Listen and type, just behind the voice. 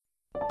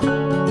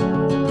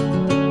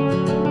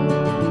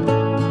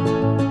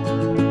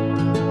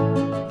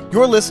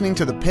You're listening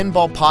to the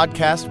Pinball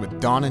Podcast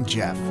with Don and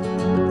Jeff.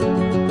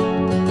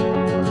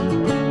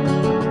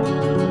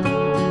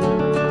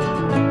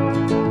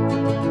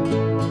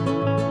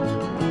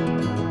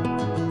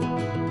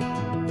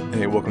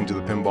 Hey, welcome to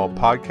the Pinball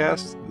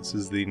Podcast. This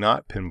is the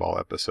not pinball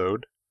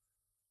episode.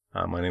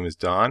 My name is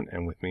Don,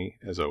 and with me,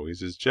 as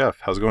always, is Jeff.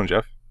 How's it going,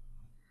 Jeff?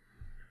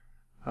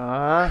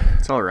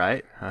 It's all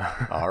right.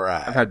 All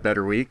right. I've had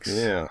better weeks.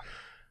 Yeah.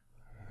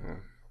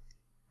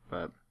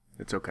 But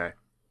it's okay.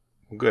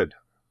 Good.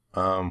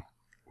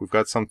 We've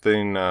got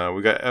something,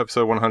 we got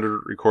episode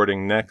 100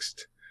 recording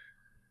next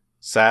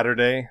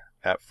Saturday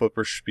at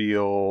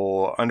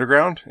Flipperspiel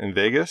Underground in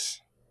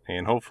Vegas.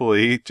 And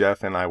hopefully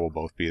Jeff and I will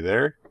both be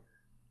there.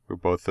 We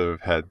both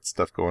have had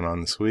stuff going on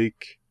this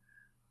week.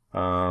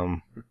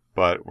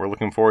 But we're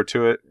looking forward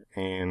to it.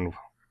 And,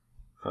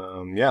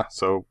 yeah,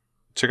 so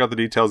check out the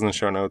details in the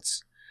show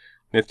notes.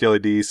 Nifty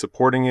LED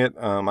supporting it.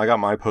 I got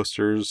my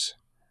posters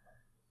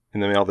in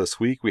the mail this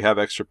week. We have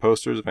extra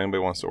posters if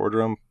anybody wants to order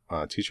them.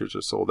 T-shirts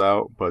are sold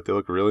out, but they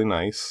look really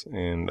nice.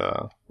 And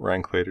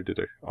Ryan Clater did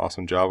an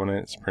awesome job on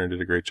it. Sprinter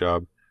did a great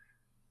job.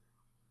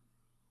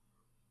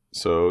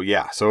 So,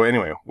 yeah. So,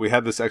 anyway, we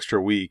had this extra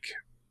week.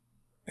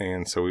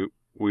 And so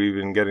we've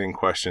been getting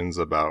questions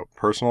about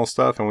personal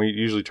stuff. And we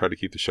usually try to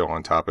keep the show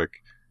on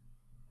topic.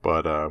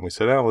 But we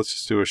said, let's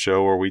just do a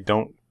show where we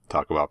don't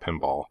talk about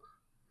pinball.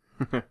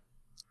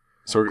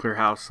 So clear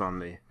house on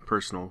the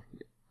personal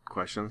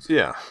questions.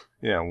 Yeah.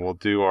 Yeah, we'll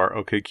do our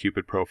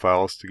OkCupid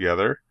profiles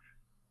together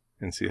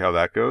and see how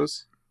that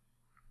goes.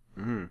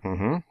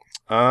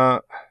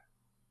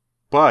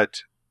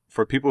 But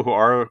for people who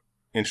are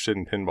interested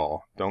in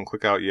pinball, don't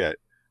click out yet.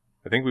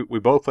 I think we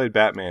both played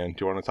Batman. Do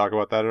you want to talk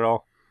about that at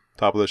all?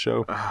 Top of the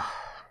show?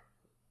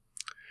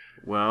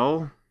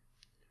 Well,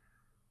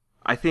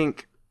 I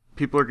think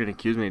people are going to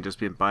accuse me of just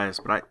being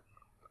biased, but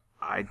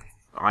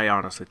I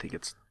honestly think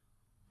it's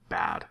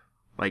bad.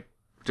 Like,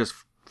 just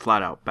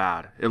flat out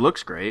bad. It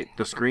looks great.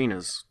 The screen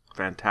is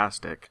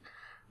fantastic.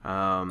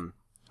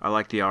 I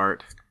like the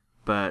art,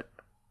 but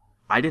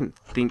I didn't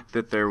think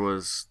that there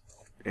was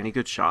any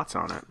good shots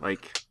on it.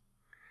 Like,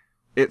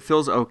 it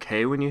feels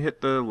okay when you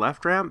hit the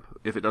left ramp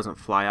if it doesn't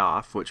fly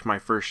off, which my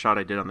first shot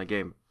I did on the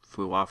game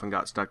flew off and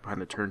got stuck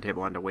behind the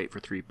turntable. I had to wait for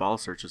 3 ball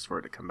searches for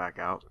it to come back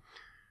out.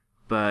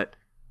 But,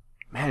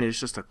 man, it's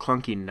just a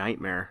clunky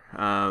nightmare.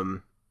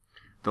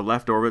 The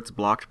left orbit's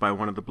blocked by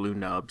one of the blue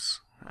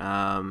nubs.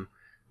 A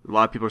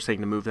lot of people are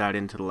saying to move that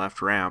into the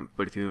left ramp,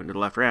 but if you move into the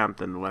left ramp,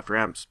 then the left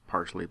ramp's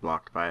partially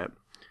blocked by it.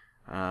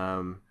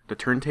 The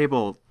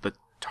turntable, the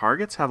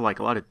targets have like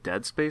a lot of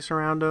dead space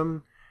around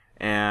them,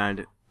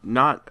 and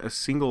not a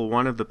single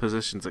one of the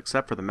positions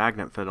except for the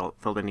magnet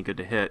felt any good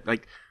to hit.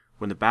 Like,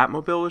 when the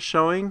Batmobile was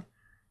showing,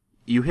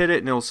 you hit it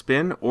and it'll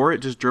spin, or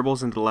it just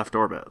dribbles into the left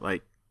orbit.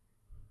 Like,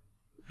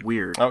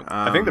 weird.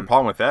 I think the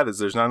problem with that is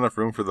there's not enough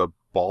room for the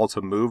ball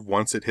to move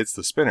once it hits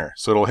the spinner.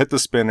 So it'll hit the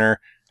spinner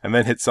and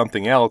then hit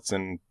something else,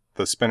 and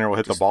the spinner will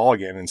hit the ball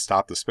again and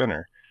stop the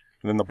spinner.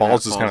 And then the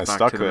ball's just kind of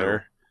stuck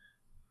there.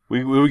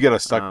 We would get a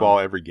stuck ball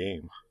every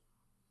game.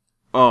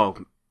 Oh,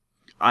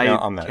 I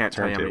can't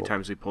tell you how many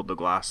times we pulled the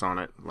glass on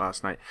it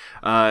last night.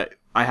 I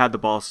had the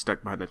ball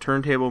stuck behind the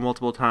turntable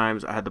multiple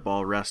times. I had the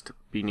ball rest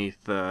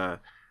beneath the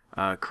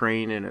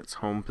crane in its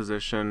home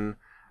position.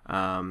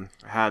 I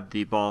had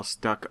the ball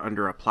stuck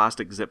under a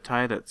plastic zip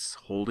tie that's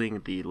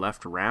holding the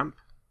left ramp.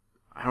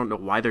 I don't know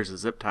why there's a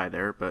zip tie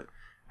there, but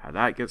had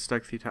that get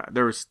stuck a few times.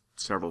 There was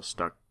several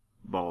stuck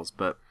balls,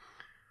 but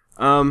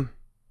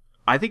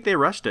I think they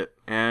rushed it,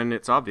 and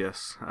it's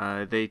obvious.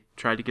 They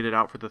tried to get it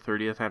out for the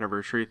 30th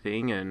anniversary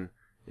thing, and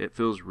it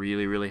feels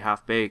really, really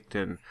half-baked.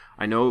 And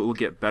I know it will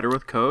get better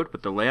with code,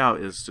 but the layout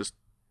is just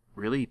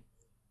really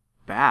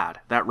bad.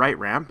 That right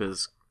ramp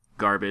is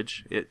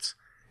garbage. It's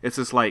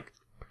this like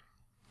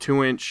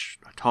 2-inch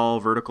tall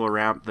vertical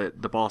ramp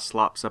that the ball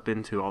slops up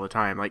into all the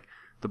time. Like,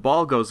 the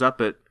ball goes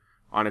up it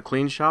on a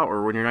clean shot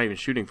or when you're not even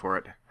shooting for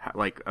it,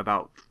 like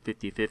about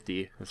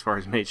 50-50 as far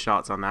as made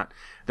shots on that.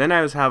 Then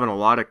I was having a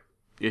lot of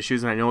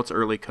issues, and I know it's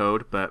early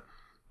code, but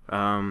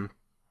I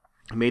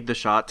made the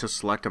shot to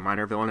select a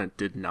minor villain and it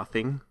did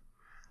nothing.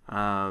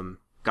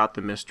 Got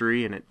the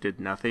mystery and it did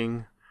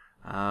nothing.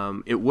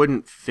 It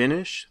wouldn't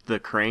finish the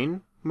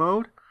crane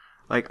mode.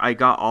 Like, I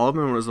got all of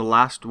them, and it was the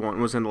last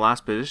one, was in the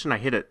last position. I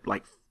hit it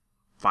like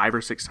 5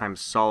 or 6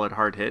 times solid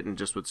hard hit and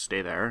just would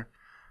stay there.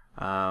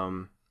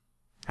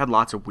 Had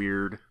lots of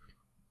weird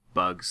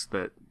bugs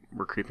that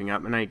were creeping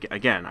up. And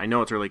I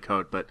know it's early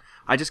code, but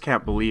I just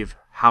can't believe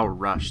how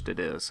rushed it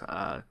is.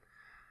 I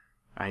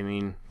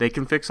mean, they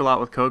can fix a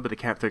lot with code, but they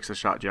can't fix the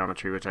shot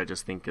geometry, which I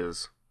just think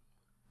is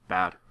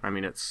bad. I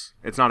mean, it's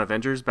not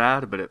Avengers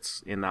bad, but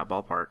it's in that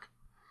ballpark.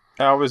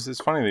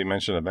 It's funny that you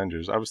mentioned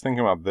Avengers. I was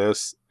thinking about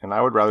this, and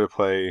I would rather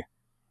play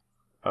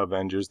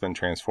Avengers than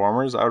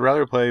Transformers. I would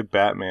rather play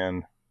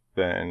Batman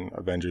than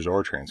Avengers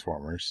or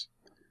Transformers.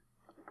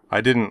 I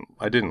didn't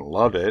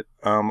love it.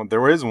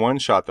 There is one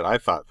shot that I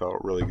thought felt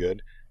really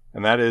good,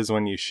 and that is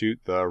when you shoot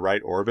the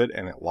right orbit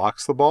and it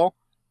locks the ball.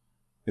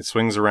 It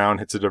swings around,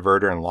 hits a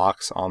diverter, and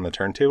locks on the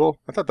turntable.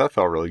 I thought that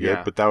felt really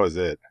good, but that was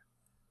it.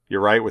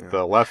 you're right with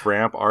the left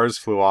ramp. Ours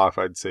flew off,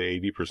 I'd say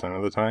 80%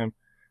 of the time.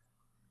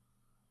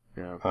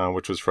 Yeah.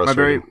 Which was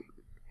frustrating.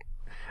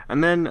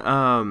 And then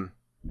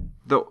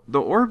the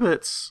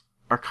orbits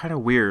are kind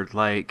of weird.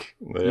 Like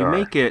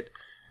make it,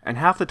 and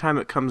half the time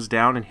it comes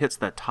down and hits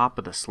the top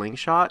of the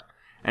slingshot,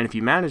 and if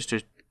you manage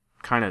to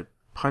kind of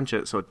punch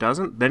it so it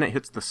doesn't, then it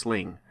hits the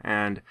sling.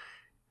 And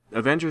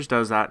Avengers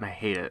does that, and I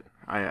hate it.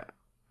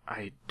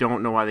 I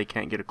don't know why they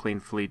can't get a clean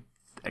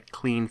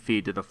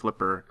feed to the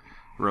flipper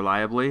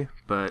reliably,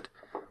 but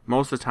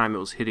most of the time it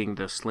was hitting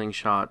the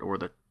slingshot or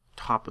the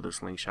top of the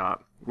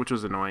slingshot, which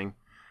was annoying.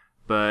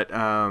 But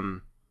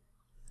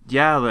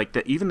yeah, like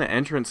even the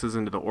entrances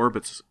into the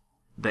orbits,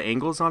 the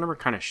angles on them are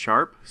kind of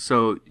sharp,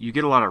 so you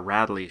get a lot of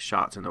rattly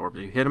shots in the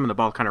orbit. You hit them and the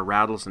ball kind of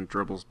rattles and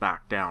dribbles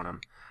back down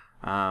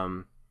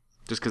them,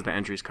 just because the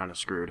entry's kind of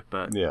screwed.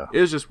 But yeah, it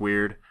was just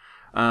weird.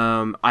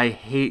 I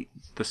hate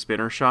the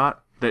spinner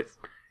shot that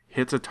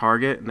hits a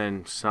target and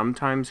then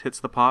sometimes hits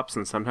the pops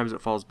and sometimes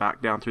it falls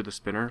back down through the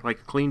spinner.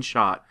 Like a clean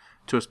shot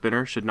to a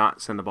spinner should not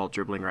send the ball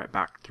dribbling right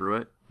back through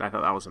it. I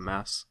thought that was a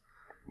mess.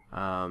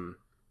 Man,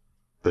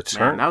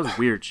 that was a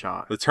weird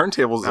shot. The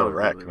turntable's a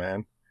wreck, really...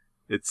 man.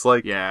 It's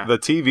like the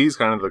TV's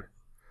kind of the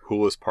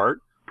coolest part,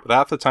 but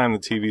half the time the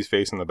TV's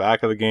facing the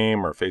back of the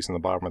game or facing the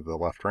bottom of the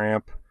left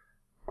ramp.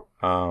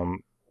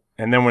 And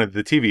then when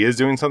the TV is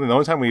doing something, the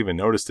only time we even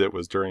noticed it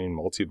was during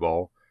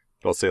multi-ball.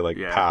 They'll say like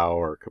POW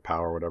or kapow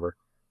or whatever.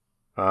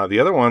 The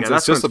other ones,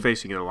 it's just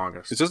facing it the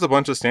longest. It's just a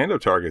bunch of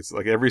stand-up targets.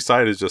 Like every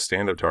side is just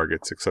stand-up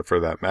targets except for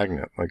that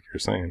magnet, like you're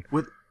saying.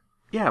 With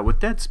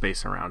dead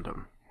space around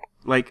them.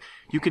 Like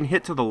you can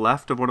hit to the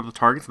left of one of the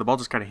targets, the ball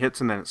just kind of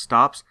hits and then it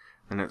stops,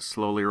 and it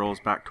slowly rolls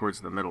back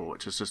towards the middle,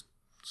 which is just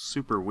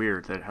super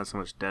weird that it has so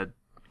much dead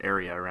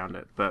area around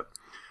it. But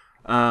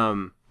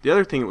the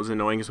other thing that was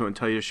annoying is when it would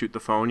tell you to shoot the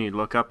phone, you'd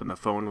look up and the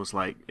phone was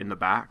like in the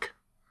back,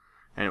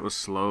 and it was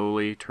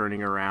slowly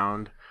turning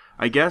around.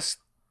 I guess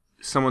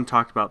someone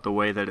talked about the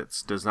way that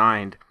it's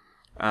designed,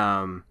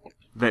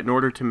 that in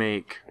order to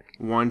make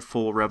one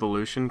full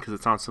revolution, because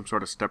it's on some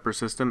sort of stepper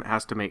system, it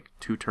has to make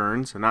 2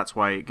 turns, and that's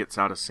why it gets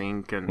out of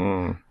sync.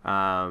 And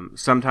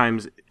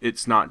sometimes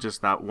it's not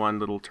just that one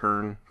little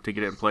turn to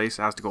get it in place.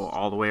 It has to go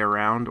all the way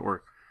around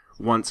or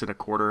once and a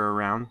quarter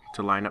around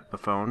to line up the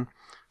phone.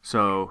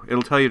 So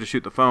it'll tell you to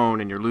shoot the phone,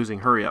 and you're losing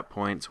hurry-up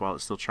points while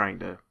it's still trying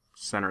to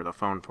center the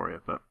phone for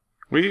you. But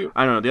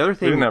I don't know. The other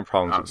thing... We didn't have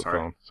problems with the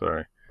phone.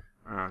 Sorry.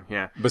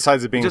 Yeah.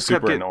 Besides it being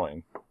super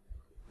annoying.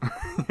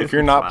 If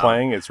you're not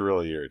playing, it's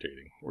really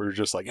irritating. We're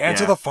just like,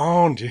 answer the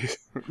phone, dude.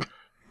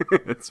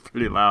 It's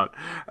pretty loud.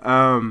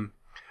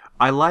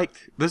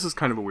 This is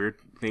kind of a weird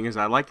thing, is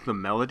I liked the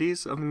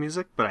melodies of the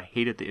music, but I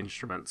hated the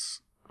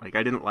instruments. Like,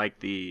 I didn't like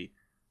the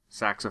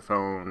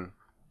saxophone,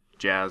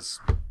 jazz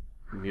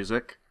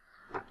music.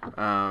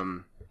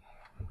 I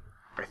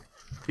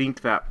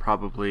think that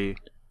probably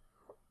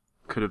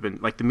could have been,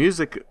 like, the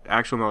music,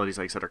 actual melodies,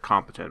 like I said, are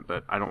competent,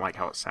 but I don't like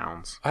how it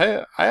sounds.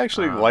 I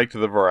actually liked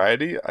the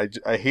variety.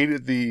 I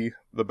hated the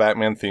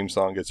Batman theme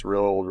song. Gets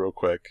real old real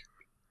quick.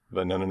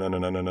 The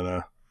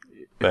no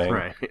thing.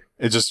 Right.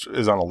 It just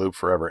is on a loop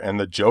forever. And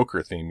the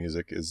Joker theme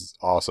music is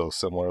also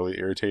similarly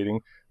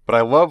irritating. But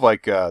I love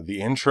like the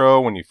intro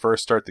when you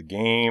first start the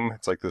game.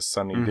 It's like this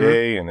sunny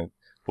day and it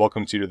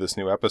welcomes you to this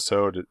new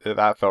episode.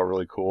 That felt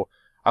really cool.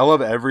 I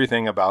love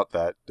everything about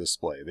that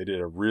display. They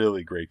did a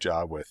really great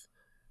job with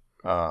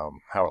how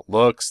it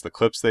looks, the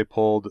clips they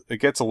pulled. It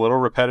gets a little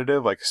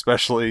repetitive, like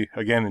especially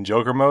again in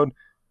Joker mode.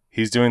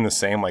 He's doing the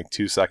same like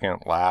 2-second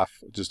laugh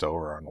just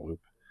over on a loop.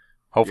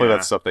 Hopefully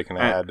that's stuff they can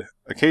add.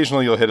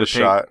 Occasionally you'll hit a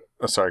shot.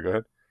 Oh, sorry, go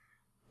ahead.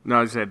 No,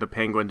 I just said the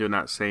Penguin doing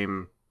that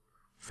same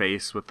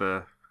face with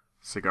the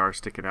cigar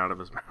sticking out of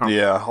his mouth.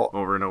 Yeah,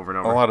 over and over and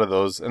over. A lot of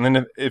those. And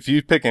then if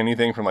you pick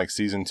anything from like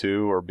season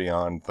 2 or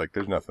beyond, like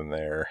there's nothing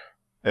there.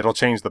 It'll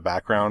change the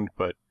background,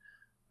 but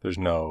there's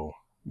no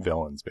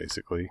villains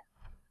basically.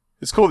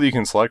 It's cool that you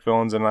can select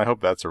villains, and I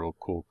hope that's a real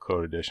cool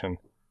code addition.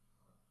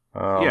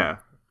 Yeah.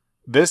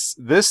 This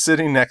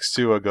sitting next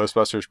to a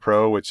Ghostbusters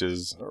Pro, which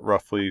is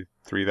roughly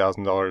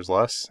 $3,000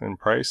 less in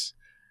price,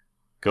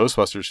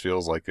 Ghostbusters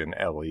feels like an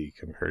LE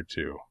compared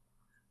to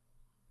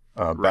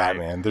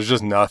Batman. There's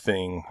just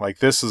nothing. Like,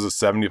 this is a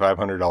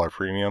 $7,500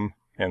 premium,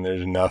 and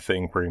there's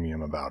nothing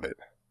premium about it.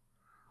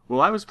 Well,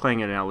 I was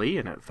playing an LE,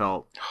 and it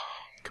felt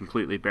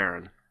completely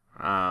barren.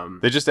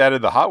 They just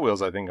added the Hot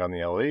Wheels, I think, on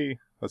the LE.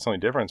 That's the only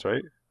difference,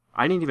 right?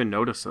 I didn't even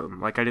notice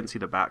them. Like, I didn't see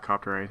the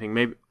Batcopter or anything.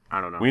 Maybe,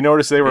 I don't know. We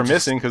noticed they were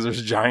missing because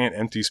there's giant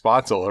empty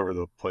spots all over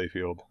the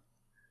playfield.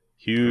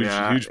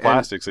 Huge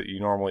plastics that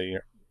you normally,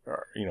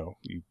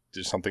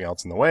 there's something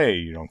else in the way.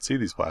 You don't see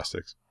these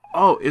plastics.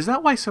 Oh, is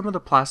that why some of the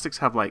plastics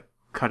have, like,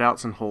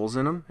 cutouts and holes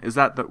in them? Is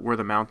that where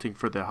the mounting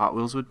for the Hot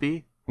Wheels would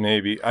be?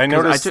 Maybe. I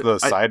noticed the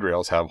side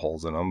rails have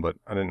holes in them, but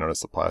I didn't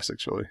notice the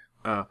plastics, really.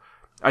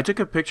 I took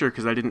a picture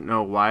because I didn't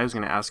know why. I was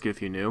going to ask you if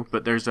you knew.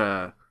 But there's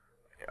on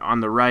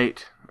the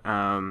right,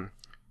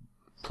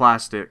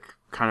 plastic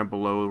kind of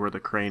below where the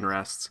crane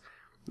rests,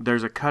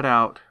 there's a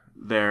cutout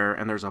there,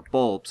 and there's a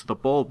bulb. So the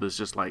bulb is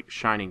just like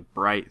shining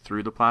bright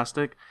through the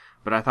plastic,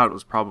 but I thought it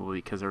was probably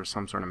because there was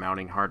some sort of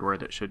mounting hardware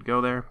that should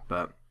go there,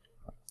 but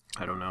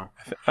I don't know.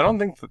 I don't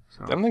think the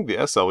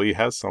SLE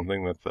has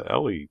something that the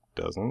LE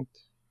doesn't.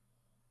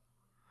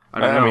 I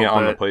don't know. I mean,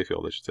 on the but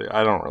playfield, I should say.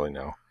 I don't really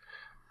know.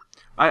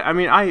 I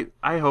mean,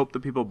 I hope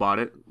that people bought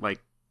it,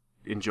 like,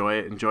 enjoy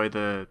it, enjoy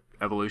the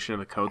evolution of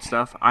the code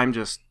stuff. I'm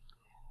just,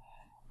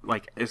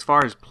 like, as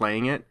far as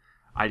playing it,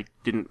 I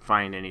didn't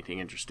find anything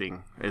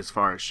interesting as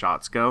far as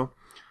shots go,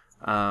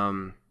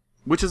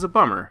 which is a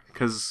bummer,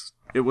 because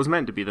it was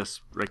meant to be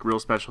this, like, real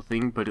special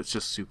thing, but it's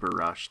just super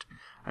rushed.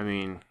 I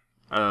mean,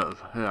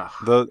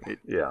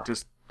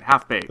 just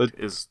half-baked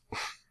is...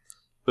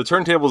 The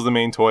turntable is the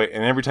main toy,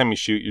 and every time you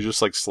shoot, you're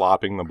just, like,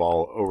 slopping the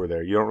ball over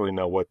there. You don't really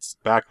know what's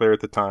back there at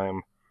the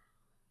time.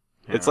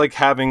 Yeah. It's like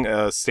having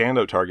a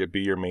stand-up target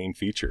be your main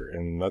feature,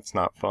 and that's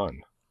not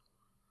fun.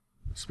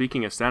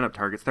 Speaking of stand-up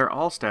targets, they're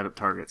all stand-up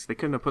targets. They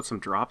couldn't have put some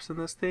drops in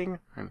this thing?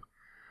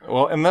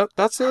 Well, and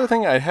that's the other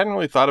thing I hadn't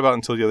really thought about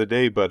until the other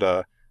day,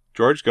 but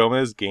George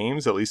Gomez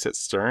games, at least at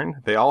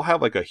Stern, they all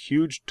have, like, a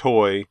huge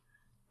toy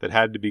that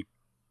had to be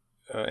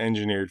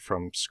engineered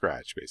from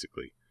scratch,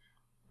 basically.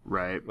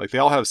 Right. Like, they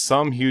all have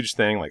some huge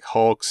thing, like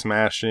Hulk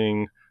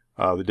smashing,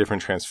 the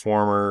different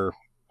Transformer,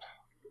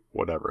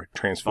 whatever,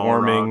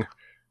 transforming.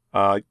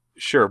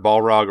 Sure,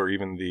 Balrog, or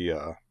even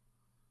the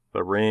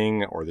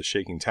Ring, or the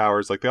Shaking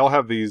Towers. Like, they all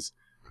have these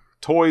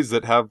toys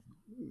that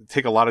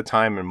take a lot of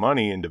time and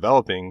money in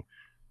developing,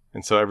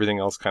 and so everything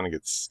else kind of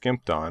gets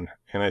skimped on.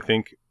 And I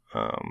think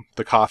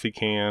the coffee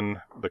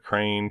can, the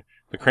crane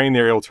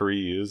they're able to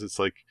reuse. It's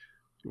like,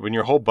 when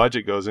your whole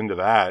budget goes into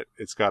that,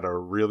 it's got to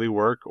really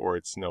work or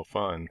it's no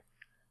fun.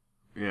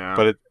 Yeah.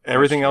 But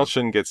everything else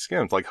shouldn't get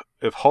skimmed. Like,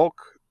 if Hulk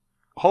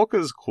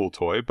is a cool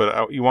toy,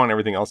 but you want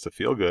everything else to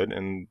feel good,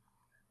 and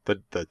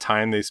the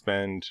time they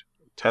spend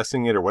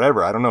testing it or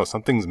whatever, I don't know,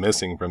 something's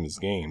missing from his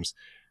games,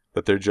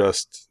 that they're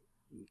just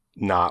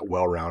not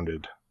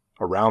well-rounded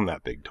around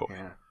that big toy.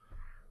 Yeah.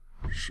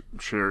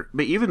 Sure.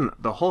 But even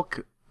the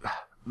Hulk,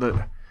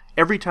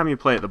 every time you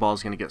play it, the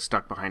ball's going to get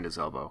stuck behind his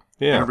elbow.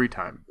 Yeah. Every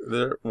time.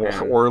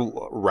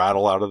 Or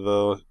rattle out of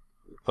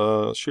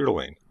the shooter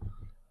lane.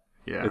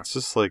 Yeah. It's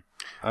just like,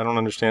 I don't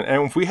understand.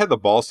 And if we had the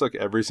ball stuck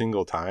every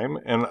single time,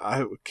 and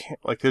I can't,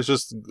 like, there's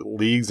just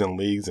leagues and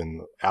leagues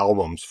and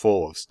albums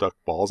full of stuck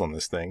balls on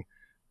this thing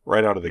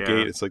right out of the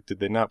gate. It's like, did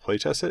they not play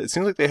test it? It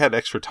seems like they had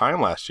extra time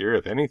last year,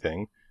 if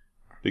anything,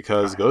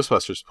 because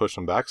Ghostbusters pushed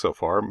them back so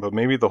far. But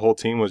maybe the whole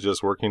team was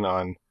just working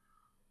on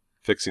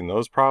fixing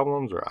those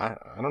problems, or I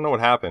don't know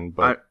what happened,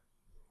 but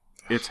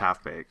it's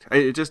half-baked.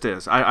 It just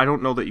is. I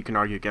don't know that you can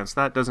argue against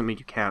that. Doesn't mean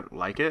you can't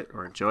like it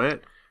or enjoy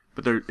it,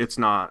 but it's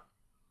not.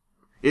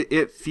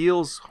 It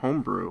feels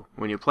homebrew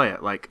when you play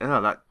it. Like,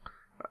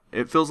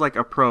 it feels like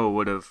a pro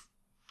would have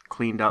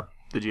cleaned up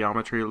the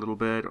geometry a little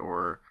bit,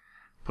 or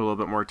put a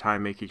little bit more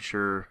time making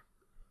sure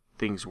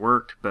things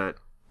worked, but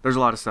there's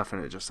a lot of stuff in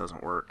it that just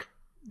doesn't work.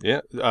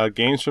 Yeah,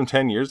 games from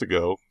 10 years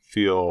ago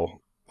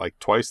feel like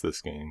twice this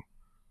game.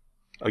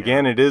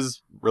 Again, It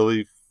is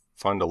really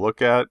fun to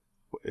look at.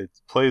 It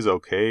plays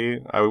okay.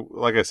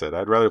 Like I said,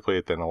 I'd rather play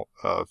it than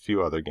a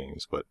few other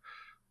games, but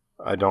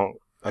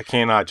I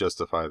cannot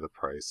justify the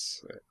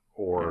price,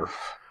 or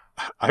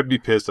I'd be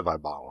pissed if I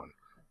bought one,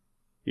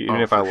 even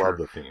if I love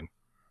the theme.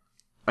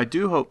 I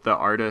do hope the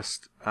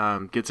artist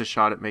gets a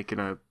shot at making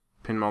a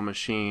pinball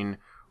machine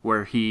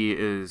where he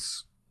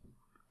is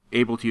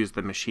able to use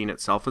the machine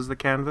itself as the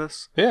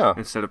canvas,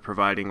 instead of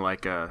providing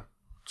like a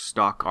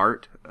stock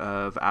art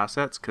of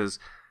assets, because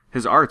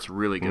his art's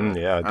really good.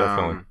 Yeah,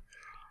 definitely.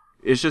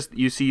 It's just,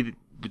 you see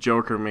the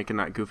Joker making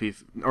that goofy,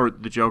 or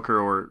the Joker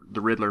or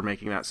the Riddler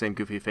making that same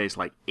goofy face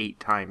like 8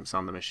 times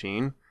on the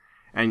machine,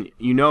 and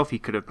you know, if he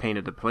could have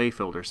painted the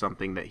playfield or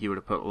something, that he would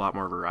have put a lot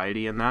more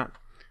variety in that,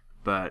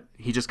 but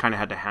he just kind of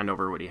had to hand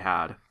over what he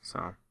had.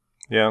 So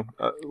yeah,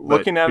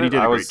 looking at it, he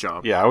did I a was great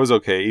job. Yeah, I was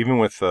okay, even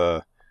with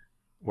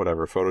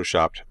whatever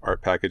photoshopped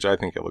art package. I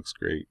think it looks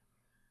great.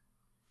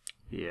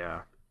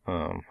 Yeah.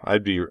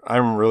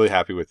 I'm really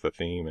happy with the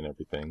theme and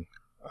everything.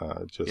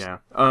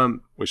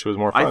 Wish it was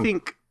more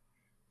fun.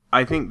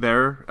 I think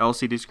their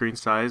LCD screen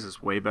size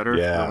is way better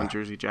than what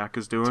Jersey Jack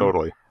is doing.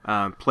 Totally.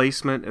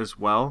 Placement as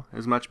well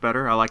is much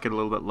better. I like it a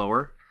little bit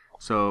lower,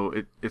 so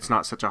it's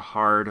not such a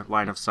hard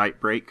line of sight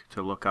break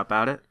to look up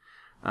at it.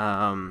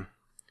 I'm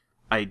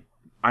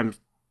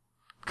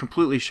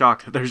completely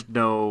shocked that there's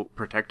no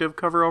protective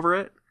cover over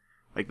it.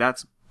 Like,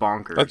 that's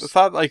bonkers. I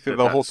thought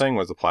the whole thing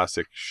was a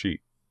plastic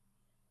sheet.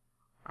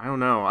 I don't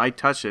know. I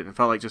touched it and it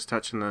felt like just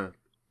touching the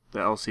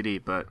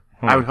LCD, but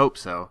I would hope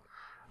so.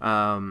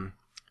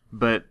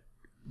 But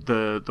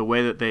the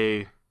way that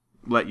they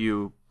let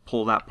you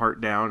pull that part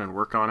down and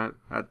work on it,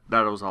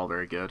 that was all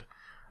very good.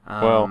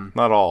 Well,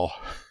 not all.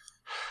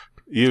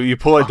 You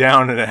pull it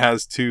down and it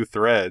has 2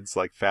 threads,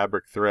 like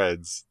fabric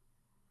threads,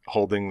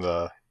 holding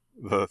the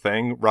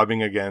thing,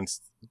 rubbing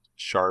against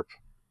sharp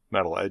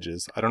metal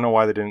edges. I don't know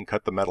why they didn't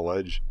cut the metal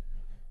edge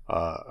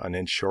an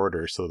inch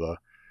shorter so the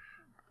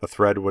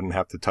thread wouldn't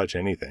have to touch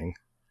anything.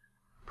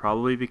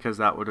 Probably because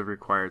that would have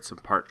required some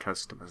part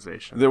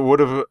customization. They would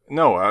have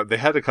they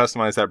had to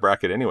customize that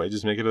bracket anyway.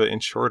 Just make it an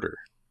inch shorter.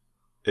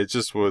 It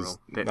just was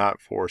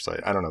not foresight.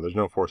 I don't know. There's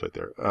no foresight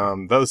there.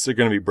 Those are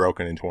going to be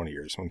broken in 20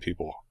 years when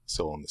people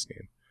still own this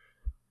game.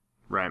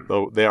 Right.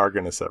 Though they are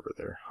going to sever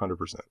there, 100%.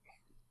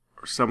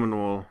 Or someone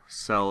will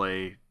sell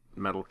a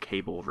metal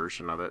cable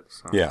version of it.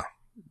 So. Yeah,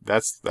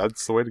 that's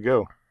the way to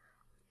go.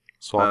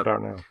 Swap it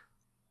out now.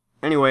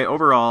 Anyway,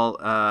 overall,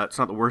 it's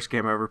not the worst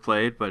game I ever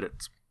played, but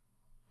it's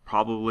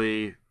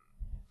probably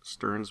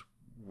Stern's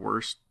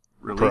worst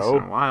release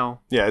in a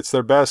while. Yeah, it's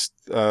their best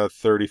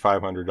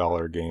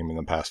 $3,500 game in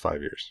the past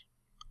 5 years.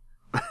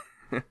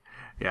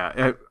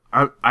 Yeah,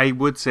 I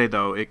would say,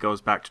 though, it goes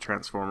back to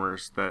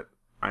Transformers that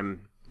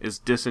I'm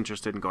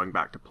disinterested in going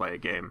back to play a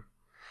game.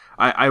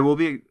 I will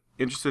be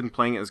interested in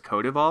playing it as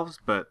Code evolves,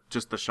 but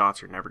just the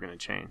shots are never going to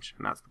change,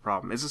 and that's the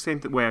problem. It's the same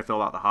way I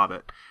feel about The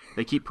Hobbit.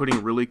 They keep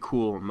putting really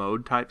cool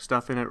mode type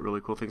stuff in it, really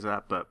cool things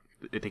like that, but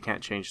they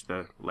can't change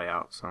the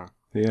layout, so...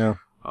 Yeah.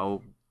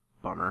 Oh,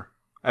 bummer.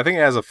 I think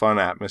it has a fun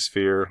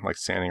atmosphere, like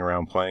standing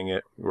around playing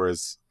it,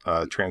 whereas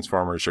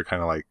Transformers are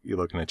kind of like you're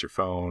looking at your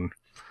phone.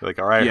 You're like,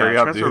 all right, hurry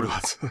up, dude.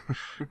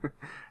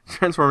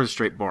 Transformers is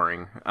straight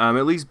boring.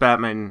 At least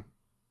Batman,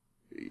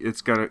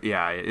 it's got a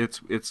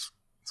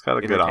got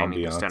a good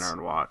ambiance. To stand around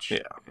and watch.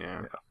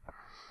 Yeah.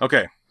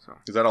 Okay, so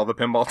is that all the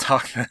pinball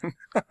talk then?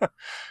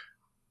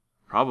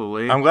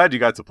 Probably. I'm glad you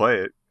got to play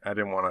it. I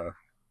didn't want to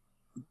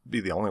be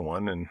the only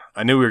one, and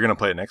I knew we were going to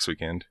play it next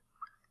weekend,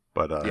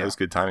 but it was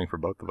good timing for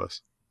both of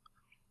us.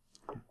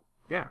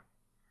 Yeah.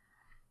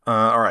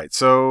 All right,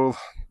 so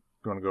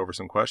you want to go over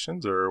some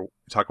questions or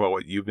talk about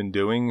what you've been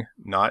doing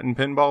not in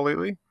pinball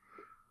lately?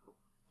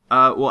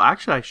 Well,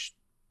 actually,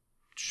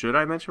 should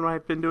I mention what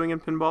I've been doing in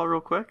pinball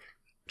real quick?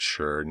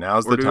 Sure,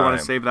 now's the time. Or do you want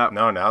to save that?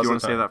 No, now's the time. Do you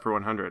want to save that for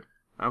 100?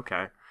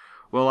 Okay.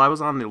 Well, I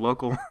was on the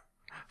local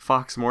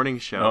Fox morning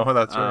show. Oh,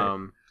 that's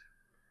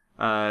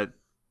right.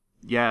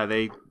 Yeah,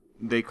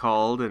 they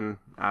called and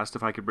asked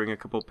if I could bring a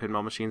couple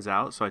pinball machines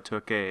out, so I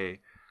took a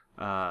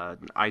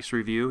Ice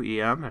Review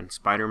EM and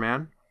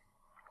Spider-Man,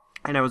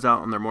 and I was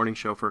out on their morning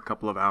show for a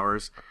couple of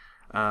hours.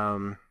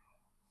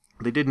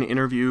 They did an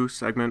interview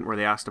segment where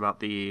they asked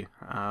about the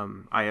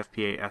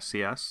IFPA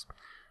SCS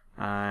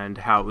and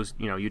how it was,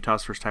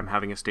 Utah's first time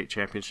having a state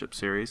championship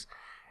series.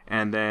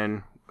 And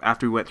then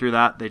after we went through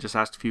that, they just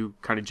asked a few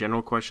kind of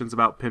general questions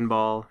about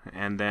pinball,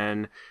 and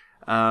then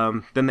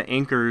the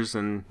anchors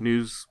and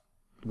news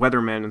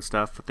weathermen and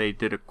stuff, they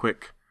did a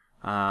quick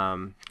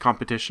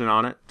competition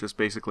on it, just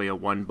basically a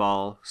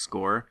 1-ball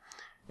score,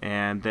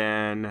 and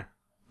then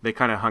they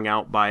kind of hung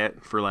out by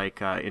it for like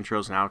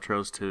intros and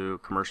outros to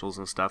commercials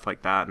and stuff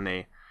like that, and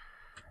they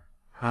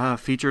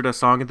featured a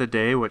song of the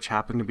day, which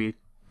happened to be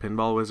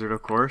Pinball Wizard,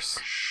 of course.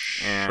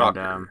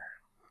 And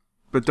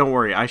but don't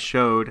worry, I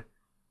showed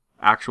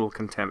actual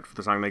contempt for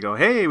the song. They go,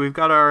 "Hey, we've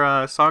got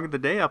our song of the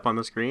day up on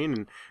the screen,"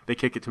 and they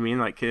kick it to me and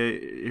like, hey,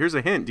 "Here's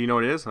a hint. Do you know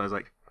what it is?" And I was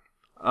like,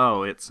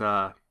 "Oh, it's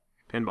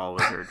Pinball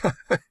Wizard."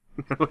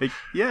 Like,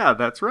 yeah,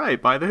 that's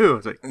right. By the Who. I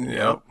was like,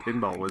 yep,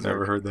 Pinball Wizard.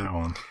 Never heard that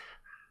one.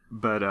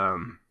 But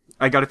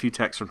I got a few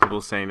texts from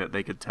people saying that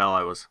they could tell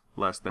I was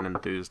less than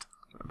enthused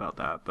about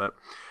that. But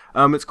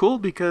it's cool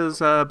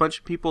because a bunch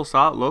of people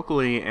saw it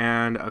locally,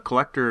 and a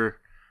collector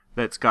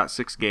that's got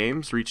 6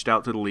 games reached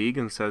out to the league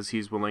and says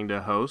he's willing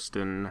to host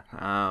and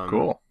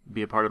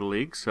be a part of the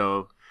league.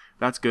 So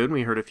that's good.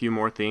 We heard a few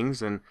more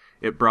things, and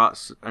it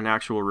brought an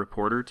actual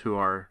reporter to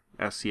our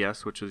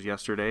SCS, which was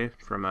yesterday,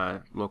 from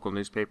a local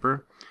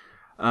newspaper.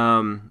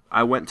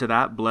 I went to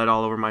that, bled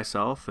all over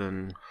myself,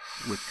 and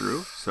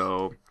withdrew.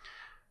 So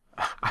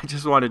I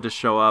just wanted to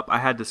show up. I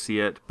had to see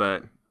it,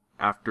 but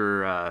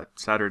after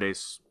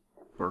Saturday's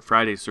or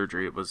Friday's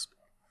surgery, it was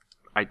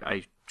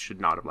I should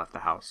not have left the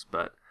house,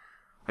 but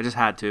I just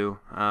had to.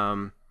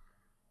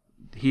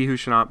 He who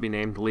should not be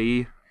named,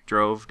 Lee,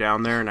 drove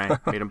down there, and I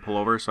made him pull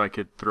over so I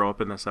could throw up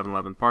in the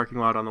 7-Eleven parking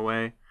lot on the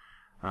way.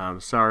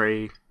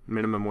 Sorry,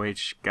 minimum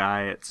wage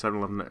guy at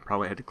 7-Eleven that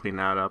probably had to clean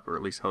that up or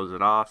at least hose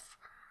it off.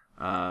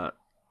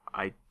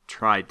 I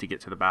tried to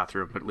get to the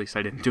bathroom, but at least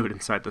I didn't do it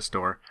inside the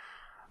store.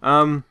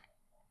 So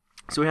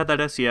we had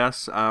that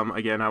SES.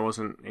 Again, I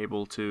wasn't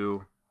able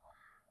to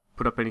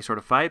put up any sort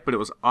of fight, but it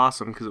was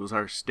awesome because it was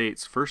our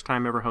state's first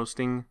time ever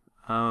hosting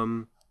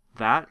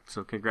that.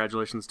 So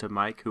congratulations to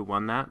Mike who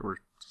won that. We're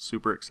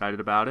super excited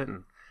about it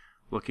and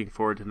looking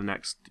forward to the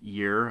next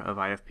year of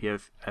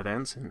IFPF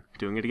events and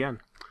doing it again.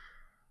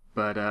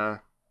 But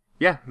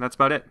yeah, that's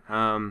about it.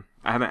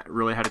 I haven't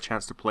really had a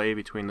chance to play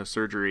between the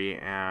surgery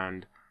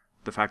and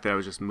the fact that I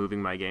was just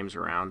moving my games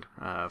around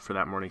for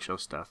that morning show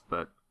stuff.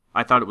 But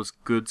I thought it was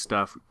good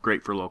stuff,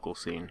 great for local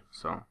scene.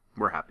 So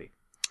we're happy.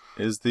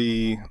 Is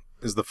the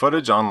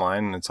footage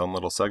online in its own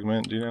little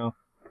segment? Do you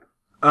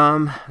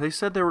know? They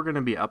said they were going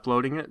to be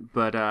uploading it,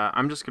 but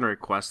I'm just going to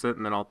request it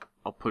and then I'll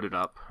put it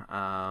up.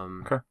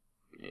 Okay.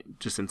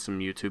 Just in some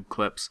YouTube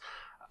clips.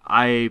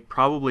 I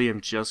probably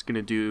am just going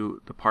to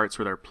do the parts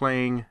where they're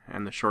playing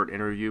and the short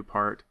interview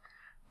part.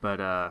 But,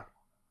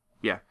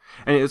 yeah.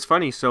 And it's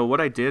funny. So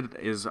what I did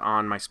is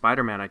on my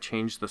Spider-Man, I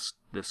changed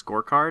the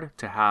scorecard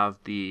to have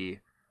the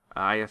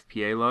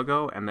IFPA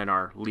logo and then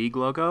our league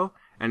logo,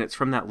 and it's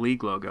from that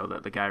league logo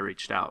that the guy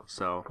reached out.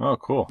 So Oh,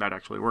 cool. that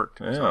actually worked.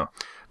 Yeah. So,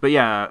 but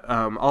yeah,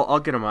 I'll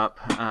get them up.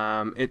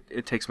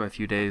 It takes me a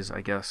few days,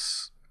 I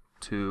guess,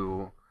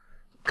 to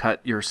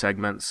cut your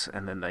segments,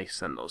 and then they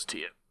send those to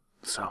you.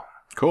 So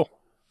Cool.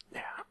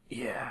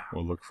 yeah.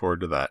 We'll look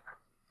forward to that.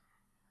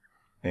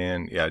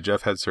 And yeah,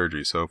 Jeff had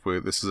surgery, so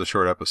if this is a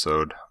short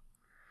episode,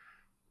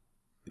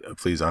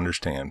 please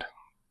understand.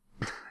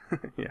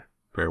 Yeah.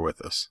 Bear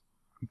with us.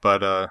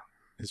 But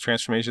his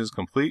transformation is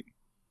complete.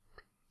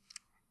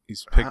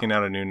 He's picking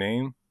out a new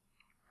name.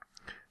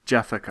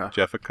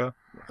 Jeffica.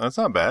 That's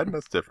not bad.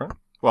 That's different.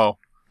 Well,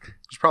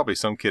 there's probably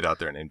some kid out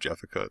there named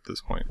Jeffica at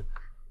this point.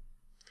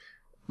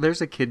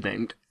 There's a kid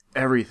named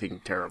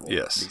Everything Terrible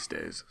these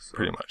days. So.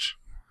 Pretty much.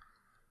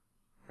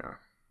 Yeah.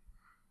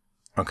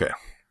 Okay.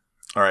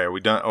 All right, are we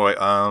done? Oh, wait,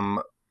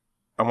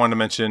 I wanted to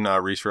mention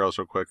Reese Rails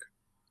real quick.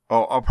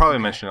 Oh, I'll probably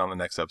mention it on the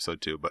next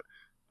episode too, but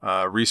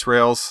Reese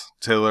Rails,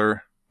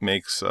 Taylor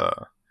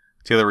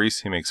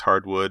Reese, he makes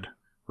hardwood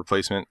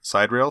replacement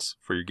side rails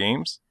for your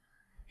games.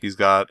 He's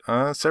got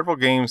several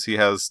games he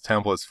has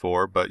templates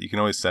for, but you can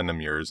always send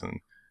him yours, and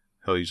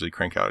he'll usually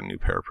crank out a new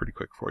pair pretty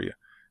quick for you.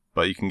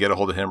 But you can get a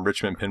hold of him,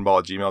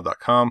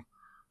 richmondpinball@gmail.com.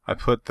 I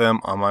put them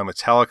on my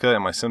Metallica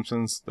and my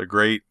Simpsons. They're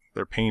great.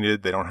 They're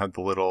painted. They don't have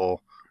the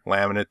little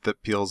laminate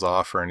that peels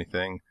off or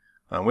anything.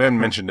 We haven't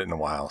mentioned it in a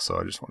while, so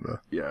I just wanted to...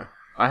 Yeah.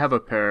 I have a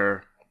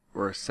pair,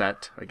 or a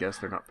set, I guess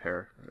they're not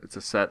pair. It's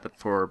a set that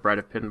for Bride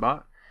of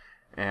Pinbot.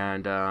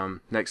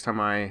 And next time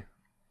I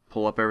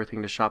pull up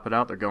everything to shop it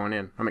out, they're going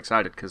in. I'm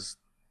excited because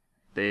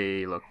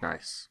they look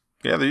nice.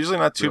 Yeah, they're usually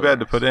not too bad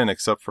to put in,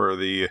 except for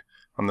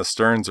on the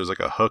sterns, there's like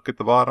a hook at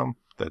the bottom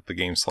that the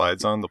game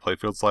slides on, the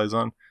playfield slides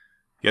on.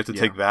 You have to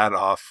take that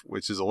off,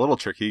 which is a little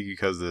tricky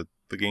because the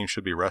game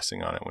should be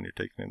resting on it when you're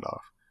taking it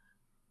off.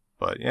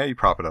 But yeah, you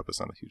prop it up, it's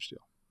not a huge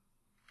deal.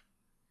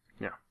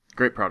 Yeah,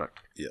 great product.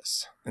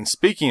 Yes. And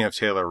speaking of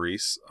Taylor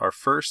Reese, our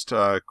first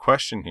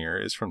question here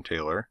is from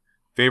Taylor.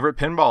 Favorite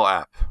pinball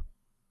app?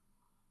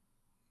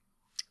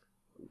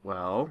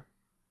 Well,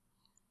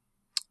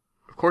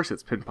 of course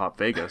it's Pin Pop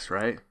Vegas,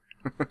 right?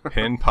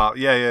 Pin Pop,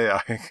 yeah.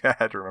 I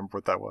had to remember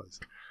what that was.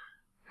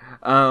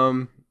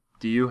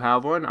 Do you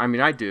have one? I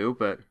mean, I do,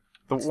 but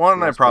the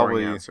one I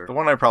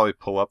probably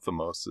pull up the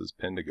most is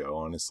Pin2Go,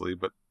 honestly.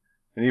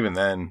 And even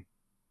then,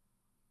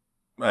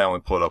 I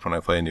only pull it up when I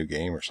play a new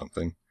game or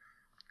something.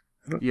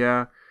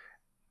 Yeah,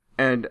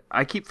 and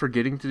I keep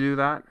forgetting to do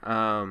that.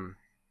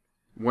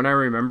 When I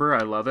remember,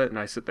 I love it, and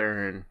I sit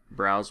there and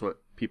browse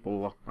what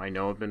people I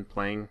know have been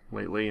playing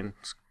lately and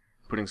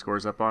putting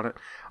scores up on it.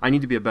 I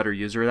need to be a better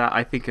user of that.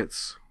 I think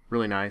it's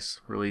really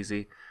nice, real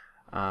easy.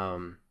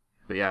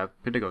 But yeah,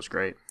 Pin2Go's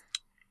great.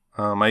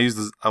 I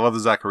love the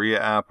Zaccaria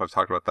app. I've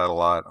talked about that a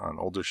lot on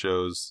older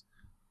shows.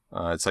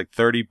 It's like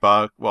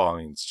 $30. Well, I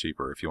mean, it's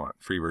cheaper if you want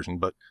free version,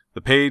 but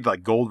the paid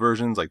like gold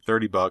version's like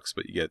 $30,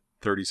 but you get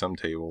 30 some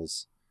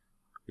tables,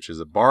 which is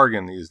a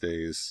bargain these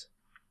days.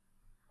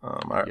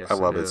 I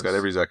love it. It's got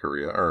every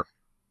Zaccaria, or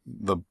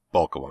the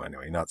bulk of them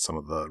anyway, not some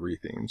of the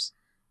rethemes.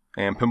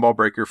 And Pinball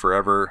Breaker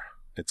Forever.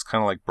 It's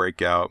kind of like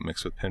Breakout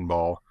mixed with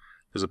pinball.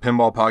 There's a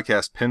pinball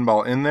podcast,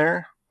 Pinball, in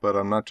there, but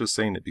I'm not just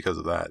saying it because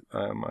of that.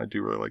 I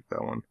do really like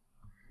that one.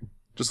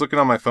 Just looking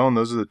on my phone,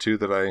 those are the two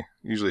that I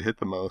usually hit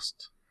the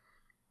most.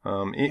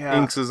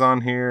 Inks is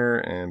on here,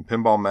 and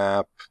Pinball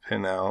Map,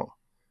 Pin Out.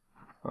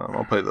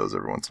 I'll play those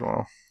every once in a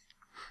while.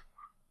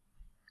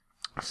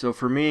 So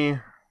for me,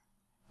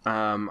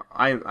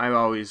 I've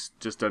always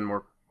just done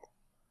more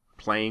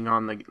playing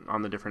on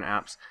the different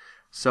apps.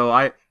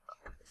 So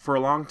for a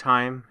long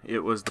time it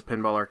was the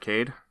Pinball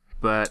Arcade,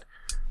 but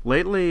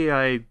lately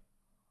I've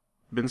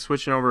been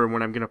switching over.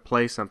 When I'm gonna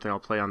play something, I'll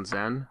play on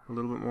Zen a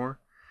little bit more.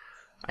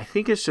 I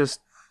think it's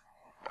just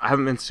I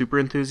haven't been super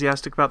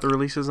enthusiastic about the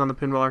releases on the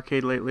Pinball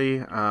Arcade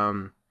lately.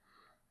 I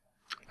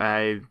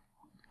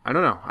don't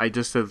know. I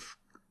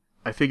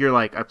figure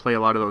like I play a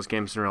lot of those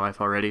games in real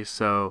life already,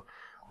 so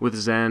with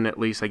Zen at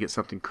least I get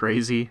something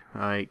crazy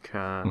like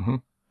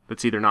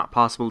that's either not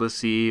possible to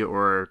see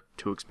or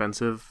too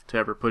expensive to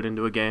ever put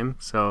into a game.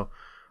 So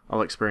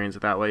I'll experience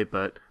it that way.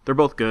 But they're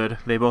both good.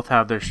 They both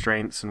have their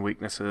strengths and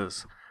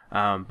weaknesses.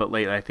 But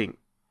lately I think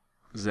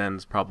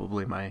Zen's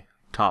probably my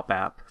top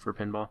app for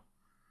pinball.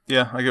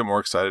 Yeah, I get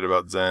more excited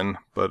about Zen,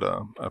 but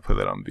I play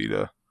that on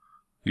Vita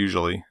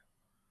usually.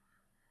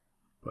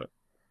 But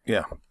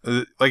yeah,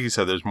 like you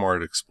said, there's more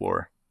to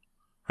explore.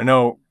 I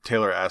know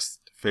Taylor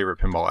asked favorite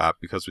pinball app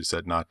because we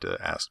said not to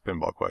ask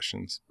pinball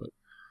questions, but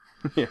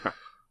yeah.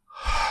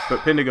 But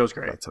Pin2Go's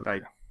great.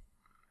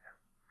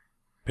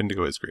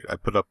 Pin2Go is great. I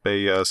put up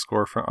a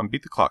score on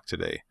Beat the Clock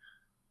today.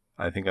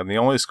 I think I'm the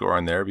only score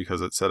on there because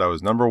it said I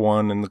was number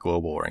 1 in the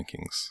global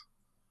rankings.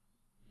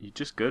 You're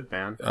just good,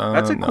 man.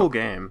 That's a cool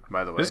game,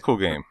 by the way. It's a cool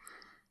game.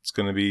 It's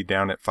going to be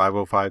down at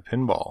 505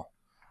 Pinball,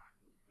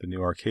 the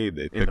new arcade.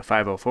 In the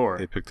 504.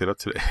 They picked it up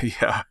today.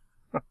 Yeah.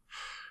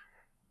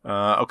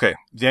 Okay.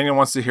 Daniel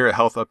wants to hear a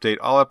health update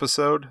all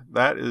episode.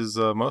 That is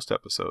most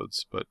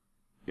episodes, but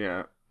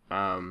yeah.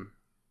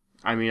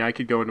 I mean, I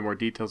could go into more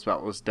details about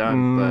what was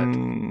done,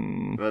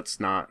 Mm, but let's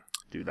not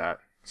do that.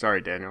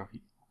 Sorry, Daniel.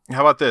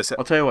 how about this?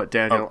 I'll tell you what,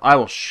 Daniel. Oh. I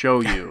will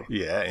show you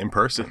Yeah, in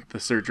person. the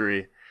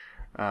surgery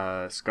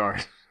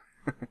scars.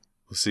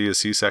 We'll see a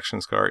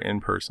C-section scar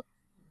in person.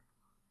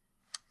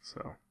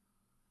 So,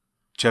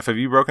 Jeff, have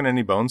you broken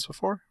any bones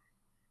before?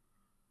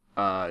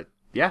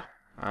 yeah.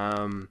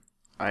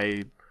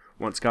 I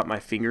once got my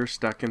finger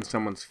stuck in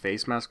someone's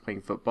face mask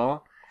playing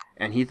football,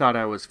 and he thought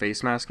I was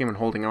face masking and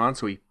holding on,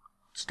 so he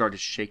started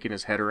shaking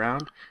his head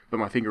around, but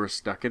my finger was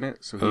stuck in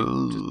it, so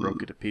he just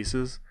broke it to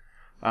pieces.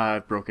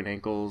 I've broken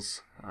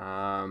ankles,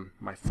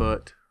 my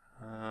foot.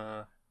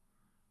 I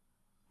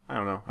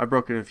don't know. I've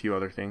broken a few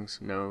other things.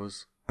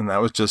 Nose. And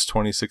that was just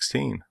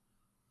 2016.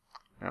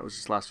 That was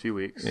just last few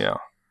weeks. Yeah.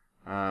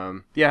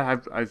 Yeah,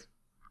 I've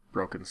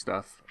broken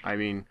stuff. I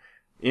mean,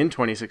 in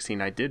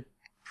 2016, I did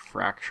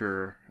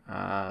fracture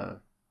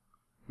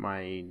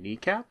my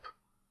kneecap,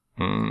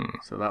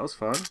 so that was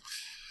fun.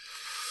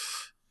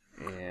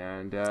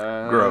 And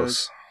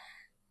gross.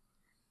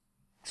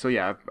 So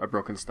yeah, I've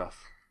broken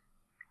stuff.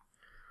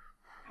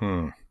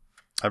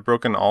 I've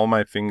broken all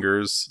my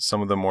fingers,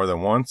 some of them more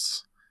than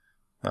once.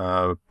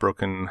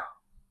 Broken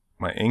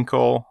my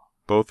ankle,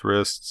 both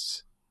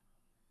wrists,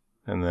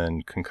 and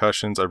then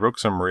concussions. I broke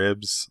some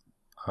ribs.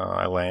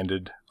 I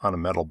landed on a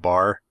metal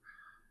bar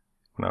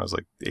when I was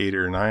like 8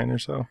 or 9 or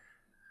so.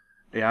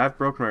 Yeah, I've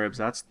broken my ribs.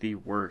 That's the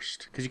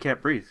worst because you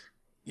can't breathe.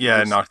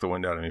 Yeah, it knocked the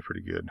wind out of me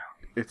pretty good.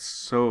 It's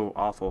so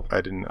awful.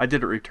 I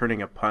did it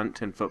returning a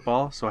punt in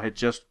football, so I had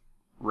just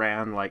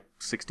ran like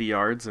 60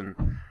 yards,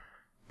 and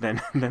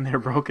then they were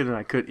broken,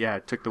 and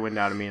it took the wind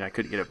out of me, and I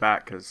couldn't get it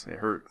back because it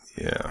hurt.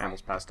 Yeah. I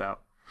almost passed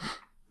out.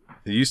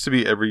 It used to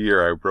be every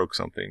year I broke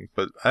something,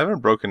 but I haven't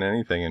broken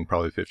anything in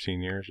probably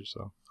 15 years or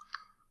so.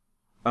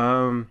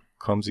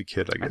 Clumsy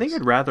kid, I guess. I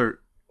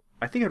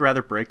think I'd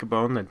rather break a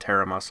bone than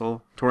tear a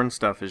muscle. Torn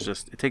stuff is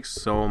just, it takes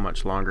so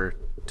much longer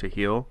to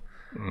heal.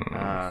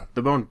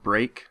 The bone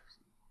break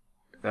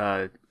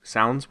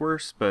sounds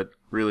worse, but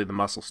really the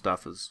muscle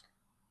stuff is,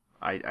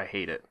 I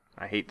hate it.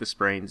 I hate the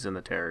sprains and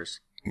the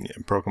tears. Yeah,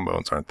 broken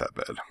bones aren't that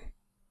bad.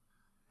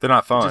 They're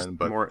not fun,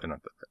 but they're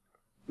not that bad.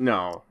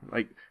 No,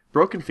 like,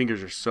 broken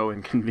fingers are so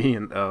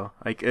inconvenient, though.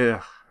 Like,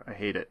 ugh, I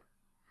hate it.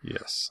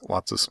 Yes,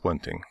 lots of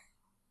splinting.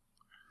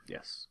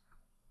 Yes.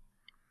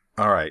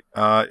 All right.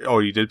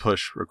 You did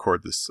push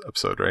record this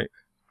episode, right?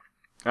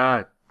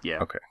 Yeah.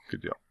 Okay,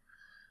 good deal.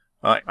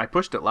 I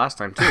pushed it last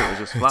time, too. It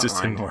was just flatlined. It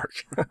just didn't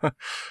work.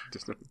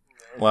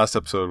 Last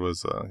episode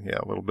was, a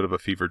little bit of a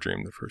fever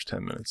dream the first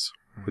 10 minutes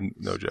with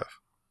no Jeff.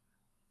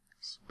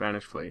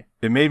 Spanish flea.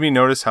 It made me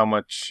notice how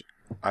much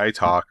I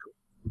talk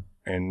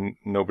and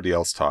nobody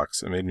else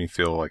talks. It made me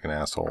feel like an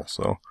asshole,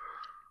 so.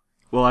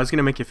 Well, I was going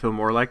to make you feel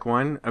more like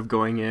one of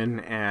going in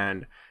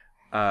and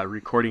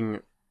recording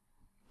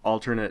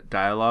alternate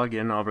dialogue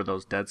in over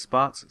those dead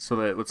spots so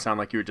that it would sound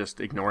like you were just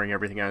ignoring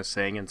everything I was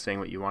saying and saying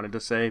what you wanted to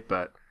say,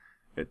 but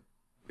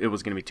it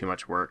was going to be too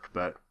much work,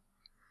 but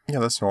yeah,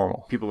 that's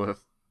normal. People would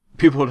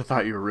have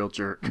thought you were a real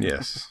jerk.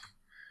 Yes.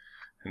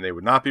 And they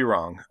would not be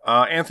wrong.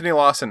 Anthony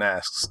Lawson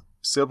asks,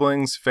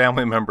 siblings,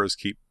 family members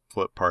keep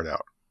flip part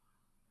out.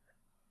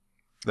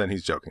 Then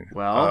he's joking.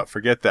 Well,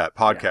 forget that.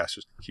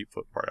 Podcasters keep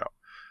flip part out.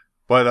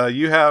 But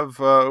you have,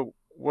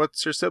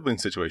 what's your sibling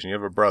situation? You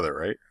have a brother,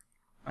 right?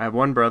 I have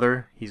one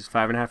brother. He's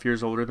 5.5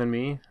 years older than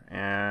me,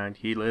 and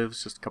he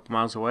lives just a couple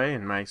miles away,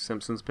 and my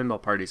Simpsons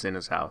pinball party's in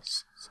his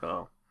house.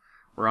 So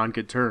we're on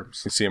good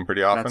terms. You see him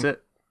pretty often? That's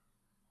it.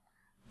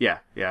 Yeah,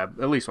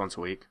 at least once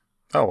a week.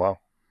 Oh, wow.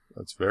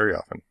 That's very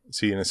often. Is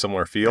he in a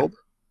similar field?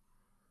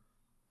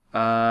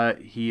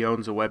 He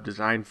owns a web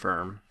design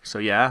firm, so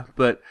yeah.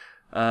 But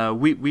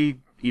we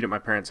eat at my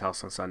parents'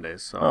 house on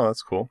Sundays. So. Oh,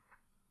 that's cool.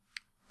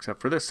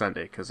 Except for this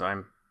Sunday, because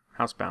I'm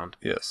housebound.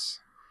 Yes.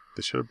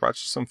 They should have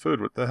brought you some food.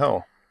 What the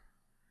hell?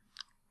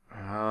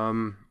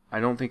 I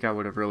don't think I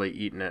would have really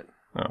eaten it.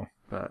 No.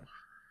 But.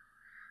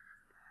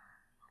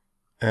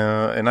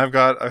 And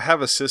I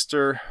have a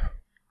sister.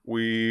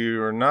 We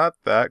are not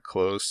that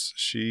close.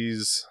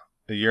 She's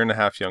a year and a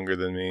half younger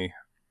than me.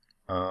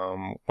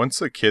 Once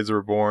the kids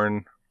were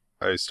born,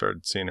 I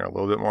started seeing her a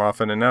little bit more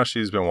often, and now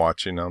she's been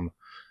watching them,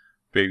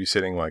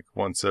 babysitting like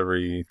once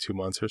every 2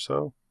 months or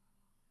so.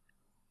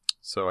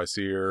 So I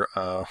see her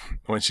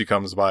when she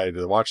comes by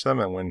to watch them,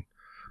 and when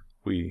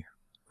we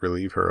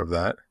relieve her of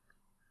that,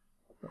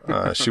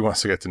 she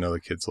wants to get to know the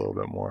kids a little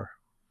bit more.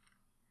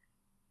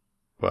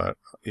 But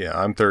yeah,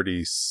 I'm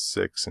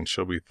 36, and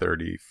she'll be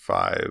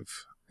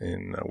 35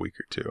 in a week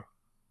or two.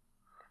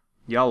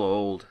 Y'all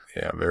old.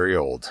 Yeah, very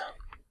old.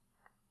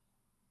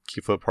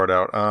 Keep flip part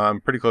out.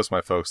 I'm pretty close to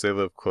my folks. They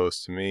live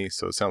close to me,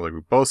 so it sounds like we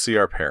both see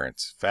our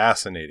parents.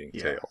 Fascinating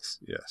tales.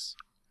 Yes.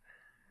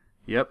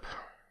 Yep.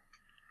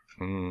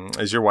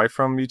 Is your wife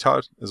from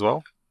Utah as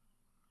well?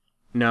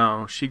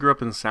 No, she grew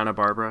up in Santa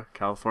Barbara,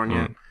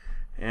 California,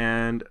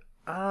 and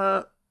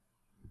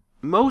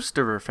most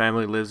of her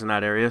family lives in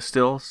that area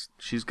still.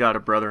 She's got a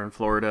brother in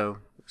Florida,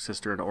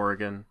 sister in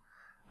Oregon,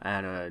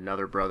 and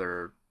another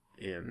brother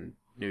in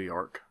New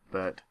York.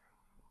 But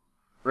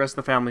rest of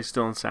the family's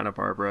still in Santa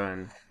Barbara,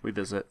 and we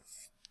visit.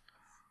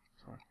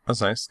 So.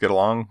 That's nice. Get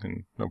along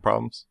and no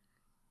problems.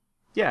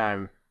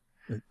 Yeah,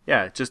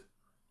 just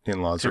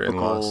in-laws typical...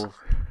 are in-laws.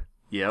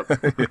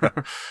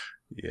 Yep.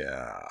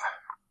 Yeah.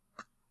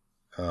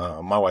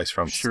 My wife's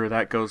from... Sure,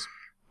 that goes...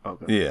 Oh,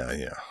 good.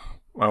 Yeah.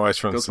 My wife's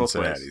from Goes both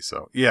Cincinnati, ways.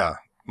 so yeah.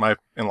 My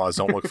in-laws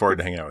don't look forward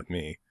to hanging out with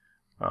me.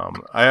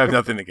 I have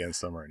nothing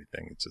against them or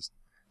anything. It's just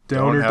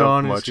don't have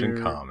Don much is in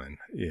here. common.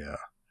 Yeah.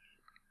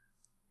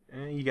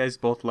 You guys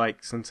both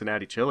like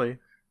Cincinnati chili.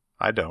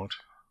 I don't.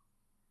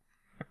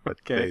 But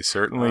Okay. they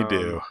certainly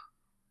do.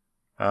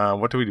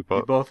 What do we do?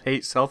 We both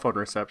hate cell phone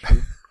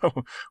reception.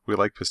 We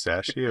like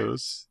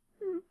pistachios.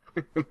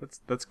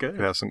 That's good.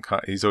 Could have some.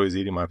 He's always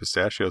eating my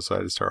pistachios, so I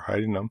had to start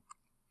hiding them.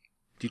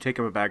 Do you take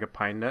him a bag of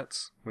pine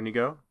nuts when you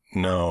go?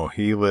 No,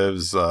 he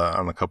lives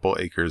on a couple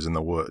acres in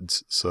the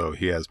woods, so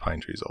he has pine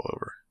trees all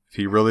over. If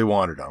he really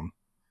wanted them,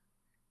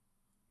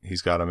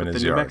 he's got them in his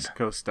yard. The New yard.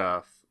 Mexico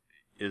stuff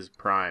is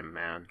prime,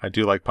 man. I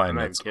do like pine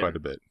nuts quite a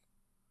bit.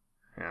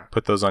 Yeah.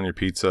 Put those on your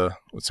pizza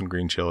with some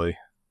green chili.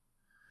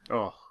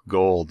 Oh.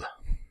 Gold.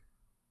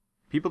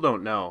 People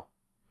don't know,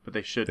 but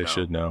they should know. They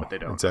should know. But they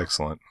don't. It's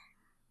excellent.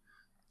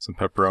 Some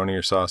pepperoni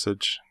or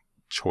sausage.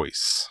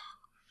 Choice.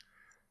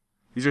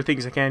 These are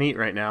things I can't eat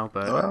right now,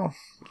 but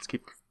let's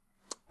keep...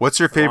 What's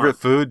your favorite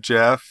food,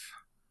 Jeff?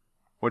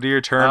 What are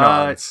your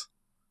turn-ons?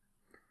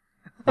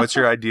 What's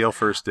your ideal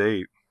first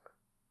date?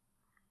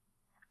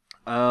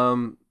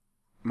 My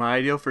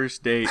ideal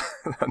first date...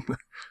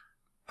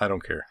 I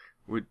don't care.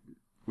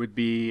 Would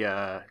be...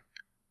 I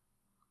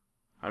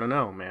don't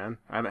know, man.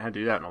 I haven't had to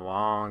do that in a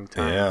long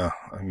time. Yeah,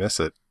 I miss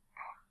it.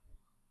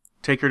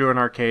 Take her to an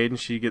arcade and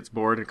she gets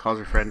bored and calls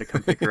her friend to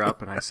come pick her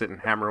up, and I sit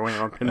and hammer away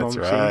on a pinball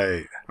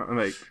machine. Right.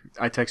 Like,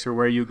 I text her,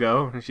 "Where you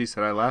go?" And she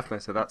said, "I left." And I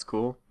said, "That's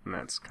cool." And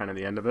that's kind of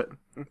the end of it.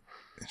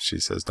 She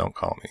says, "Don't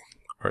call me,"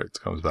 or it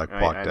comes back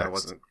block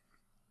text.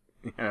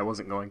 I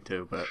wasn't going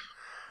to, but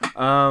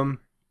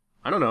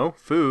I don't know.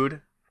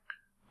 Food,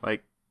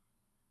 like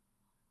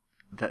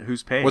that.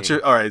 Who's paying?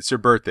 All right? It's your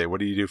birthday.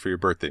 What do you do for your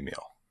birthday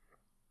meal?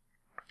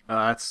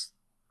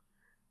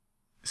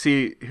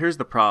 See, here's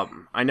the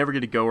problem. I never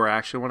get to go where I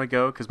actually want to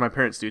go because my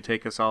parents do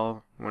take us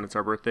all when it's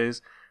our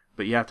birthdays.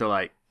 But you have to,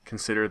 like,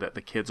 consider that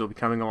the kids will be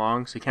coming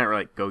along. So you can't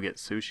really go get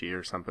sushi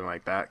or something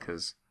like that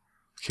because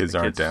kids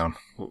aren't down.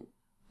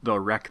 They'll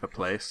wreck the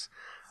place.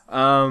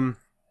 So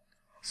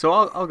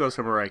I'll go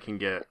somewhere where I can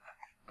get,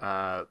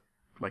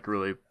 like,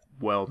 really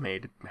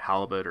well-made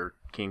halibut or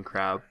king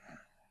crab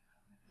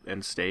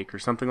and steak or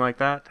something like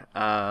that.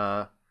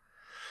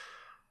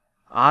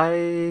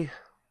 I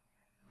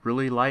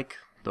really like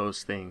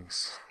those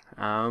things.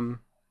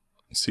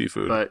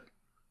 Seafood. But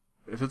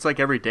if it's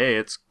like every day,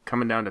 it's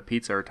coming down to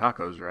pizza or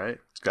tacos, right?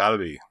 It's gotta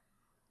be.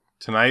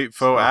 Tonight,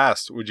 Fo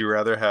asked, would you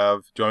rather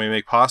have, do you want me to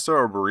make pasta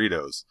or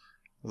burritos?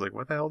 I was like,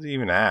 what the hell do you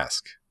even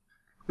ask?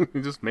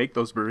 You just make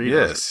those burritos.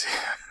 Yes.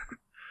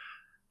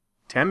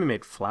 Tammy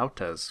made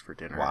flautas for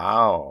dinner.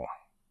 Wow.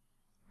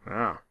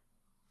 Oh,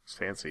 it's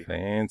fancy.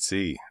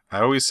 Fancy.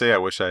 I always say I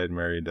wish I had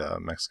married a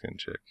Mexican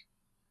chick.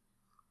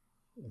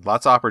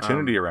 Lots of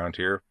opportunity around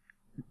here.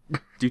 Do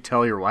you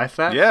tell your wife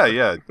that?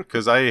 Yeah,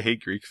 because I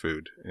hate Greek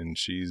food, and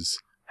she's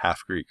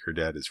half Greek. Her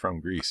dad is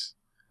from Greece.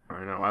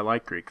 I know, I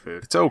like Greek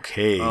food. It's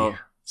okay,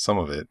 some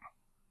of it.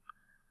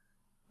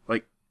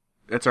 Like,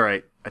 that's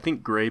alright. I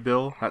think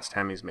Graybill, that's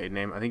Tammy's maiden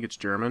name, I think it's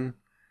German,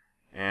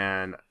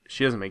 and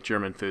she doesn't make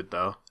German food,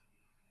 though.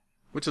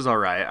 Which is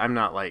alright. I'm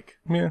not like...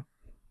 Yeah.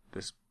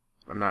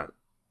 I'm not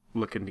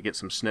looking to get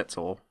some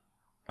schnitzel.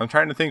 I'm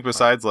trying to think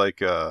besides,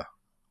 like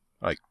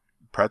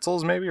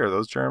pretzels, maybe? Are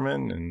those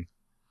German? And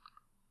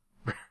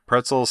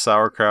pretzels,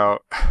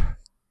 sauerkraut,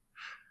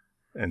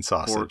 and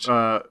sausage.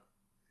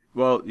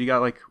 Well, you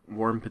got like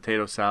warm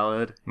potato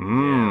salad.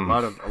 Mm.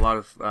 A lot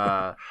of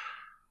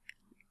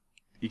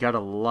you got a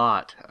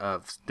lot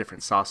of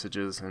different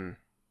sausages and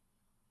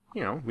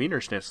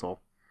Wiener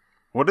Schnitzel.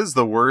 What is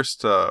the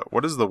worst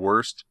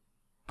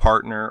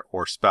partner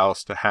or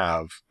spouse to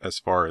have as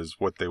far as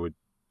what they would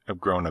have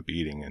grown up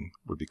eating and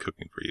would be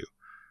cooking for you?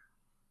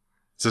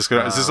 Is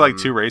this like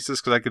too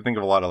racist? Because I could think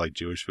of a lot of like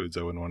Jewish foods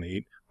I wouldn't want to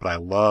eat, but I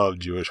love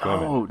Jewish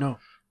women. Oh no,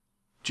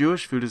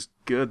 Jewish food is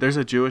good. There's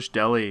a Jewish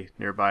deli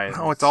nearby.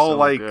 No, it's all so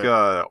like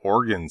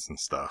organs and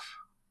stuff.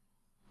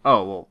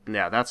 Oh well,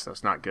 yeah,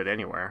 that's not good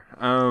anywhere.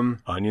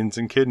 Onions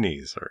and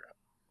kidneys, or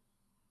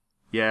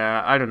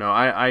yeah, I don't know.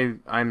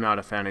 I'm not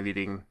a fan of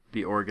eating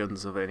the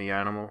organs of any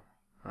animal.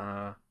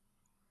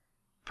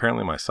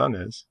 Apparently, my son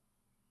is.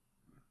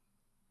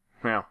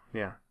 Well,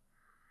 yeah,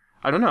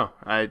 I don't know.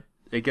 I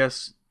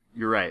guess.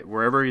 You're right.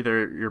 Wherever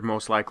you're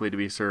most likely to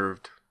be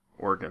served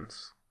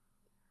organs.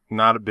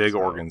 Not a big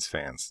organs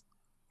fans.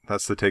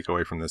 That's the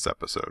takeaway from this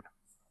episode.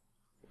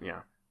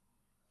 Yeah.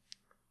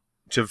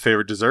 Do you have a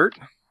favorite dessert?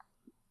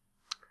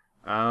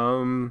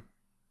 Wow.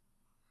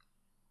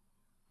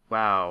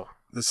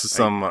 This is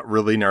some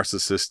really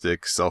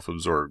narcissistic,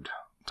 self-absorbed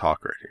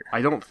talk right here.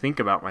 I don't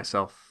think about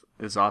myself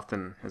as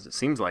often as it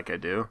seems like I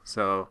do.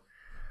 So,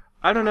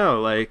 I don't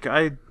know. Like,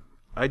 I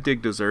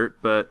dig dessert,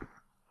 but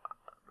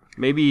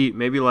Maybe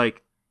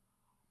like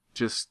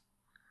just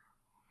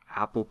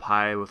apple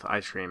pie with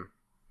ice cream.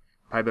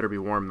 Pie better be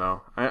warm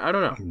though. I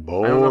don't know.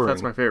 Boring. I don't know if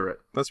that's my favorite.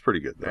 That's pretty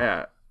good though.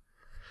 Yeah.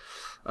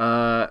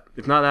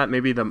 If not that,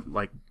 maybe the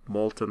like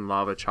molten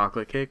lava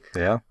chocolate cake.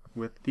 Yeah.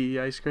 With the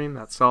ice cream,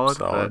 that's solid.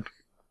 Solid.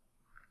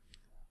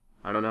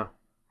 But I don't know.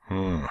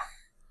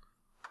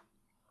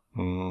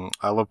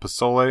 I love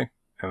pozole,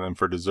 and then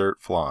for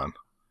dessert, flan.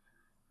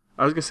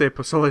 I was gonna say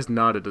pozole is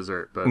not a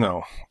dessert, but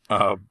No.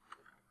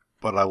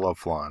 But I love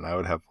flan. I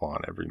would have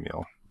flan every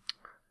meal.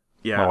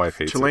 yeah, my wife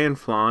hates Chilean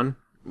flan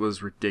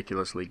was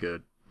ridiculously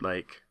good.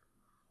 Like,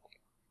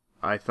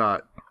 I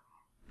thought,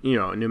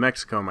 in New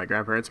Mexico, my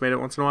grandparents made it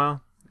once in a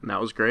while, and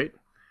that was great.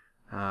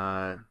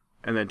 And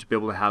then to be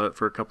able to have it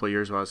for a couple of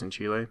years while I was in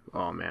Chile,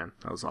 oh man,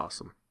 that was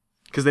awesome.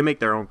 Because they make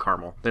their own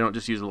caramel. They don't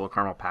just use a little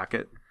caramel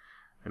packet.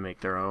 They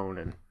make their own,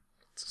 and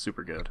it's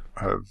super good.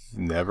 I've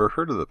never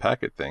heard of the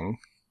packet thing.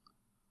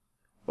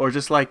 Or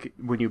just like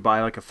when you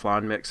buy like a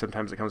flan mix,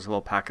 sometimes it comes with a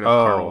little packet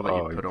of caramel that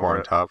you put over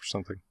corn it. top or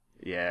something.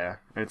 Yeah,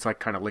 and it's like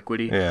kind of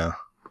liquidy. Yeah.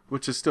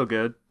 Which is still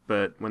good,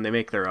 but when they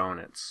make their own,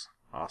 it's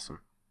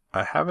awesome.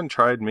 I haven't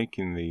tried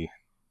making the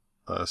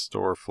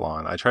store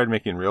flan. I tried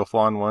making real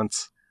flan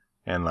once,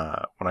 and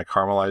when I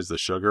caramelized the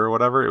sugar or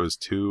whatever, it was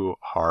too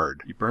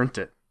hard. You burnt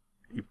it.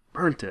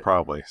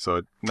 Probably.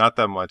 So not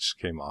that much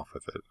came off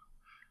with it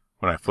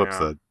when I flipped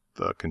the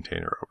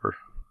container over.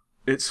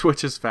 It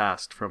switches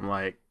fast from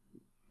like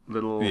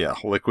little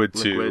liquid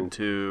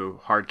to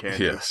hard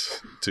candy.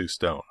 Yes, to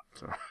stone.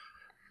 So,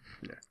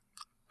 yeah.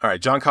 All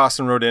right, John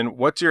Costin wrote in,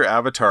 what's your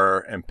avatar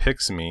and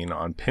pics mean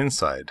on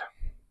Pinside?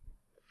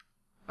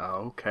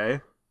 Okay.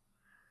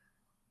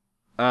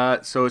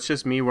 So it's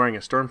just me wearing a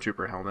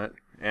Stormtrooper helmet,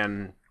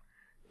 and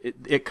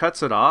it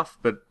cuts it off,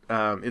 but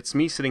it's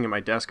me sitting at my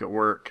desk at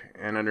work,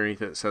 and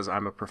underneath it says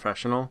I'm a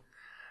professional.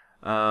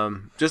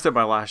 Just at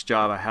my last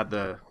job, I had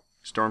the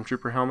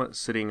Stormtrooper helmet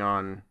sitting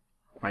on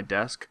my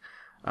desk.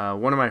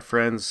 One of my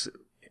friends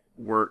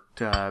worked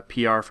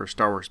PR for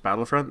Star Wars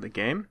Battlefront, the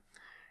game,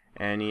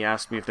 and he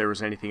asked me if there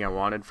was anything I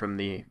wanted from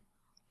the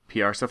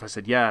PR stuff. I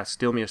said, yeah,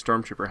 steal me a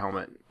Stormtrooper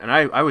helmet. And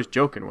I was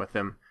joking with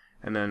him,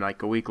 and then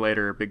like a week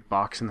later, a big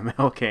box in the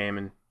mail came,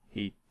 and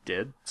he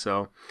did.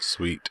 So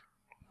sweet.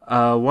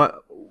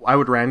 What I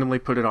would randomly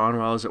put it on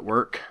while I was at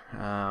work.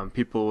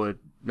 People would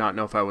not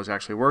know if I was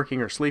actually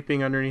working or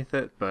sleeping underneath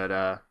it,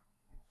 but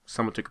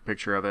someone took a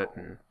picture of it,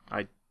 and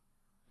I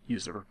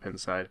used it for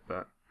Pinside.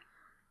 But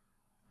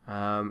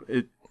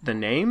the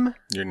name,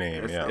 your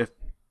name, if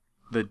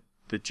the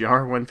JR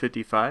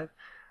 155.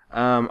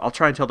 I'll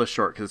try and tell this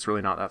short because it's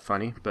really not that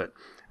funny. But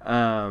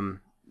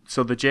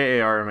so the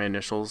JAR are my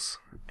initials,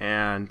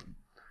 and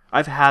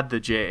I've had the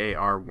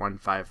JAR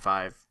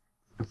 155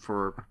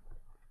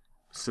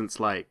 since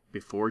like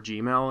before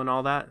Gmail and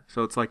all that.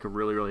 So it's like a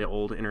really, really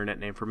old internet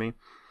name for me.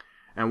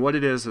 And what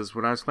it is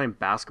when I was playing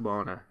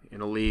basketball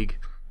in a league,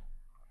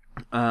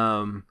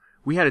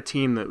 we had a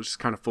team that was just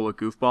kind of full of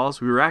goofballs.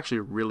 We were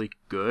actually really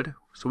good,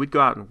 so we'd go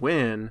out and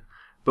win.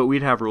 But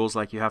we'd have rules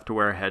like you have to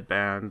wear a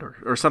headband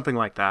or something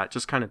like that.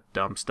 Just kind of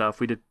dumb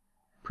stuff. We did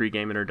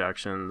pregame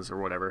introductions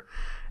or whatever.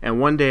 And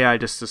one day I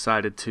just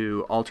decided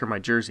to alter my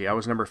jersey. I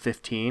was number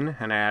 15,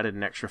 and I added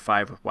an extra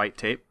 5 with white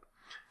tape.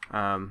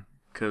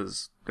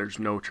 Because there's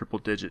no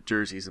triple-digit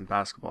jerseys in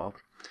basketball.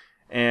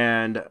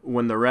 And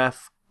when the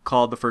ref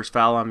called the first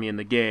foul on me in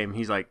the game,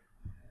 he's like,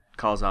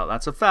 calls out,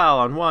 that's a foul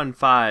on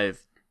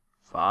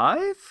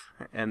 1-5-5?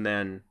 And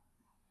then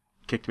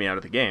kicked me out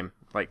of the game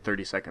like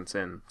 30 seconds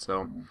in.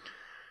 So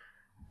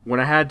when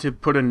I had to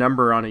put a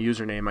number on a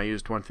username, I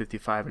used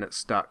 155, and it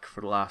stuck for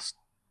the last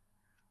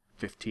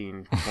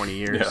 15, 20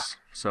 years. Yeah.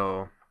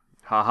 So,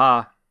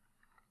 haha.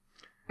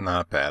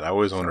 Not bad. I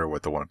always wonder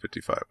what the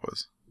 155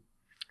 was.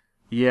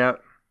 Yeah,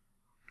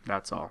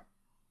 that's all.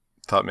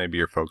 Thought maybe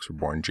your folks were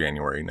born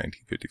January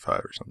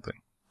 1955 or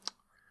something.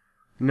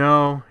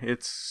 No,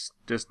 it's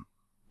just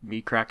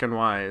me cracking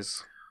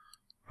wise.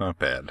 Not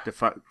bad.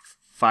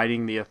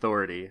 Fighting the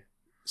authority.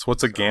 So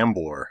what's a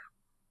gambler?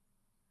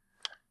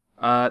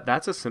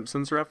 That's a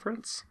Simpsons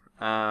reference.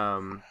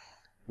 When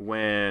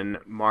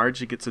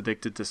Marge gets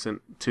addicted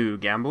to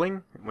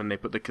gambling, when they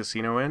put the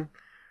casino in,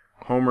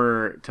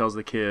 Homer tells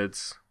the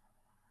kids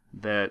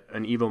that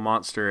an evil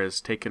monster has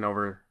taken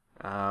over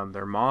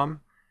their mom,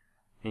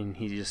 and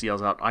he just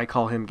yells out, "I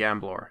call him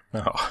Gambler."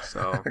 Oh,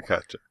 so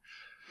gotcha.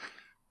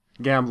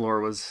 Gambler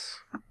was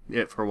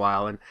it for a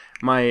while, and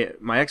my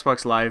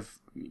Xbox Live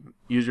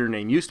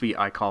username used to be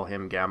 "I call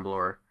him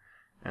Gambler,"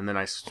 and then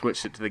I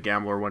switched it to the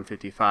Gambler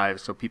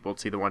 155, so people would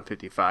see the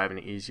 155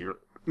 and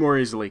more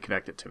easily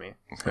connect it to me.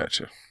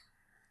 Gotcha.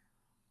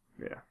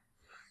 Yeah.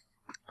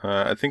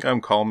 I think I'm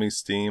Call Me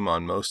Steam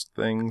on most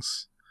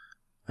things.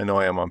 I know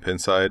I am on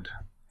Pinside,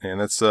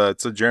 and it's a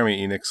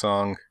Jeremy Enix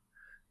song.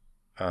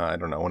 I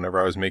don't know, whenever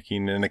I was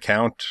making an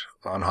account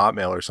on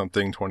Hotmail or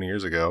something 20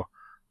 years ago,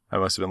 I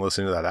must have been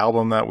listening to that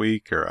album that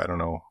week, or I don't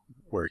know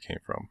where it came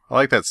from. I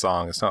like that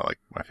song. It's not like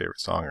my favorite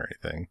song or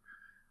anything,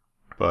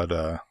 but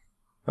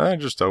I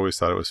just always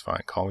thought it was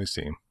fine. Call Me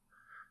Steam.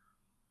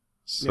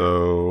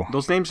 So yeah.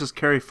 Those names just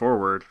carry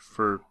forward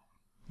for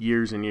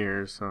years and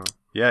years. So.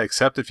 Yeah,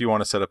 except if you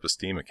want to set up a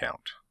Steam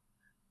account.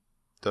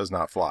 Does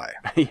not fly.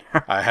 Yeah.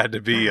 I had to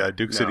be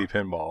Duke City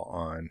Pinball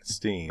on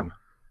Steam.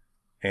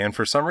 And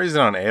for some reason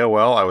on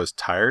AOL, I was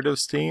tired of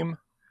Steam,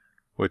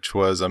 which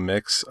was a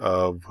mix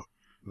of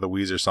the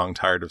Weezer song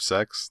Tired of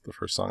Sex, the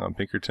first song on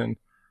Pinkerton,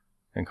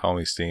 and Call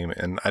Me Steam.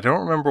 And I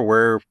don't remember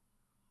where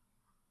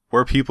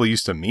people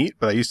used to meet,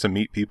 but I used to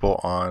meet people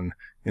on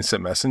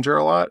Instant Messenger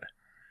a lot,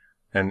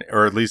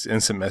 or at least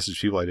instant message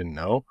people I didn't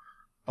know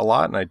a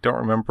lot. And I don't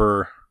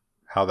remember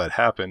how that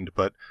happened,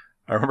 but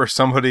I remember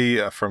somebody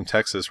from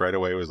Texas right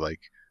away was like,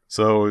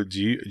 "So do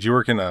you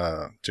work in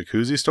a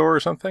jacuzzi store or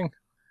something?"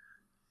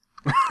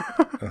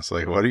 I was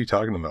like, "What are you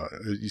talking about?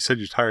 You said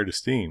you're tired of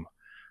Steam."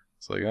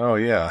 It's like, "Oh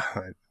yeah,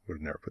 I would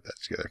have never put that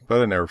together,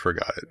 but I never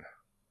forgot it."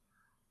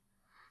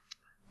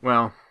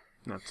 Well,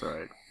 that's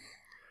all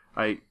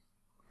right.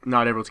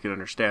 Not able to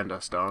understand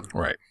us, Don.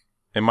 Right.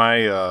 And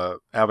my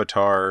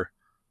avatar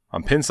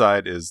on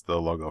Pinside is the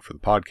logo for the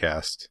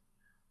podcast,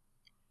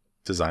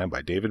 designed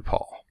by David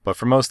Paul. But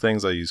for most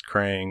things, I use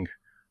Krang,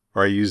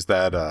 or I use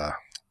that,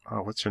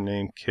 what's her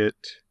name? Kit.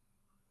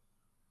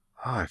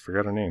 I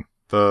forgot her name.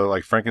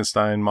 The,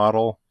 Frankenstein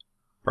model,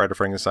 Bride of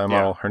Frankenstein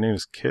model. Her name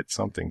is Kit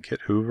something. Kit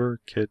Hoover?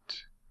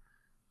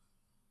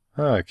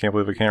 I can't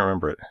believe I can't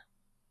remember it.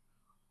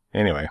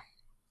 Anyway,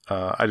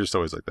 I just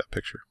always liked that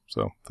picture,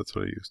 so that's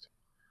what I used.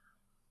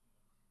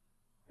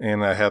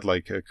 And I had,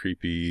 a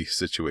creepy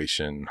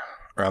situation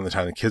around the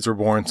time the kids were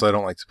born, so I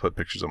don't like to put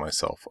pictures of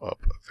myself up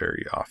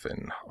very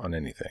often on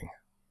anything.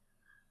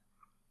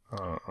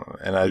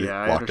 And I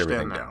locked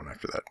everything down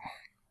after that.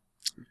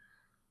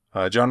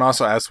 John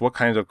also asked, what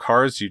kinds of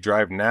cars do you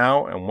drive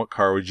now, and what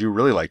car would you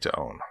really like to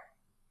own?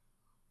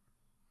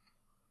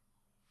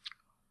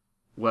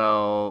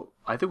 Well,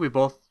 I think we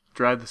both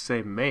drive the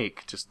same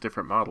make, just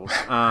different models.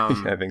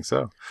 Yeah, I think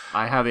so.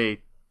 I have a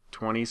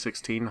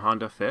 2016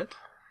 Honda Fit.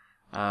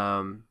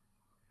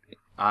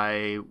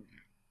 I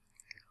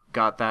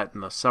got that in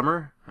the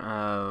summer.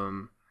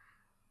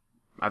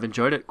 I've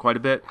enjoyed it quite a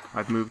bit.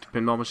 I've moved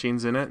pinball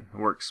machines in it. It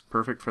works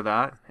perfect for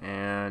that,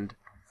 and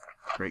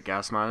great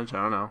gas mileage.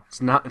 I don't know.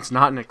 It's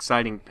not an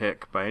exciting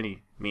pick by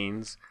any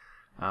means.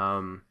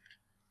 Some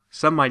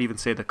might even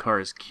say the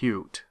car is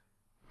cute,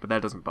 but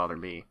that doesn't bother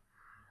me.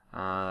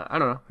 I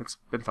don't know. It's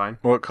been fine.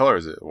 What color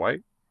is it?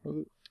 White?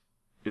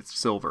 It's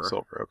silver.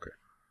 Silver. Okay.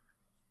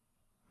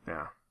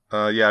 Yeah.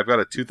 Yeah, I've got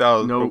a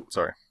 2000. No. Oh,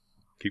 sorry.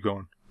 Keep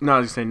going. No, I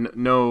was just saying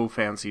no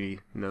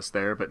fanciness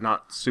there, but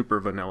not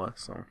super vanilla.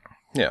 So.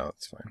 Yeah,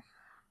 that's fine.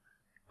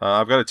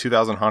 I've got a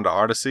 2000 Honda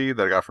Odyssey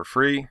that I got for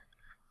free.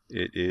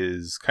 It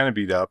is kind of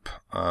beat up.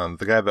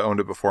 The guy that owned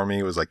it before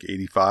me was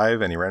 85,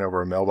 and he ran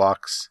over a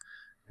mailbox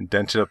and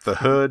dented up the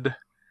hood,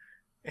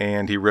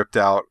 and he ripped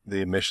out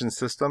the emission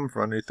system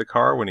from underneath the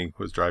car when he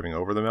was driving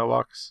over the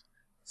mailbox.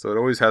 So it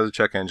always has a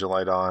check engine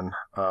light on.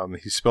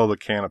 He spilled a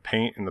can of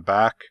paint in the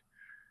back,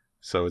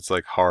 so it's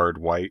large hard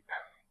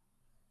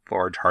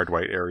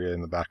white area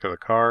in the back of the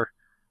car.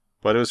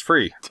 But it was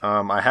free.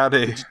 I had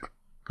a...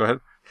 Go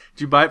ahead.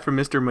 Did you buy it from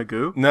Mr.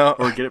 Magoo? No.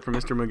 Or get it from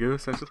Mr. Magoo,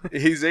 essentially?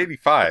 He's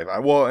 85.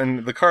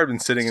 And the car had been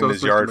sitting in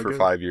his yard for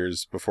 5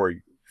 years before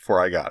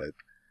I got it.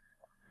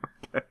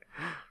 Okay.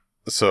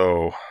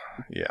 So,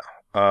 yeah.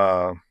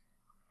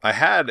 I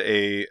had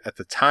at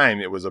the time,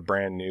 it was a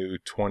brand new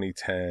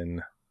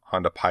 2010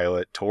 Honda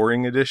Pilot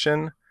Touring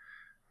Edition.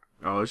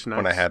 Oh, it's nice.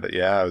 When I had it,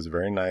 yeah, it was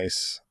very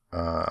nice.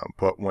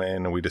 But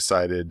when we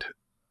decided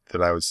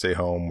that I would stay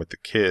home with the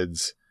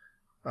kids,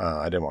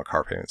 I didn't want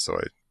car payments, so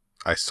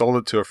I sold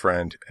it to a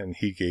friend, and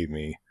he gave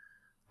me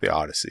the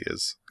Odyssey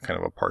as kind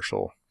of a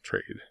partial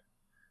trade.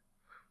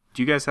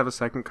 Do you guys have a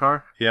second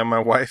car? Yeah, my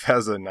wife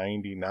has a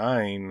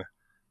 99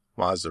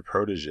 Mazda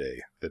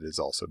Protege that is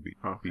also beat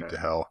to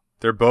hell.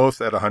 They're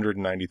both at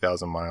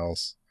 190,000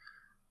 miles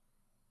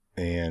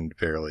and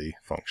barely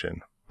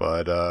function.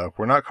 But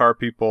we're not car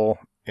people,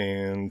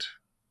 and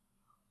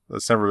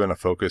that's never been a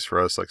focus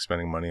for us,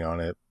 spending money on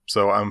it.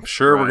 So I'm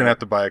sure we're going to have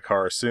to buy a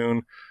car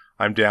soon.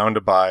 I'm down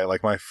to buy,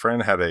 my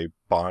friend had a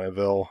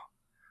Bonneville.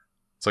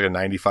 It's a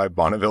 95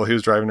 Bonneville he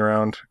was driving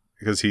around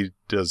because he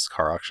does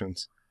car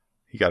auctions.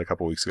 He got a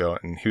couple weeks ago,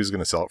 and he was going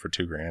to sell it for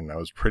 $2,000. And I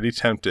was pretty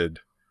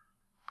tempted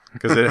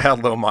because it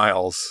had low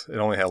miles. It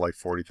only had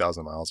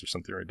 40,000 miles or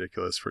something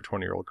ridiculous for a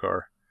 20-year-old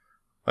car.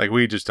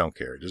 We just don't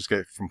care. Just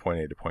get from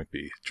point A to point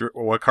B.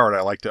 What car would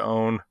I like to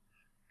own?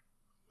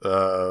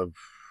 I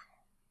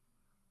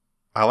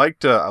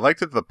liked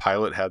that the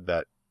Pilot had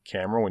that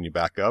camera when you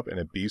back up, and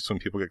it beeps when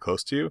people get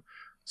close to you.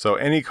 So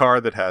any car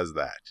that has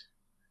that.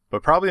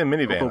 But probably a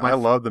minivan. I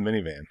love the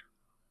minivan.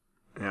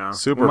 Yeah.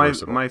 Super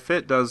versatile. My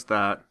Fit does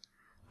that.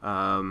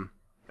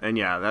 And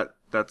yeah,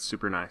 that's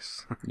super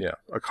nice. Yeah.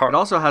 A car. It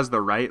also has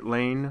the right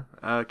lane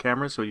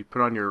camera, so you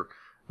put on your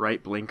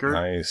right blinker.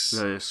 Nice.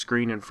 The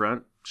screen in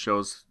front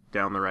shows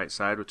down the right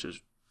side, which is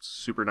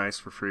super nice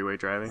for freeway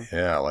driving.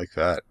 Yeah, I like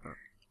that.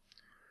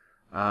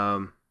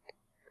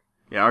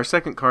 Yeah, our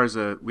second car is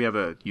we have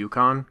a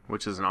Yukon,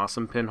 which is an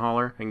awesome pin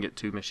hauler. I can get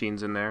 2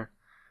 machines in there.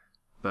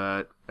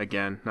 But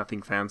again,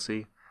 nothing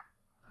fancy.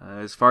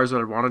 As far as what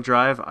I want to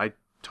drive, I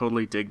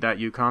totally dig that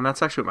Yukon.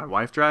 That's actually what my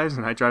wife drives,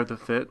 and I drive the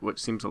Fit,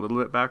 which seems a little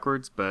bit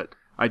backwards, but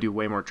I do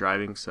way more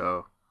driving,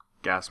 so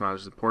gas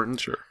mileage is important.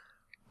 Sure.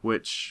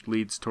 Which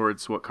leads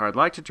towards what car I'd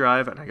like to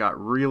drive, and I got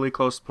really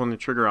close to pulling the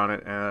trigger on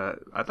it.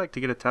 I'd like to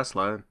get a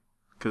Tesla,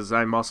 because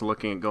I'm also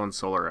looking at going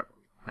solar at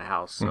my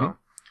house. So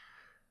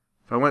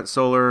if I went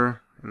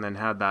solar and then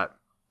had that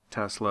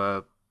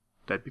Tesla,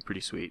 that'd be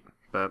pretty sweet.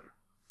 But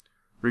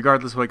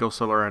regardless if I go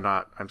solar or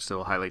not, I'm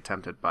still highly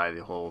tempted by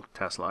the whole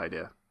Tesla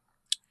idea.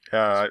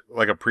 Yeah,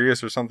 like a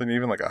Prius or something,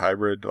 even like a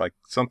hybrid, like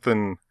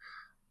something.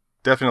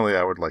 Definitely,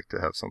 I would like to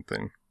have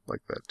something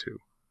like that too.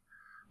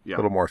 Yeah. A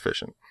little more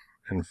efficient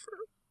and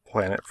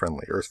planet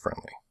friendly, earth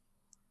friendly.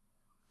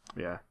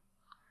 Yeah.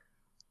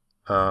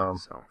 I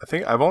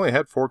think I've only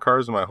had 4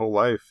 cars in my whole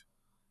life.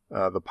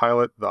 The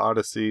Pilot, the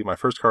Odyssey. My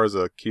first car was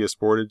a Kia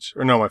Sportage.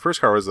 Or no, my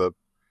first car was a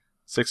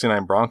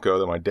 69 Bronco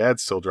that my dad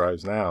still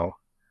drives now.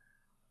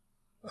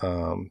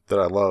 That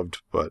I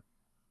loved, but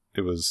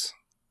I was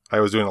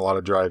doing a lot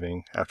of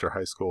driving after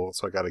high school,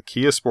 so I got a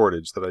Kia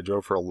Sportage that I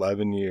drove for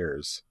 11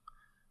 years,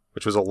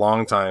 which was a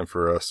long time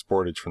for a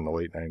Sportage from the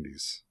late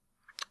 90s.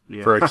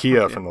 Yeah. For a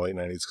Kia from the late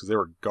 90s, because they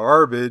were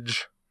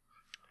garbage.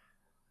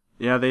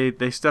 Yeah,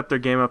 they stepped their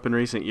game up in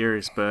recent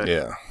years, but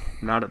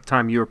not at the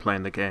time you were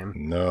playing the game.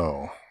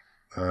 No.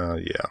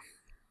 Yeah.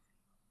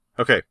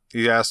 Okay,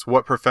 he asked,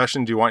 what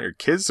profession do you want your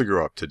kids to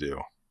grow up to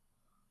do?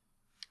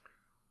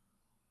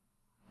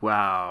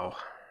 Wow.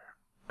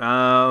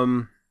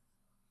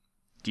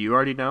 Do you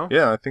already know?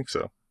 Yeah, I think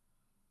so.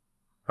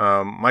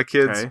 My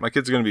kids are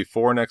going to be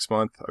 4 next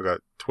month. I've got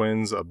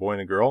twins, a boy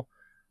and a girl.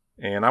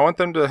 And I want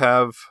them to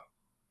have,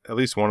 at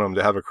least one of them,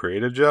 to have a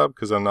creative job,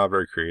 because I'm not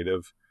very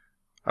creative.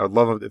 I would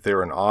love it if they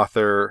were an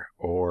author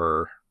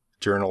or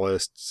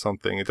journalist,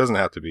 something. It doesn't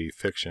have to be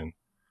fiction,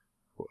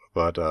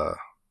 but,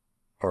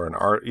 or an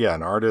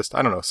artist.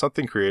 I don't know,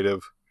 something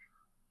creative.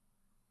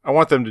 I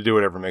want them to do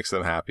whatever makes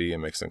them happy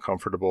and makes them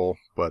comfortable.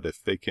 But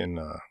if they can,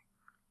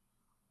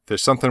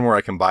 there's something where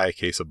I can buy a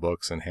case of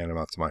books and hand them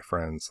out to my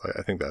friends,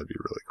 I think that'd be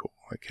really cool.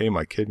 Like, hey,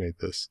 my kid made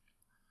this.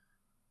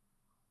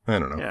 I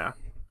don't know.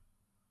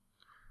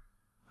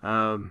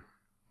 Yeah.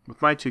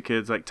 With my 2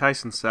 kids, like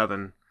Tyson's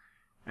 7,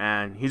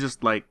 and he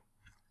just like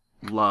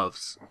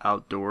loves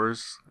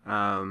outdoors.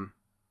 Man,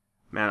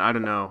 I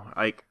don't know.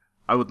 Like,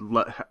 I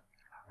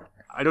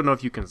don't know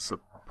if you can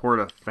support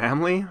a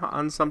family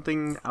on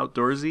something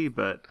outdoorsy,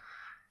 but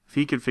if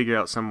he could figure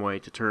out some way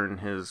to turn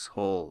his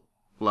whole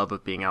love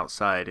of being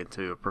outside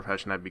into a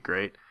profession, that'd be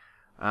great.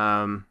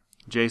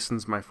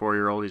 Jason's my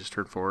 4-year-old. He just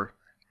turned 4.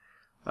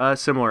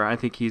 Similar. I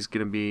think he's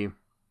going to be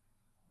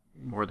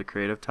more the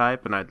creative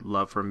type, and I'd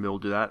love for him to be able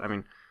to do that. I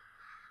mean,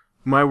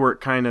 my work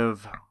kind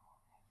of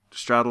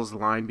straddles the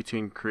line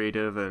between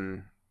creative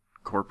and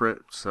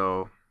corporate,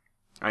 so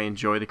I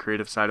enjoy the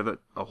creative side of it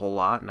a whole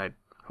lot, and I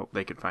hope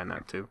they can find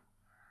that too.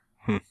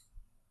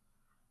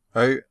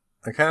 I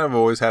kind of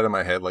always had in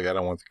my head, like, I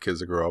don't want the kids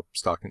to grow up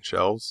stocking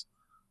shelves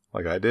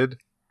like I did.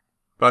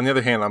 But on the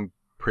other hand, I'm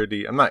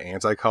not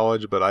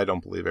anti-college, but I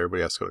don't believe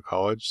everybody has to go to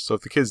college. So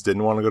if the kids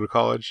didn't want to go to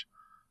college,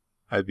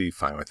 I'd be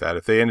fine with that.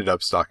 If they ended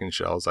up stocking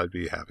shelves, I'd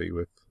be happy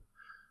with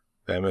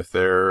them. If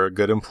they're a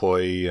good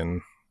employee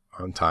and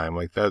on time,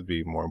 like, that'd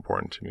be more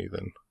important to me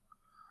than...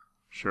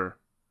 Sure.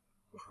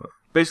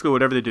 Basically,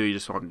 whatever they do, you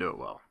just want them to do it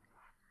well.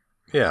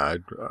 Yeah,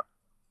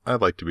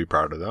 I'd like to be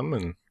proud of them.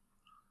 And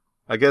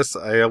I guess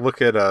I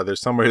look at,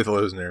 there's somebody that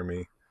lives near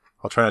me.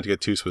 I'll try not to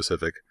get too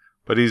specific.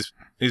 But he's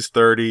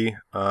 30,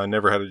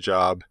 never had a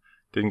job,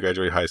 didn't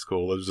graduate high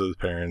school, lives with his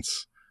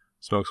parents,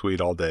 smokes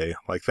weed all day.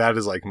 Like, that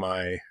is like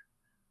my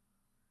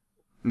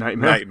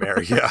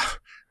nightmare. Yeah.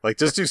 Like,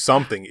 just do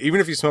something.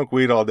 Even if you smoke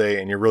weed all day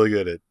and you're really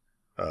good at,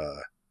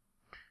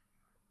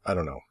 I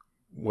don't know,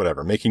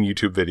 whatever, making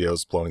YouTube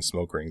videos, blowing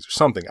smoke rings or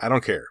something. I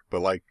don't care.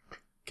 But, like,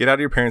 get out of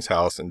your parents'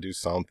 house and do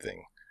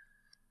something.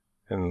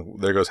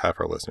 And there goes half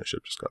our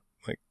listenership just got,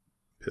 like,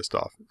 pissed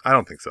off. I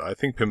don't think so. I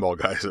think pinball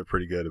guys are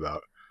pretty good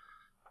about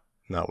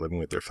not living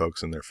with their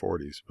folks in their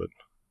 40s, but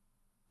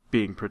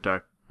being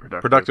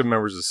productive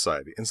members of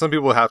society. And some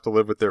people have to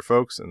live with their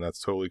folks, and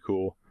that's totally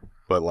cool.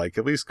 But, like,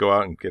 at least go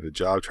out and get a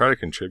job. Try to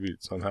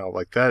contribute somehow.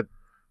 Like, that,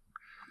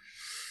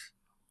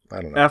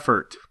 I don't know.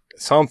 Effort.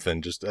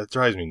 Something. Just, that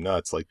drives me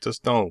nuts. Like,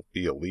 just don't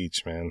be a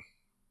leech, man.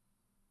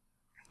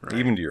 Right.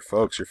 Even to your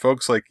folks. Your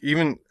folks, like,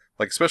 even,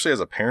 like, especially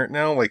as a parent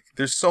now, like,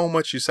 there's so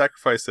much you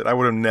sacrifice that I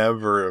would have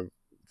never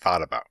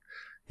thought about.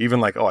 Even,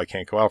 like, oh, I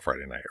can't go out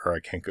Friday night, or I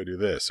can't go do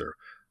this, or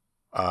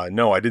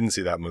no, I didn't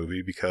see that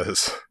movie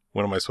because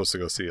when am I supposed to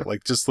go see it?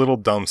 Like, just little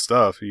dumb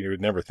stuff you would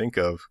never think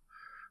of.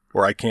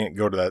 Or I can't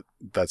go to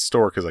that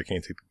store because I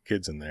can't take the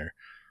kids in there.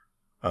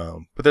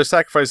 But there's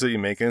sacrifices that you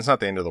make, and it's not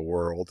the end of the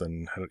world,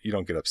 and you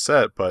don't get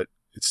upset, but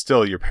it's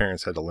still your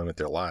parents had to limit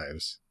their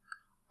lives.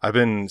 I've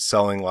been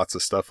selling lots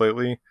of stuff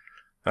lately,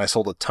 and I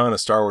sold a ton of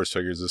Star Wars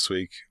figures this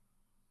week.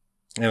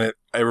 And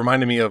it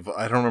reminded me of,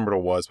 I don't remember what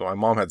it was, but my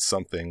mom had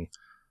something.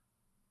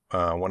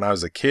 When I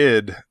was a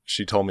kid,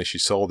 she told me she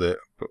sold it,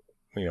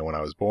 when I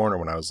was born or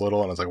when I was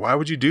little, and I was like, why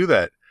would you do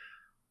that?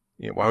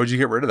 Why would you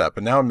get rid of that?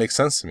 But now it makes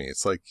sense to me.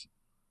 It's like,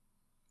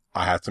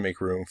 I have to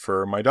make room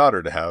for my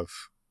daughter to have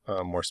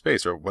more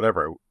space or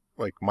whatever.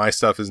 Like, my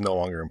stuff is no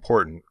longer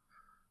important.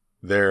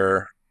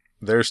 Their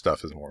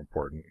stuff is more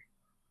important.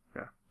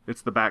 Yeah.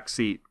 It's the back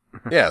seat.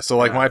 Yeah, so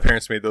like my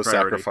parents made those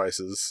priority.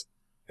 sacrifices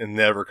and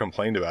never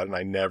complained about it, and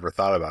I never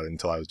thought about it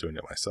until I was doing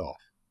it myself.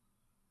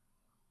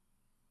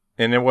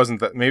 And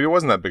maybe it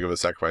wasn't that big of a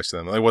sacrifice to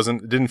them.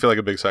 It didn't feel like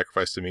a big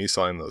sacrifice to me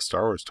selling those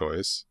Star Wars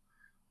toys,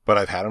 but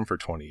I've had them for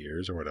 20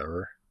 years or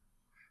whatever.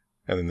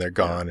 And then they're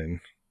gone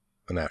in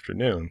an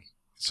afternoon.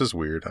 It's just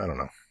weird. I don't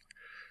know.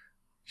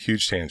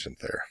 Huge tangent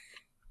there.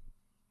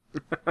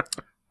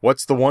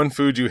 What's the one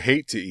food you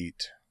hate to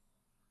eat?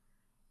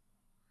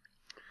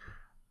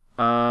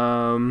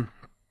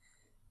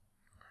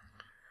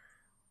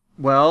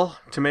 Well,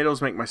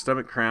 tomatoes make my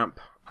stomach cramp.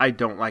 I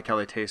don't like how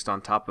they taste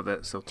on top of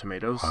it, so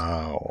tomatoes.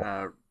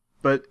 Wow.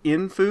 But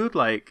in food,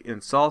 like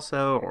in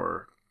salsa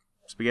or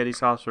spaghetti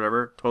sauce,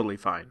 whatever, totally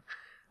fine.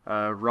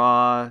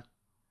 Raw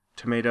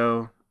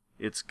tomato,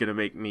 it's going to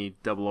make me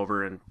double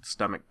over in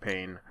stomach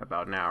pain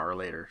about an hour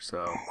later.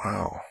 So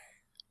Wow.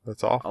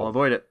 That's awful. I'll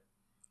avoid it.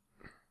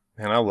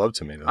 Man, I love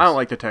tomatoes. I don't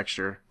like the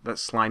texture. That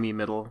slimy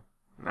middle.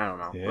 I don't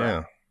know.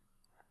 Yeah.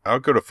 I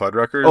would go to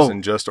Fuddruckers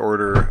and just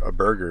order a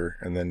burger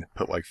and then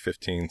put like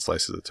 15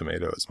 slices of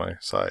tomato as my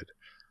side.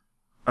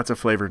 That's a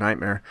flavor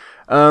nightmare.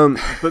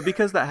 But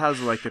because that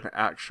has like an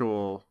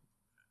actual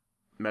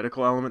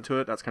medical element to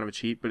it, that's kind of a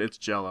cheat, but it's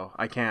Jell-O.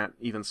 I can't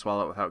even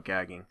swallow it without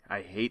gagging.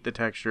 I hate the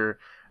texture.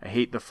 I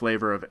hate the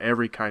flavor of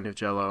every kind of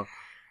Jell-O.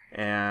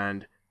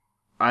 And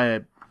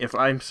if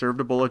I'm served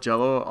a bowl of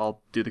Jell-O,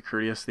 I'll do the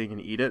courteous thing and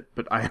eat it,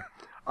 but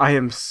I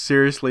am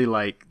seriously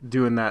like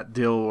doing that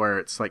deal where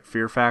it's like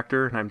Fear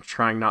Factor, and I'm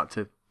trying not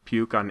to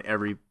puke on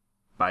every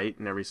bite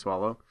and every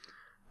swallow.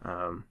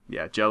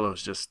 Yeah, Jell-O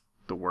is just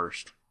the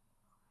worst.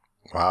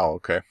 Wow,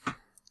 okay.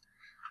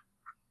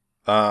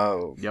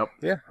 Yep.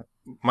 Yeah,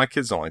 my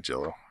kids don't like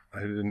Jell-O.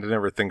 I didn't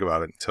never think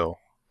about it until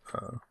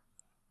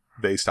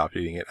they stopped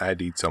eating it. I had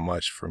to eat so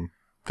much from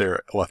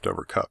their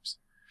leftover cups.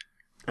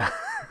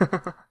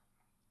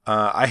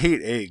 I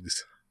hate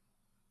eggs.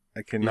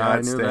 I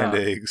cannot stand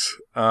eggs.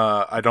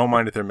 I don't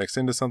mind if they're mixed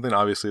into something.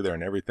 Obviously, they're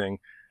in everything.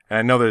 And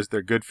I know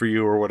they're good for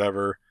you or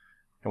whatever.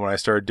 And when I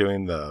started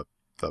doing the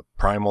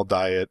primal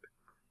diet,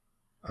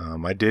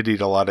 I did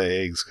eat a lot of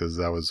eggs because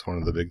that was one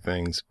of the big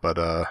things. But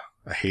I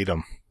hate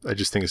them. I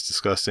just think it's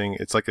disgusting.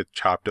 It's like a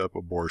chopped up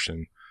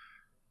abortion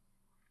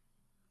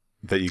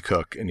that you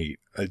cook and eat.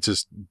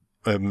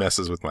 It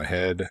messes with my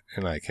head,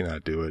 and I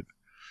cannot do it.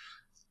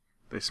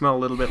 They smell a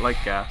little bit like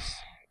gas.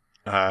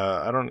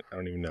 I don't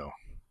even know.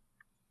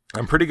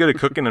 I'm pretty good at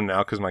cooking them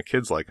now because my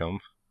kids like them.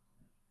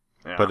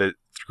 Yeah. But it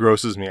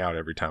grosses me out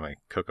every time I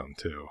cook them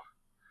too.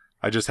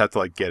 I just have to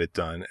like get it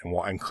done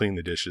and clean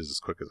the dishes as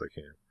quick as I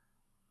can.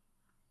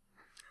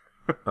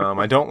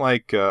 I don't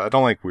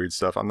like weird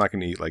stuff. I'm not going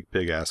to eat like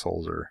pig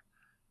assholes or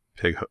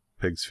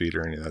pig's feet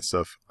or any of that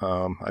stuff.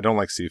 I don't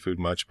like seafood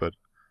much, but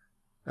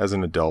as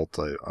an adult,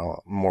 I'm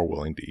more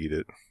willing to eat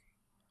it.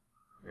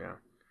 Yeah,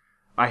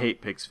 I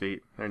hate pig's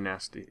feet. They're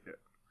nasty,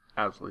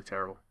 absolutely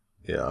terrible.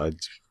 Yeah.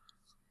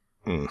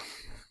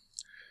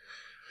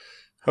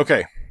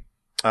 Okay.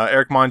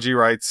 Eric Mongi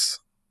writes,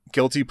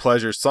 guilty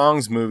pleasure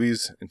songs,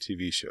 movies, and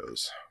TV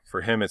shows.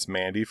 For him, it's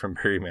Mandy from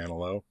Barry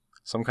Manilow,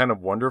 Some Kind of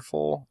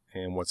Wonderful,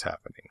 and What's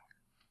Happening.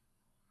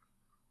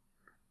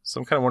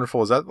 Some Kind of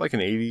Wonderful, is that like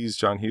an 80s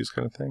John Hughes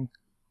kind of thing?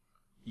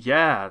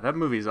 Yeah, that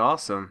movie's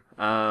awesome.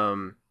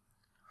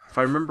 If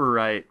I remember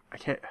right,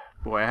 I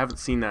haven't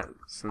seen that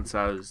since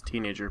I was a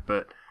teenager,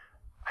 but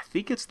I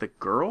think it's the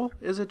girl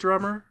is a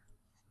drummer.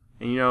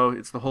 And,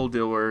 it's the whole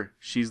deal where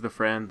she's the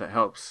friend that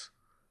helps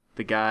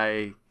the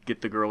guy get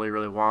the girl he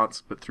really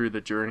wants, but through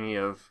the journey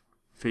of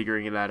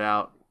figuring that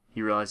out,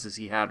 he realizes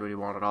he had what he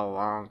wanted all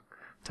along,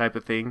 type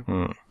of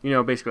thing.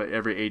 Basically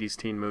every 80s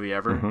teen movie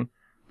ever. Mm-hmm.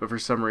 But for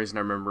some reason,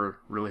 I remember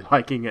really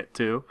liking it,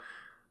 too.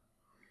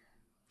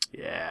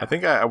 Yeah. I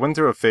think I went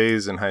through a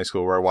phase in high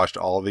school where I watched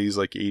all these,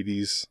 like,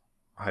 80s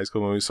high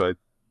school movies, so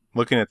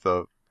looking at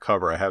the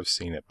cover, I have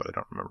seen it, but I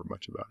don't remember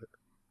much about it.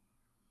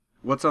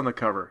 What's on the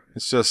cover?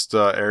 It's just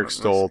Eric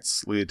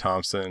Stoltz, Leah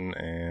Thompson,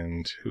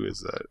 and who is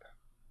that?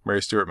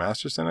 Mary Stuart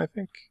Masterson, I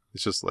think.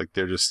 It's just like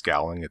they're just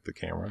scowling at the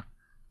camera,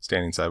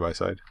 standing side by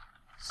side.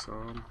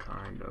 Some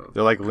kind of...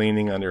 They're like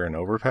leaning under an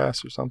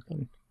overpass or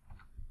something.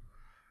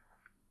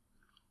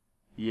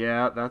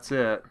 Yeah, that's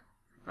it.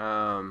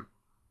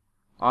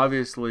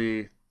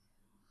 Obviously,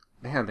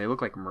 man, they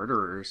look like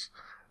murderers.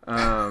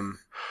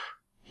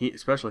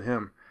 Especially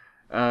him.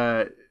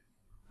 Yeah,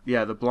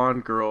 the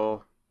blonde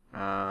girl...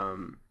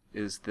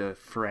 is the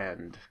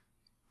friend.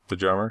 The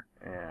drummer?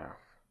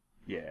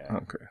 Yeah.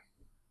 Okay.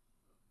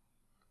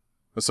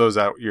 So is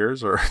that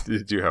yours, or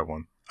did you have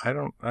one? I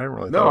haven't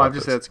really No, I've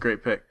just said it's a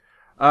great pick.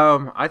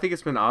 I think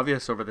it's been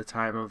obvious over the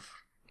time of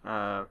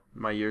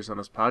my years on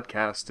this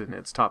podcast, and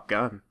it's Top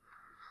Gun.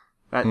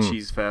 That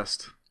cheese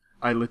fest.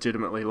 I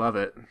legitimately love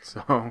it,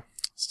 so...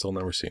 Still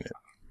never seen it.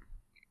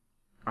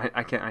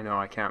 I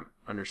can't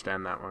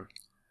understand that one.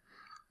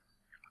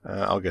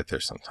 I'll get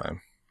there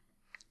sometime.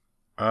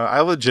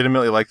 I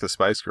legitimately like the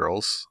Spice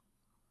Girls.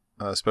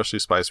 especially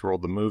Spice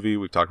World, the movie.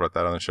 We've talked about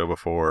that on the show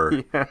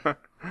before. Yeah.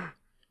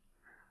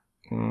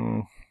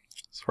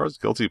 As far as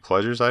guilty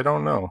pleasures, I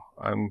don't know.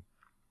 I'm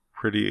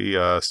pretty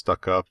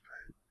stuck up,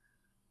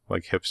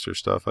 like hipster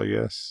stuff, I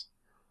guess.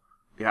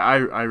 Yeah,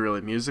 I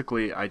really,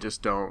 musically, I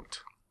just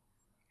don't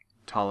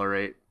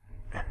tolerate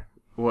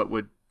what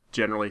would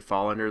generally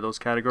fall under those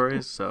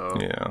categories. So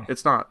Yeah.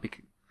 it's not,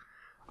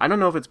 I don't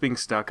know if it's being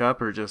stuck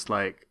up or just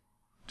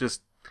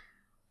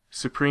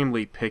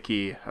supremely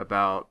picky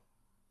about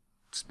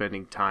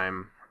spending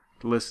time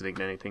listening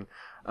to anything.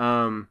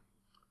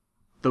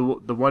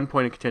 The one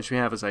point of contention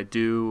we have is I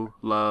do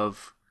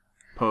love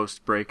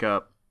post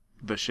breakup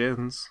The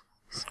Shins.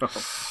 So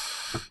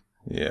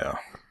Yeah.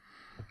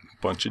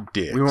 Bunch of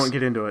dicks. we won't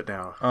get into it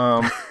now.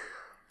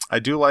 I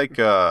do like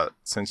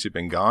Since You've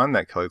Been Gone,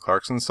 that Kelly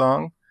Clarkson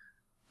song.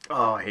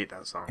 Oh, I hate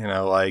that song. And I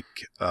like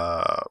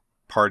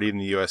Party in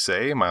the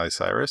USA, Miley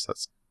Cyrus.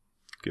 That's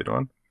a good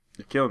one.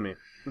 You're killing me.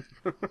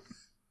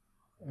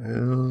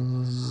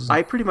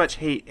 I pretty much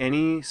hate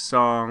any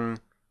song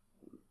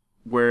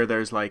where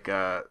there's like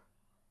a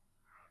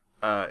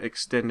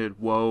extended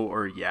whoa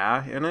or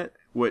yeah in it,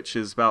 which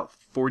is about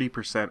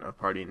 40% of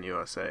Party in the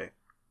USA.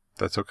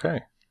 That's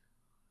okay.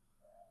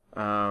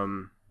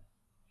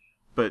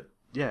 But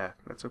yeah,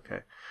 that's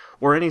okay.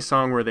 Or any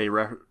song where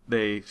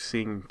they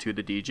sing to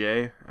the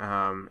DJ,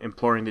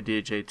 imploring the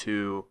DJ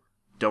to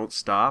don't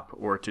stop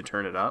or to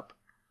turn it up,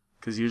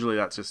 because usually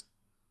that's just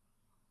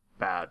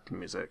bad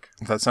music.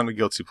 That's not a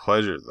guilty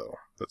pleasure, though.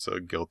 That's a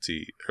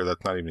guilty, or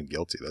that's not even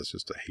guilty. That's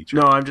just a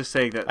hatred. No, I'm just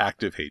saying that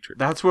Active hatred.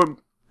 that's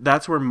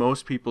where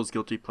most people's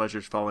guilty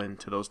pleasures fall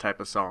into those type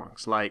of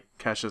songs, like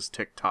Kesha's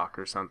TikTok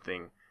or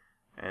something.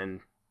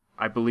 And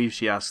I believe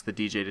she asked the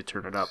DJ to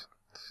turn it up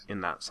in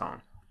that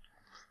song.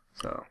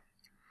 So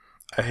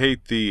I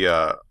hate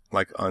the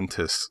like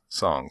Untis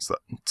songs. I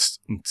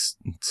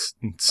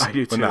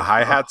do too. When the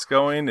hi-hat's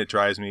going, it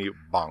drives me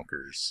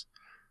bonkers.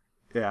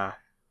 yeah,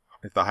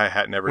 If the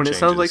hi-hat never when changes. it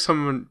sounds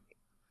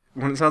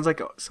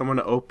like someone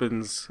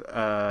opens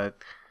a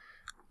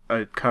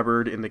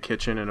cupboard in the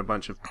kitchen and a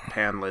bunch of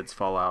pan lids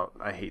fall out.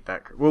 I hate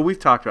that. Well, we've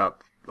talked about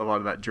a lot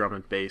of that drum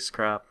and bass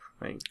crap.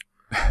 I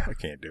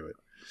can't do it.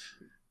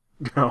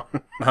 No.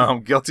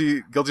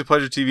 Guilty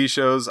pleasure TV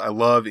shows. I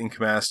love Ink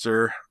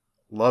Master.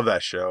 Love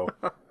that show.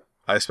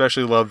 I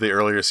especially love the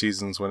earlier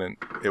seasons when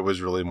it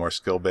was really more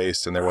skill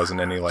based and there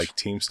wasn't any like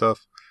team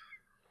stuff.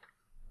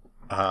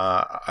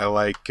 I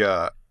like.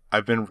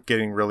 I've been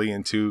getting really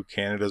into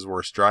Canada's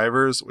Worst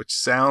Drivers, which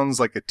sounds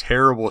like a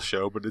terrible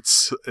show, but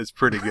it's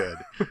pretty good.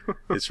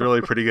 It's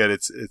really pretty good.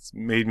 It's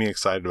made me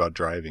excited about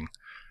driving.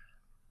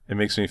 It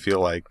makes me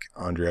feel like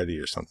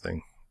Andretti or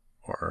something,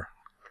 or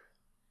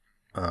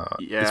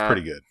Yeah. it's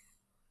pretty good.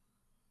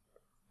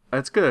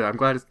 That's good. I'm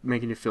glad it's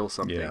making you feel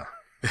something. Yeah.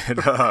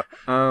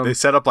 And, they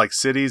set up like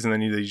cities, and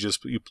then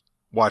you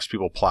watch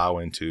people plow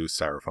into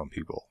styrofoam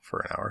people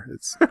for an hour.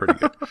 It's pretty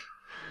good.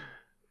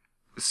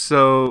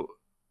 So,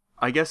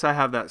 I guess I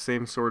have that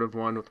same sort of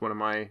one with one of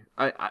my.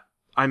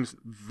 I'm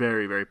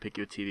very, very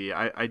picky with TV.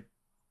 I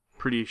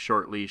pretty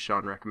short leash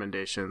on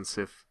recommendations.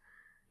 If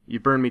you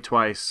burn me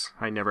twice,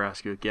 I never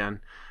ask you again.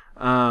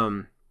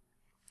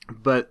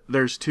 But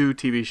there's two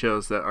TV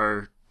shows that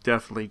are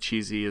definitely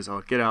cheesy as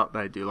all get out that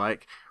I do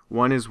like.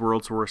 One is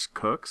World's Worst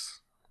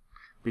Cooks,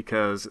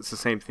 because it's the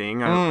same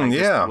thing. I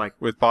yeah, like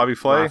with Bobby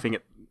Flay.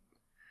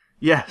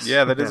 Yes.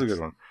 Yeah, that is a good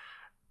one.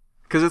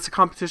 Because it's a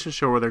competition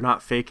show where they're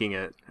not faking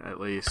it, at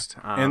least.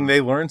 And they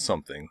learn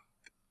something.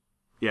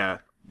 Yeah,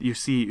 you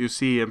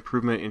see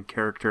improvement in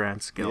character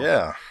and skill.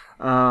 Yeah.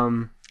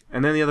 And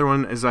then the other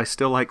one is I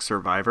still like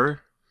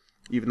Survivor,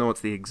 even though it's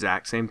the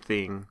exact same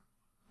thing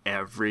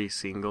every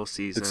single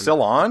season. It's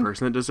still on? The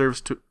person that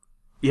deserves to...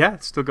 Yeah,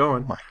 it's still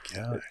going. Oh my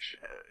gosh.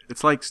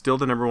 It's like still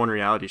the #1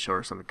 reality show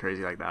or something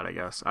crazy like that, I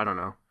guess. I don't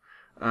know.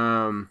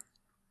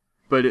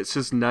 But it's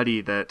just nutty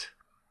that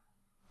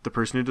the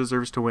person who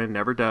deserves to win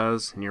never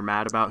does, and you're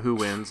mad about who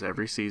wins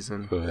every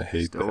season. I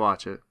hate Still that.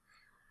 watch it.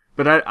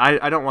 But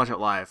I don't watch it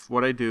live.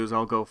 What I do is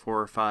I'll go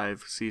 4 or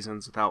 5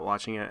 seasons without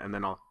watching it, and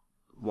then I'll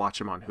watch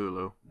them on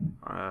Hulu.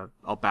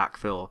 I'll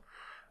backfill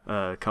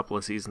a couple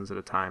of seasons at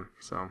a time.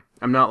 So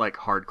I'm not like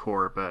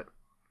hardcore, but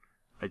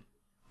I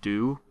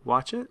do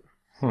watch it.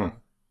 And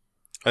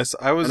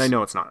I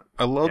know it's not.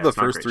 I love Yeah, the it's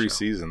not a first great 3 show.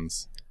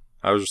 seasons.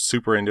 I was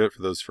super into it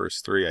for those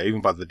first 3. I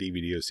even bought the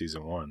DVD of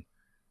season 1,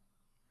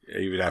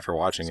 even after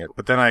watching it.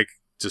 But then I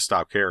just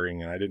stopped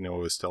caring, and I didn't know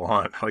it was still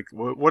on. Like,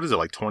 what is it,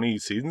 like 20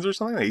 seasons or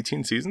something?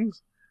 18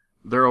 seasons?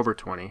 They're over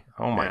 20.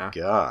 Oh my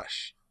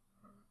gosh.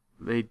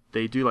 They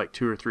do like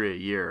 2 or 3 a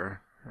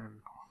year. And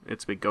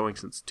it's been going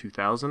since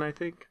 2000, I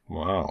think.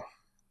 Wow.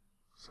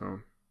 So.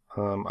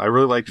 I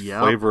really liked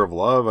Flavor of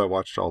Love. I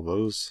watched all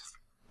those.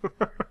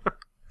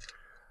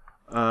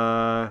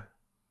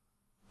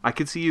 I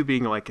could see you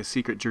being like a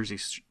secret Jersey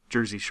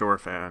Shore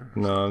fan.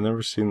 No, I've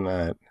never seen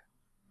that.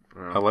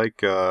 Oh. I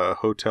like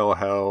Hotel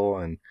Hell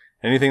and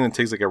anything that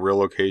takes like a real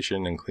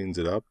location and cleans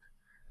it up.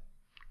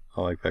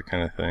 I like that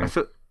kind of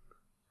thing.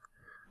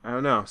 I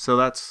don't know. So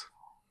that's,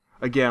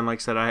 again, like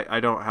I said, I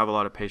don't have a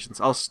lot of patience.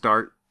 I'll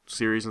start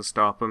series and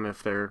stop them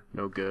if they're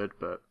no good.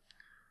 But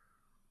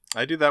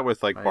I do that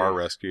with like Bar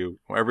Rescue.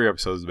 Every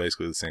episode is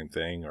basically the same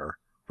thing, or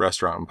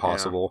Restaurant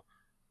Impossible.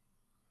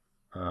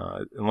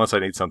 Unless I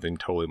need something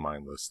totally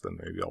mindless, then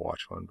maybe I'll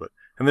watch one.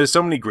 And there's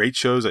so many great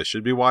shows I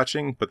should be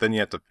watching, but then you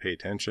have to pay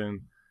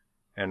attention.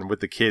 And with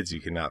the kids, you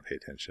cannot pay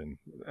attention.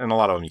 And a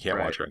lot of them you can't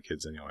watch around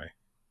kids anyway.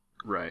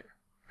 Right.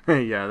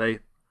 Yeah,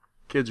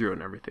 kids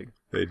ruin everything.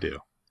 They do.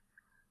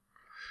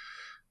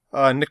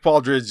 Nick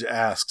Baldridge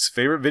asks,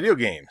 favorite video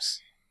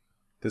games?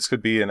 This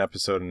could be an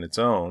episode in its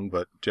own,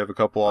 but do you have a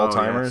couple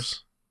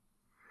all-timers?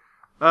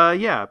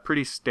 Yeah,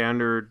 pretty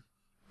standard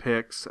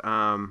picks.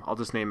 I'll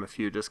just name a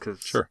few just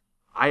because Sure.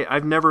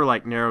 I've never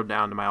like narrowed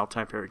down to my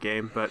all-time favorite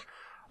game, but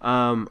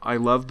I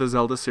love the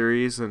Zelda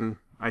series, and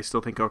I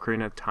still think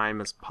Ocarina of Time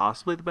is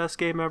possibly the best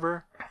game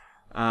ever.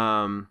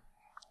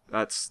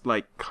 That's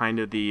like kind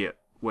of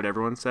what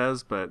everyone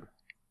says, but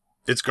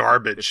it's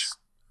garbage.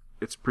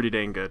 It's pretty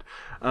dang good.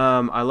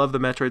 I love the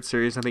Metroid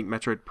series. I think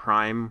Metroid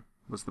Prime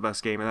was the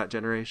best game of that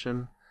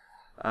generation.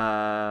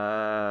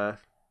 I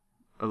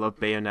love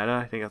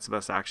Bayonetta. I think that's the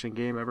best action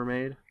game ever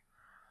made.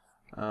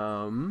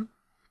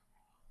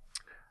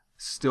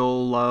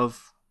 Still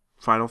love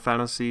Final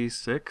Fantasy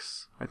VI.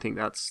 I think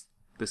that's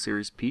the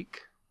series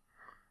peak.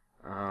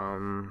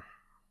 Farmville?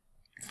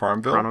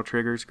 Chrono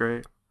Trigger's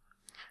great.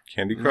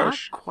 Candy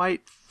Crush? Not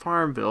quite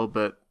Farmville,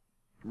 but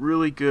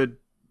really good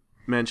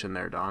mention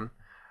there, Don.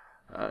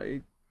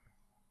 I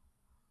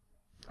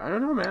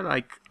don't know, man.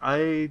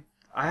 I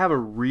have a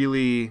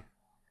really...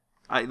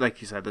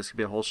 like you said, this could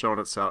be a whole show in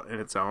its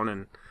own,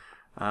 and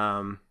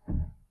I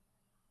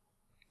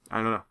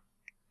don't know.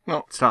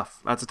 No. It's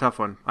tough. That's a tough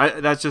one.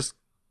 That's just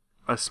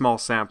a small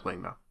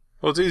sampling, though.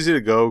 Well, it's easy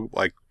to go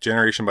like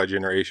generation by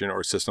generation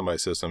or system by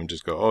system and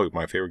just go, oh,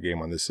 my favorite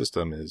game on this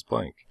system is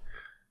blank.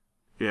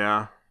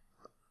 Yeah.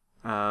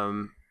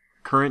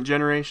 Current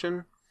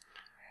generation?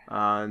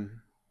 Current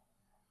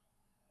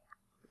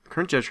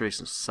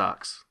generation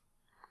sucks.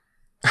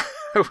 I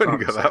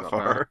wouldn't go that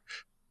far.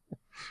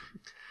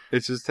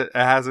 It's just, it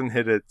hasn't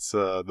hit its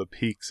the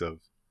peaks of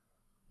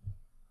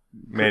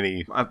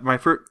many. My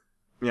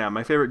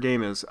favorite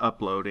game is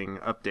uploading,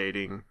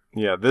 updating.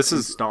 Yeah,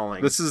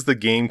 installing. This is the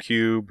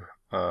GameCube,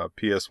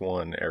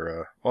 PS1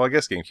 era. Well, I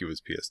guess GameCube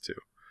was PS2.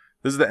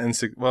 This is the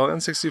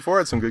N64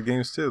 had some good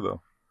games too,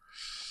 though.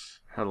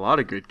 Had a lot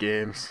of good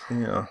games.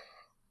 Yeah.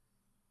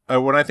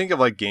 When I think of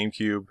like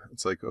GameCube,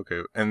 it's like,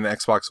 okay, and the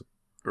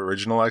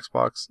original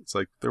Xbox, it's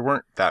like there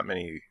weren't that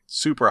many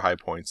super high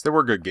points. There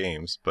were good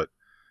games, but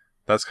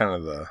that's kind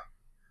of the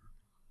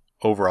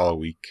overall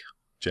weak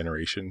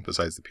generation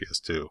besides the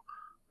PS2,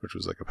 which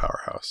was like a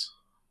powerhouse.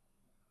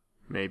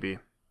 Maybe.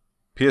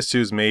 PS2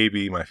 is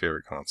maybe my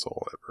favorite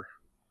console ever,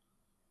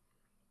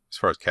 as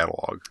far as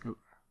catalog.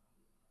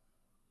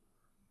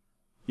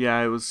 Yeah,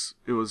 it was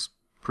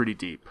pretty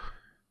deep.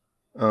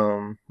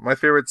 My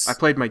favorites... I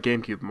played my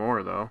GameCube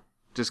more, though,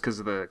 just because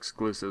of the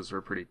exclusives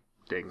were pretty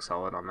dang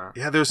solid on that.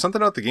 Yeah, there was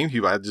something about the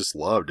GameCube I just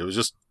loved. It was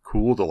just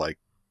cool to like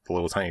the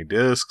little tiny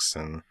discs,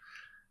 and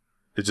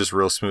it's just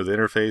real smooth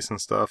interface and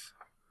stuff.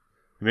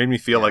 It made me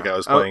feel like I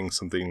was playing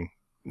something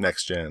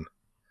next gen.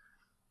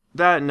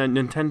 That and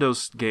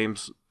Nintendo's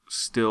games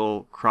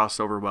still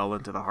crossed over well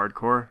into the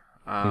hardcore.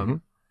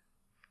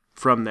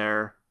 From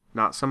there,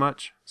 not so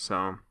much.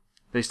 So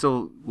they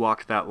still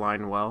walked that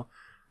line well.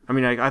 I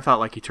mean, I thought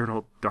like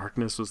Eternal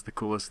Darkness was the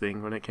coolest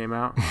thing when it came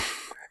out.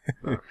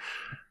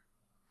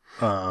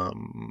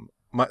 Some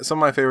of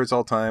my favorites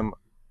all time,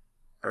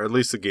 or at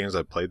least the games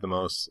I played the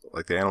most,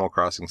 like the Animal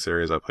Crossing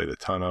series I played a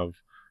ton of.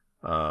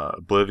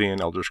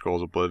 Oblivion, Elder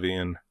Scrolls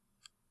Oblivion,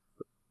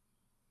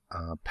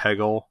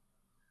 Peggle,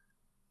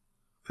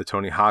 the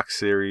Tony Hawk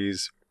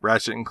series,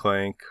 Ratchet and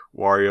Clank,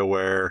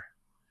 WarioWare.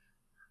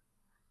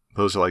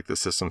 Those are like the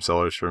system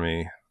sellers for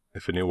me.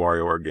 If a new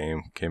WarioWare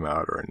game came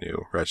out or a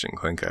new Ratchet and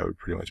Clank, I would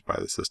pretty much buy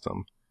the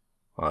system.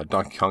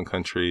 Donkey Kong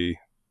Country,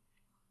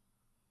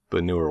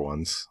 the newer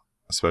ones,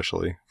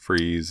 especially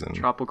Freeze and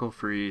Tropical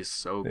Freeze,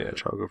 so good. Yeah,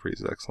 Tropical Freeze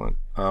is excellent.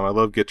 I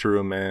love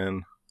Get-to-Room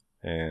Man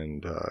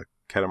and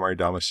Katamari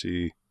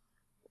Damacy.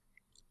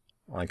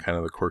 I like kind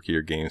of the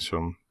quirkier games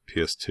from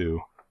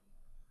PS2.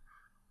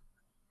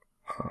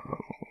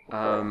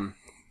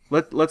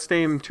 Let's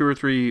name 2 or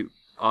 3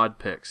 odd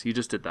picks. You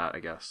just did that, I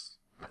guess.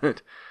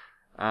 But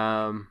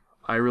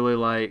I really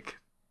like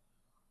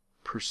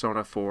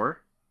Persona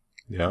 4.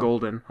 Yeah.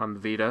 Golden on the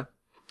Vita.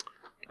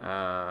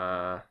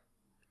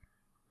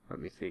 Let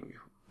me think.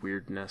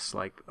 Weirdness,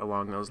 like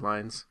along those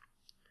lines.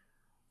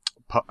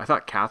 I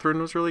thought Catherine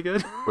was really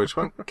good. Which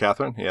one?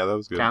 Catherine? Yeah, that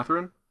was good.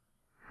 Catherine?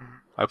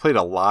 I played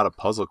a lot of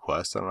Puzzle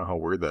Quest. I don't know how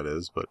weird that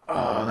is, but...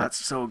 Oh,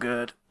 that's so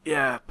good.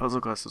 Yeah,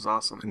 Puzzle Quest is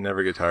awesome. I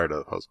never get tired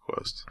of Puzzle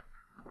Quest.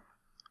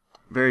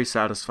 Very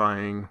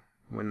satisfying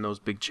when those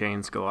big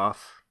chains go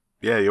off.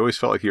 Yeah, you always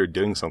felt like you were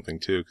doing something,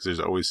 too, because there's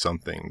always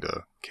something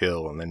to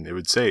kill, and then it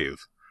would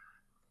save.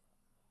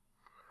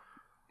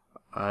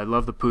 I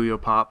love the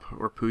Puyo Pop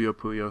or Puyo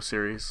Puyo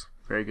series.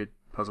 Very good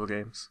puzzle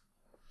games.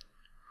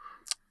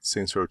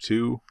 Saints Row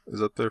 2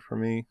 is up there for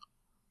me.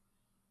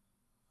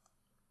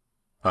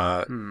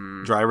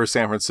 Driver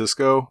San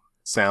Francisco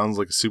sounds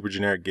like a super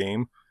generic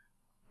game,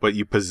 but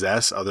you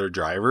possess other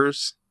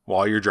drivers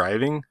while you're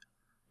driving.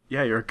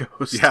 Yeah, you're a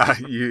ghost.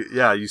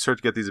 You start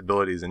to get these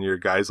abilities, and your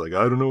guy's like,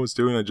 I don't know what's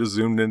doing. I just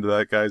zoomed into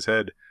that guy's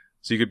head.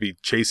 So you could be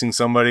chasing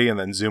somebody and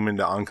then zoom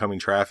into oncoming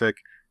traffic,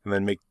 and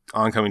then make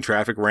oncoming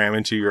traffic ram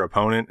into your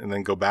opponent, and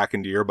then go back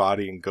into your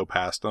body and go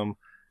past them.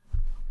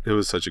 It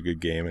was such a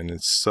good game, and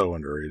it's so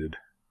underrated.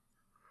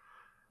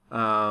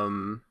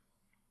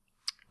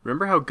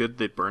 Remember how good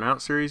the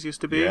Burnout series used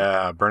to be?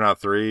 Yeah, Burnout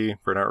 3,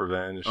 Burnout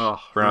Revenge. Oh,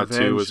 Burnout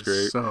Revenge 2 was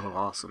great. So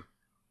awesome.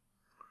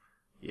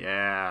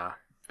 Yeah.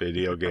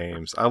 Video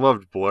games. I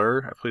loved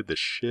Blur. I played the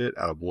shit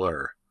out of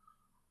Blur.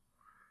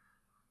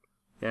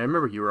 Yeah, I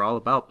remember you were all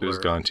about Blur. It was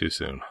gone too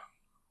soon.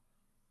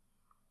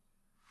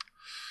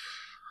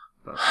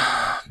 But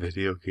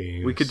video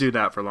games. we could do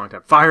that for a long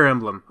time. Fire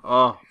Emblem.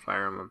 Oh,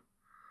 Fire Emblem.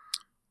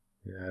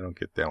 Yeah, I don't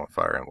get down with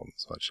Fire Emblem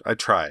as much. I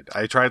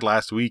tried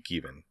last week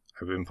even.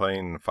 I've been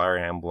playing Fire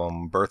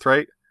Emblem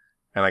Birthright,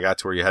 and I got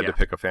to where you had to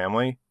pick a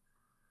family.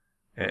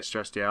 It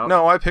stressed you out?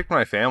 No, I picked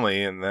my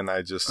family, and then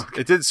I just...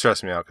 Okay. It did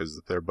stress me out because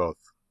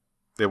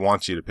they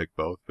want you to pick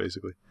both,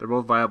 basically. They're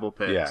both viable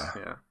picks.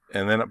 Yeah.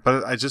 And then,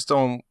 but I just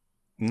don't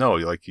know.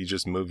 You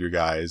just move your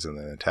guys and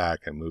then attack,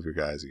 and move your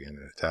guys again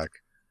and attack.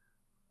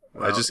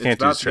 Well, I just can't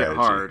do strategy.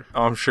 Hard.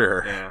 Oh, I'm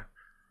sure. Yeah.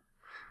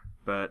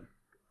 But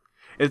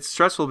it's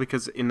stressful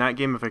because in that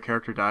game, if a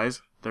character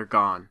dies, they're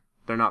gone.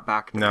 They're not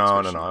back. No.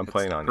 I'm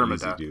playing on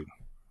easy, dude.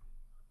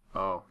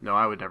 Oh, no,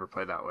 I would never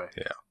play that way.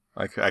 Yeah.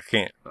 I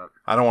can't.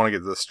 I don't want to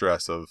get the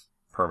stress of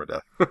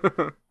permadeath.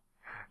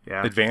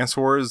 Yeah. Advance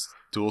Wars,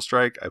 Dual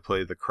Strike, I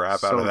played the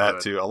crap out of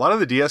that too. A lot of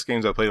the DS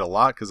games I played a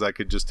lot because I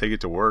could just take it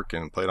to work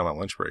and play it on my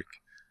lunch break.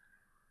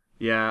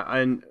 Yeah,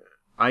 and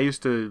I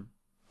used to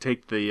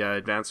take the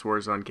Advance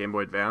Wars on Game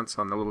Boy Advance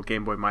on the little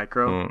Game Boy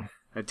Micro.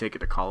 I'd take it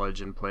to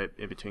college and play it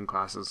in between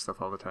classes and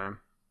stuff all the time.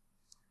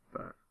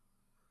 But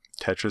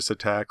Tetris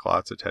Attack,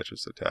 lots of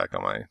Tetris Attack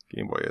on my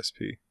Game Boy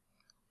SP.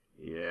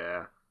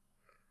 Yeah.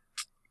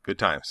 Good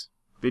times.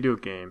 Video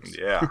games.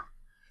 Yeah.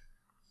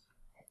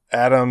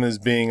 Adam is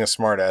being a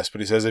smartass,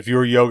 but he says, if you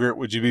were yogurt,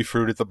 would you be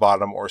fruit at the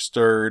bottom or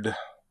stirred?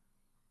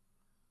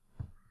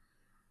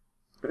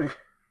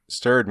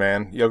 Stirred,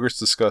 man. Yogurt's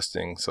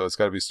disgusting, so it's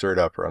got to be stirred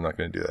up or I'm not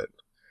going to do that.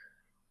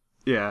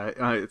 Yeah,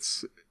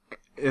 it's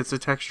a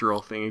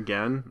textural thing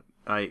again.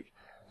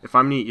 If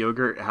I'm going to eat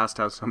yogurt, it has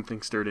to have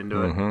something stirred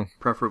into it.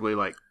 Preferably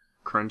like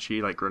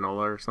crunchy, like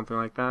granola or something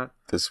like that.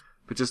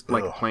 But just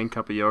like a plain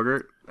cup of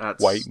yogurt,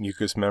 that's... White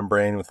mucous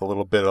membrane with a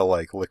little bit of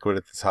like liquid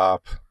at the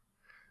top.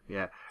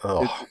 Yeah.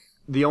 Oh.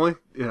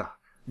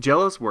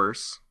 Jello's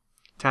worse.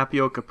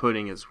 Tapioca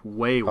pudding is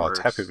way worse.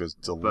 Oh, tapioca's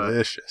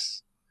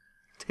delicious.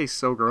 It tastes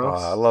so gross.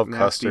 I love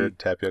custard,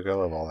 tapioca. I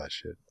love all that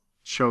shit.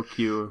 Choke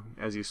you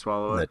as you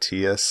swallow it.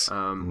 Matthias.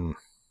 Ugh.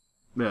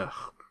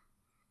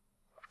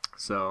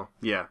 So,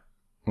 yeah.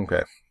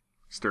 Okay.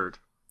 Stirred.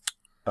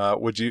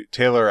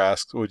 Taylor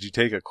asks, would you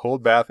take a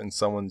cold bath in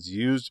someone's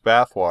used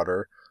bath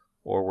water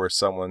or wear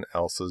someone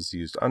else's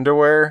used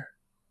underwear?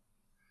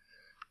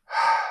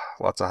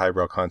 Lots of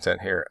highbrow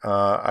content here.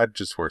 I'd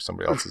just wear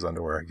somebody else's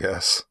underwear, I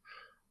guess.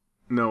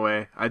 No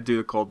way. I'd do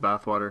the cold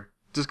bath water.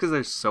 Just because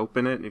there's soap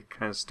in it and you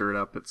kind of stir it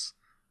up, it's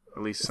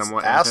at least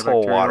somewhat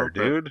asshole water,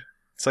 dude.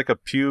 It's like a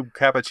pube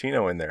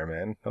cappuccino in there,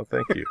 man. No,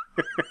 thank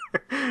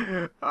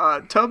you.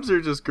 Tubs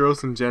are just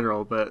gross in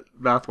general, but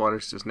bath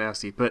water's just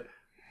nasty. But,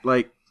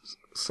 like,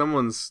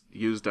 someone's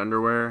used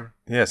underwear.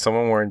 Yeah,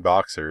 someone wearing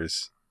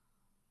boxers.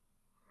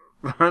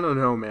 I don't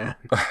know, man.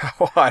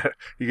 What?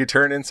 You could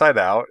turn inside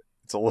out.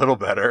 It's a little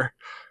better.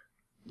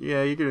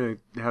 Yeah, you're going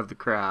to have the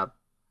crab,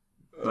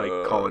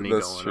 colony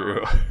that's going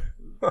on.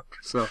 That's true.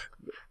 So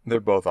they're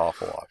both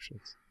awful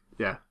options.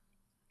 Yeah.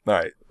 All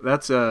right.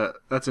 That's a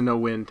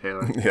no-win,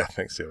 Taylor. Yeah,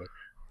 thanks, Taylor.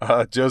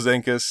 Joe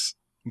Zenkus,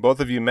 both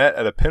of you met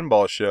at a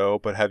pinball show,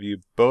 but have you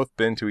both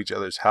been to each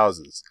other's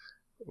houses?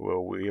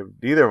 Well,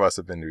 neither of us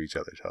have been to each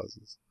other's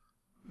houses.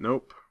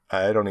 Nope.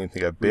 I don't even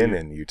think I've been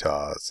in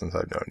Utah since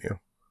I've known you.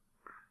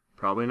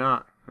 Probably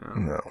not.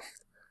 No.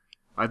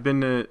 I've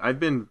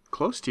been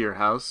close to your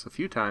house a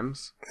few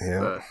times. Yeah.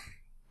 But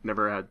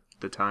never had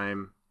the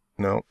time.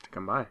 Nope. To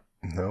come by.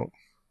 Nope.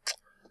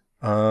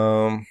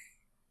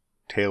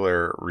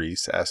 Taylor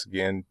Reese asks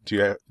again, do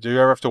you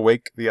ever have to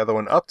wake the other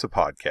one up to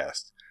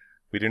podcast?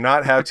 We do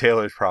not have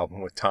Taylor's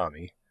problem with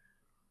Tommy.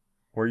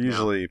 We're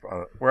usually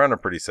we're on a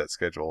pretty set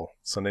schedule.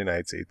 Sunday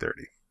nights 8:30.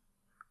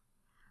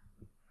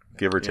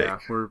 Give or take. Yeah,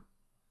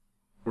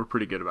 we're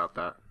pretty good about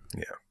that.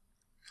 Yeah.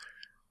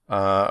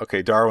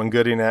 Okay, Darwin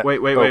Gooding at... Wait.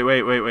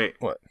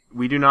 What?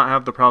 We do not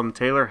have the problem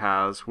Taylor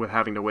has with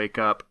having to wake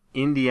up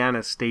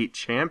Indiana State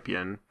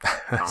champion, Tommy.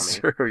 That's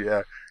true,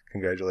 yeah.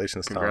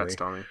 Congratulations, Congrats,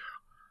 Tommy.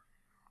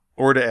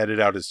 Or to edit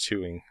out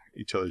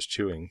each other's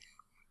chewing.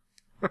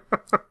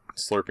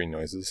 Slurping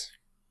noises.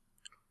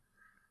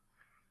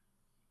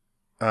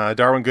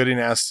 Darwin Gooding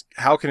asks,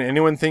 how can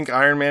anyone think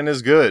Iron Man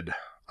is good?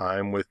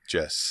 I'm with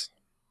Jess.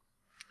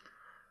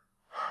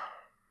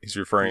 He's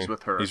with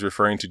her. He's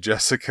referring to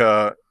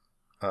Jessica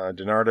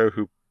DiNardo,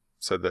 who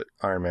said that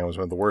Iron Man was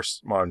one of the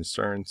worst modern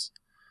Sterns.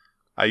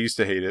 I used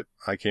to hate it.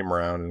 I came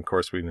around, and of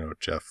course we know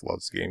Jeff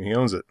loves the game. He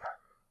owns it.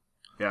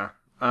 Yeah.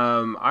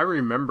 I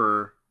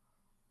remember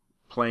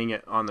playing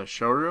it on the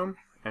showroom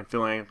and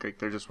feeling like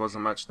there just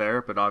wasn't much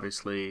there, but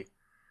obviously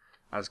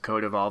as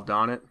code evolved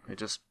on it, it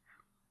just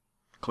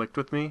clicked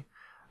with me.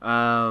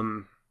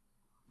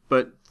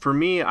 But for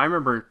me, I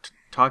remember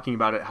talking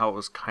about it, how it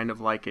was kind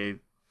of like a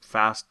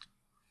fast,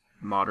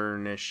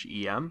 modern-ish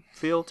EM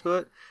feel to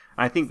it.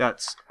 I think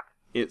that's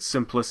its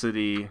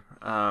simplicity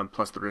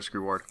plus the risk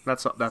reward.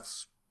 That's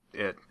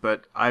it.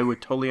 But I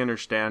would totally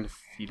understand if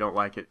you don't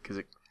like it, because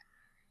it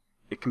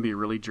can be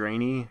really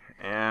drainy,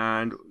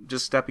 and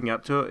just stepping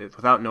up to it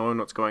without knowing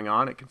what's going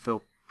on, it can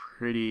feel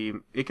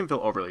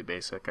overly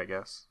basic, I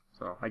guess.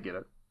 So I get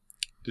it.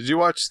 Did you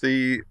watch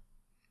the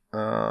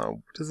what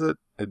is it?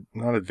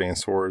 Not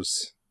Advance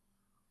Wars,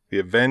 the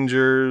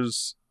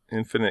Avengers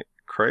Infinite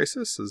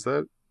Crisis? Is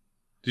that?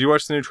 Did you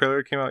watch the new trailer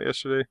that came out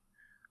yesterday?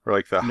 Or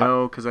like the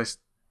No, because I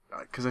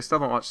still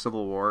haven't watched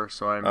Civil War,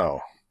 so I'm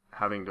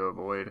having to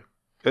avoid.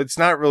 It's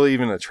not really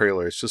even a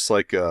trailer. It's just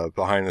like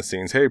behind the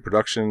scenes. Hey,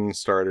 production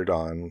started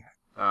on.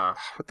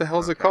 What the hell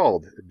is it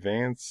called?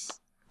 Advance.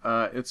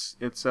 It's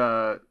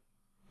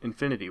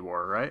Infinity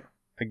War, right?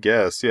 I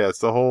guess, yeah. It's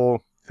the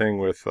whole thing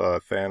with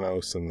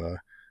Thanos and the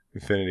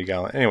Infinity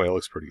Gauntlet. Anyway, it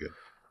looks pretty good.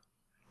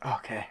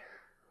 Okay.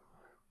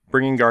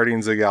 Bringing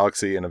Guardians of the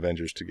Galaxy and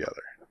Avengers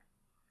together.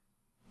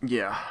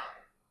 Yeah.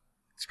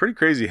 It's pretty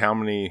crazy how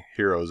many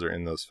heroes are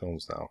in those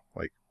films now.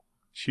 Like,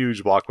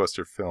 huge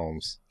blockbuster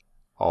films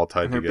all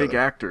tied and they're together. Big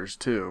actors,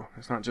 too.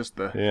 It's not just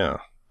the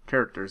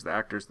characters. The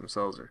actors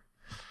themselves are...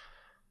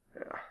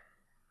 Yeah.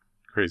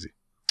 Crazy.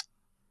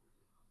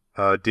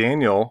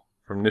 Daniel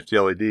from Nifty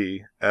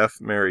LED,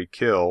 F, Marry,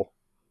 Kill,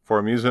 for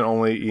amusement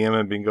only, EM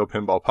and Bingo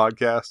Pinball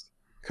Podcast,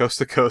 Coast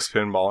to Coast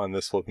Pinball, and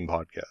This Flippin'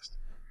 Podcast.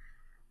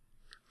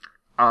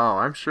 Oh,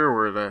 I'm sure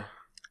we're the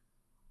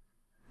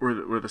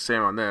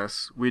same on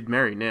this. We'd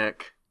marry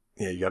Nick.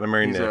 Yeah, you gotta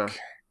marry Nick.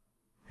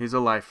 He's a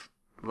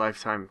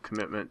lifetime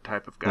commitment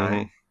type of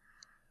guy.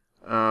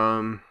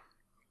 Mm-hmm.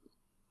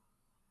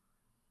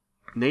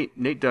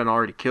 Nate Dunn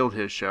already killed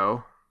his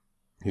show.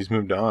 He's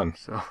moved on.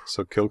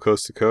 So kill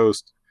Coast to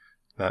Coast.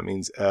 That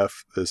means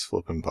F This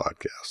Flippin'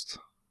 Podcast.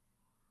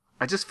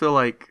 I just feel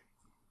like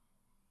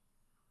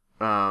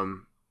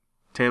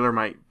Taylor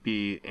might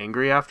be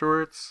angry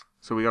afterwards,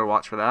 so we gotta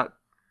watch for that.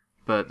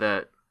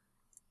 But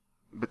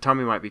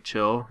Tommy might be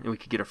chill, and we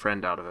could get a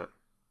friend out of it.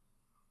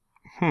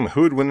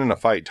 Who would win in a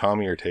fight,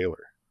 Tommy or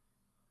Taylor?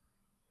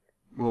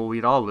 Well,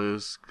 we'd all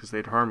lose because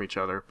they'd harm each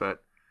other.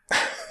 But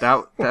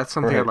that's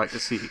something right. I'd like to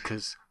see,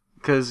 because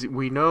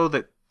we know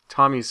that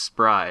Tommy's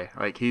spry,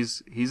 like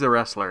he's a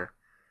wrestler,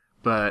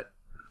 but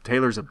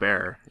Taylor's a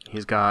bear.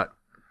 He's got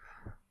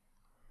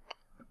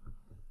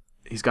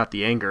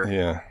the anger.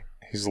 Yeah,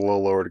 he's a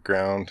little lower to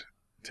ground.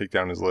 Take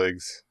down his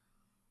legs.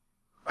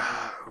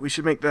 We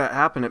should make that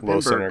happen at Pinburg. Low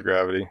center of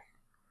gravity.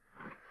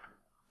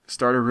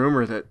 Start a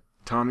rumor that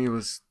Tommy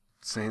was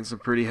saying some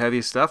pretty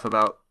heavy stuff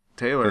about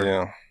Taylor.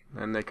 Yeah.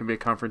 And there can be a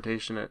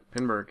confrontation at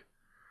Pinburg.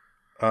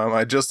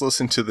 I just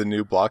listened to the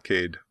new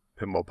Blockade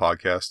Pinball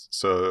Podcast.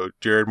 So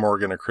Jared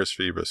Morgan or Chris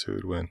Phoebus, who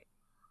would win?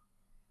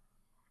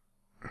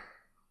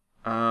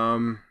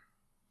 I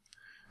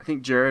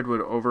think Jared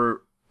would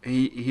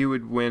he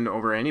would win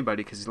over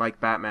anybody, because like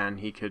Batman,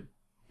 he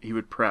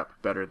would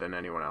prep better than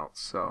anyone else.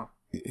 So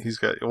he's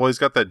got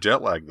that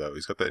jet lag though.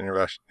 He's got that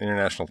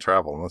international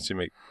travel. Unless you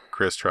make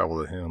Chris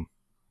travel to him.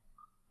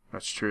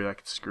 That's true. That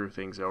could screw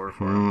things over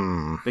for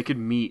him. They could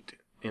meet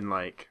in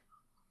like,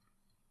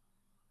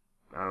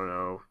 I don't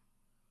know,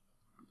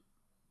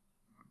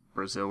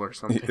 Brazil or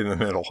something. In the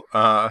middle.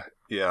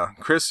 Yeah.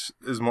 Chris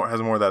has more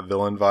of that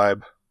villain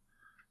vibe.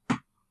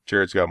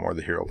 Jared's got more of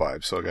the hero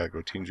vibe, so I gotta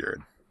go Team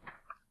Jared.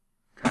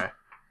 Okay.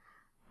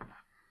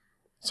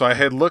 So I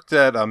had looked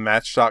at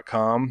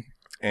Match.com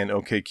and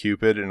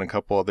OkCupid and a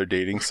couple other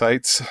dating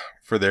sites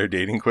for their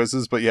dating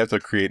quizzes, but you have to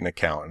create an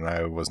account, and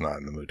I was not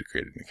in the mood to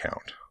create an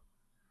account.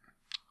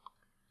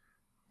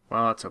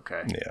 Well, that's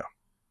okay.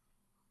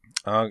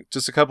 Yeah.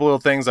 Just a couple little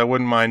things I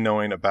wouldn't mind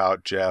knowing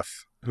about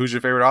Jeff. Who's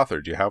your favorite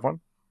author? Do you have one?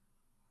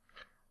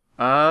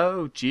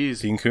 Oh,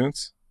 geez. Dean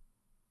Koontz?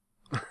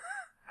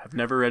 I've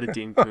never read a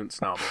Dean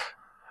Koontz novel.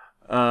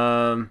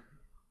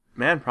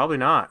 Man, probably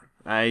not.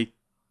 I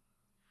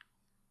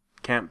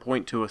can't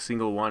point to a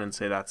single one and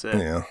say that's it,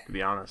 to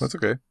be honest. That's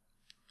okay.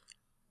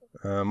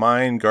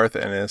 Mine, Garth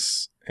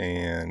Ennis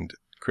and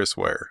Chris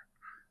Ware.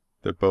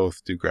 They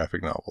both do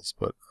graphic novels,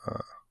 but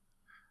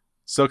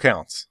still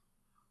counts.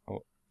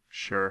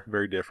 Sure.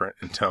 Very different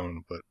in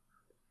tone, but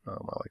I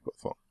like both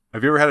of them.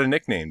 Have you ever had a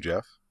nickname,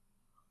 Jeff?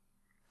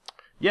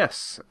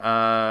 Yes.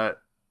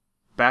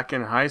 Back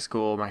in high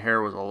school, my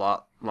hair was a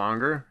lot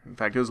longer. In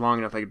fact, it was long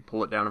enough I could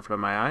pull it down in front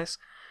of my eyes.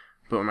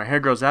 But when my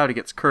hair grows out, it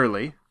gets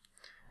curly.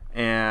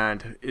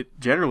 And it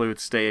generally would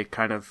stay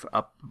kind of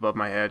up above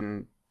my head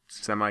and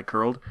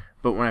semi-curled.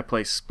 But when I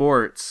play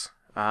sports,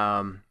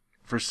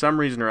 for some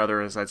reason or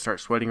other, as I'd start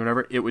sweating or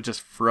whatever, it would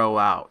just fro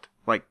out,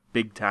 like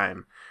big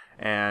time.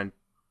 And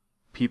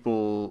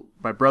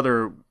my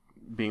brother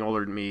being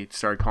older than me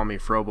started calling me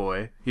Fro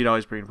Boy. He'd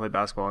always bring me to play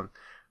basketball, and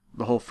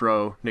the whole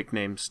Fro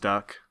nickname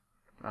stuck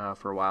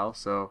for a while.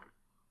 So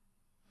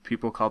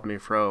people called me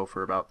Fro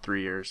for about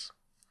 3 years.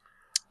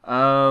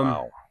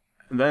 Wow.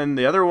 Then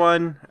the other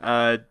one,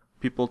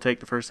 people take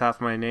the first half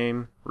of my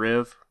name,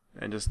 Riv,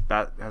 and just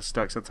that has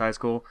stuck since high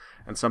school.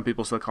 And some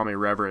people still call me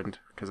Reverend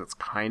because it's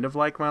kind of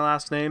like my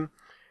last name.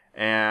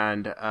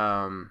 And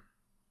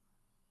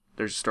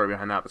there's a story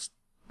behind that, but it's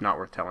not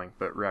worth telling.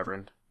 But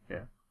Reverend,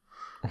 yeah.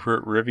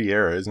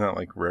 Riviera, isn't that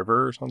like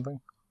river or something?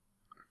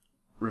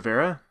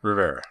 Rivera?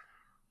 Rivera.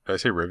 Did I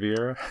say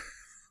Riviera?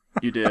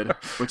 You did,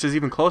 which is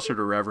even closer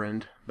to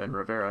Reverend than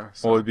Rivera.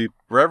 So. Well, it'd be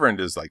Reverend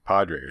is like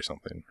Padre or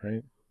something,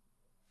 right?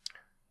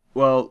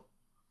 Well,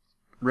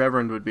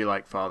 Reverend would be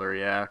like father,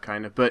 yeah,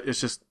 kind of, but it's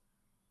just,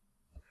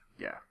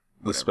 yeah.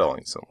 The whatever.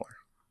 spelling's similar.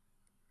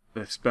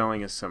 The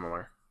spelling is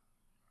similar.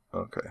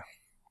 Okay.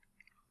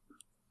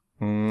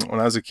 When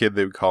I was a kid,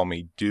 they would call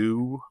me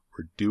Dew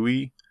or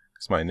Dewey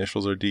because my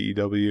initials are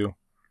DEW.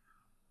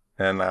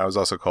 And I was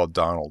also called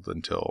Donald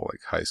until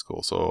like high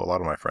school. So a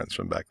lot of my friends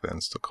from back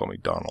then still call me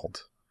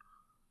Donald.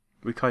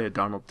 We call you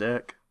Donald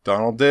Dick.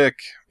 Donald Dick.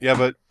 Yeah,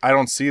 but I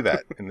don't see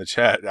that in the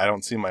chat. I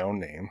don't see my own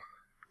name.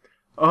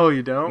 Oh,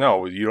 you don't?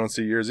 No, you don't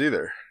see yours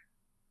either.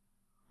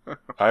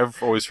 I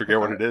always forget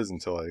what it is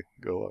until I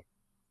go look.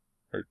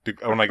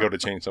 Or when I go to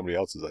change somebody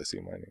else's, I see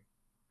my name.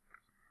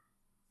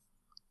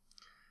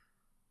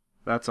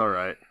 That's all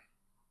right.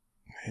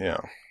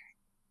 Yeah.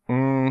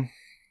 Trying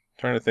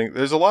to think.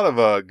 There's a lot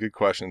of good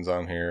questions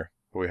on here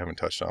that we haven't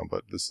touched on,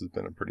 but this has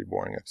been a pretty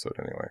boring episode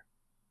anyway.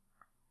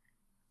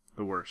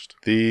 The worst.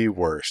 The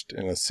worst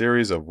in a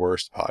series of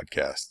worst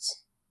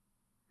podcasts.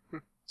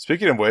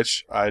 Speaking of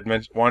which, I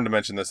wanted to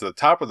mention this at the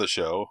top of the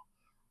show,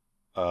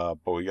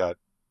 but we got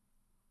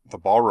the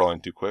ball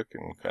rolling too quick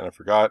and kind of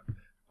forgot.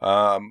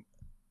 I'm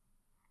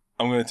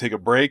going to take a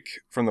break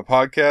from the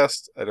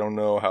podcast. I don't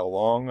know how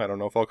long. I don't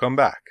know if I'll come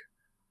back.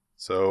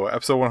 So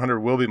episode 100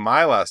 will be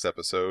my last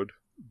episode,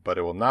 but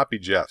it will not be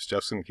Jeff's.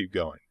 Jeff's going to keep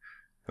going.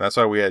 And that's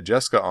why we had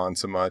Jessica on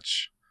so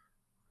much.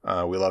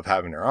 We love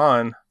having her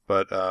on,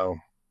 but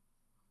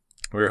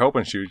we were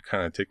hoping she would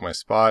kind of take my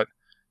spot.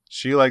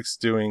 She likes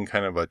doing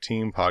kind of a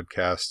team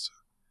podcast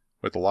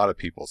with a lot of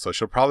people. So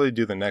she'll probably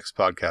do the next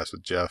podcast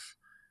with Jeff.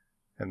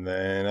 And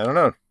then, I don't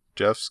know,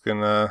 Jeff's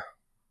going to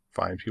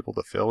find people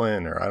to fill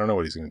in, or I don't know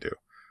what he's going to do.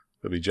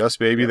 It'll be just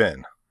baby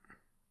then.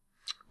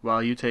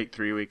 Well, you take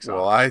 3 weeks off.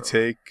 Well, I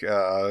take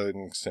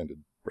an extended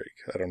break.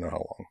 I don't know how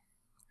long.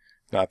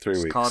 Not 3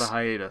 weeks. Call it a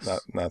hiatus.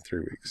 Not 3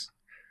 weeks.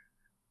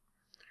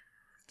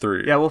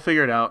 3. Yeah, we'll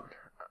figure it out.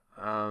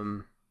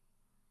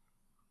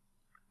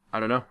 I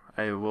don't know.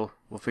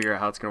 We'll figure out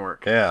how it's going to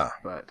work. Yeah.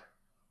 But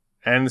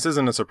and this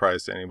isn't a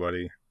surprise to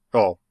anybody.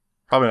 Well,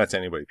 probably not to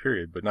anybody,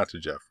 period, but not to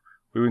Jeff.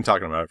 We've been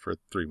talking about it for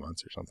 3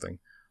 months or something.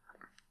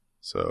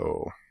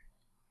 So,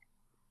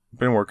 I've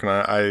been working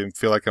on it. I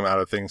feel like I'm out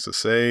of things to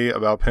say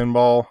about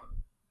pinball.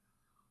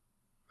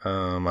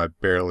 I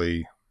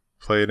barely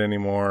play it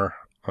anymore.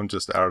 I'm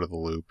just out of the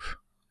loop.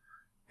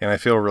 And I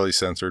feel really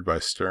censored by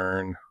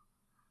Stern.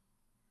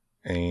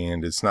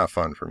 And it's not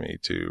fun for me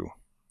to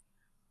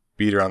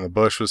beat around the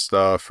bush with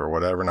stuff or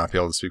whatever, not be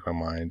able to speak my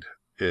mind.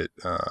 It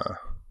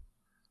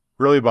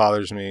really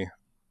bothers me,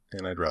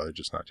 and I'd rather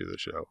just not do the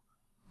show.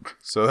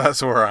 So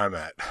that's where I'm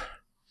at.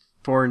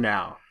 for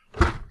now.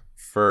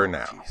 For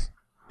now. Geez.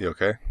 You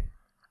okay?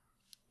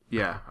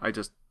 Yeah, I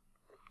just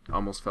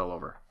almost fell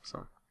over.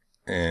 So.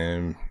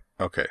 And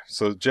okay,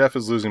 so Jeff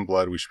is losing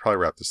blood. We should probably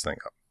wrap this thing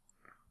up.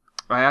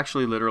 I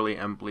actually literally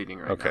am bleeding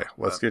right now. Okay,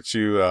 let's get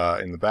you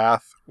in the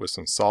bath with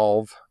some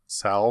salve,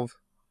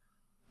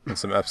 and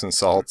some Epsom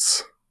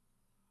salts.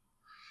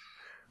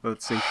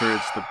 Let's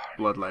encourage the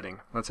bloodletting.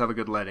 Let's have a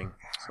good letting.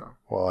 So.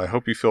 Well, I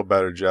hope you feel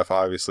better, Jeff,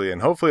 obviously.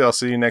 And hopefully I'll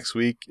see you next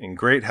week in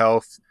great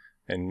health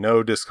and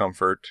no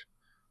discomfort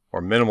or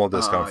minimal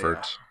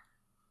discomfort.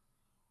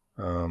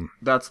 Yeah.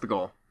 That's the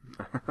goal.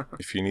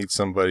 If you need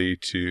somebody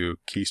to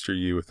keister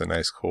you with a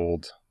nice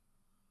cold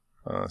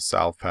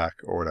salve pack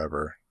or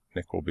whatever,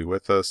 Nick will be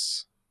with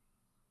us.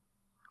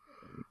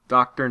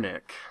 Dr.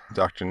 Nick.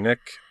 Dr. Nick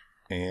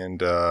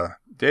and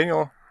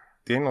Daniel.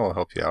 Daniel will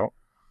help you out.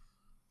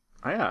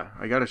 Oh, yeah,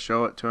 I got to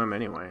show it to him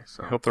anyway.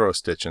 So. He'll throw a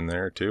stitch in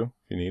there too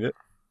if you need it.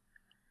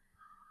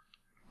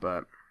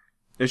 But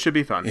it should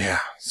be fun. Yeah.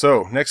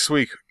 So next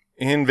week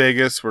in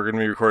Vegas, we're going to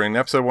be recording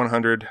episode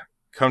 100.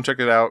 Come check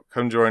it out.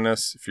 Come join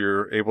us if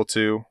you're able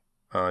to.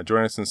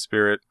 Join us in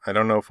spirit. I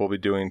don't know if we'll be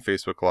doing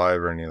Facebook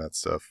Live or any of that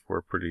stuff.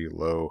 We're pretty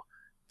low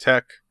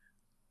tech.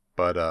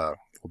 But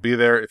we'll be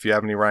there. If you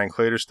have any Ryan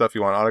Clater stuff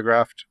you want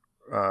autographed,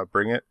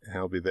 bring it. And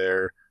he'll be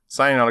there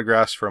signing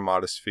autographs for a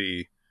modest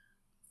fee.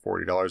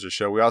 $40 a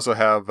show. We also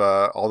have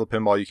all the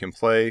pinball you can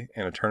play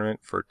in a tournament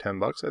for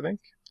 $10, I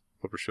think.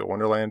 Flippersfield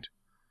Wonderland.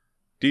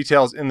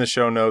 Details in the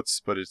show notes,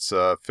 but it's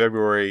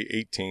February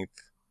 18th.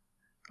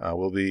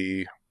 We'll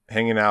be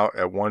hanging out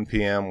at 1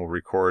 p.m. We'll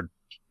record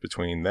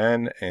between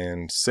then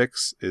and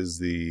 6 is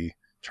the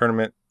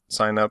tournament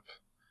sign up,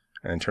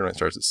 and the tournament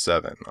starts at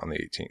 7 on the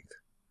 18th.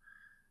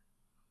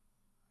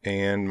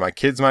 And my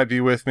kids might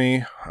be with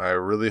me. I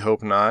really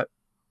hope not.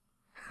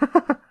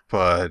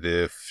 But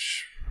I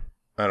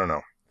don't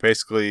know.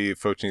 Basically,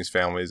 Focini's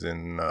family's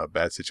in a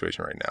bad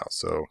situation right now.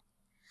 So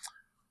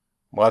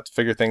we'll have to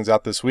figure things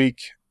out this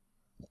week.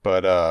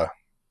 But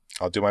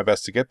I'll do my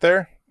best to get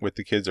there, with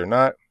the kids or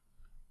not.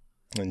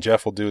 And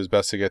Jeff will do his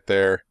best to get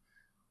there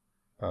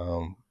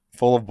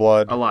full of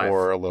blood alive.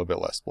 Or a little bit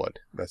less blood.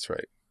 That's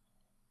right.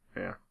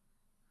 Yeah.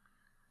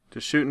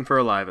 Just shooting for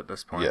alive at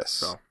this point. Yes.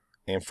 So.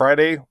 And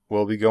Friday,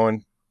 we'll be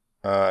going,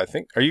 I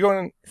think, are you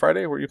going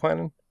Friday? What are you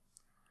planning?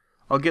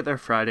 I'll get there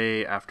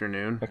Friday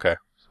afternoon. Okay.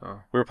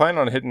 So We were planning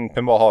on hitting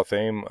Pinball Hall of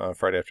Fame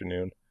Friday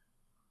afternoon.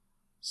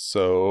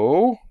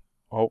 So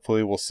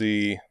hopefully we'll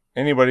see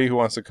anybody who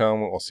wants to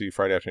come. We'll see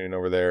Friday afternoon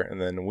over there. And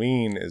then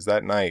Ween is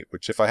that night,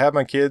 which if I have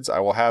my kids, I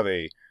will have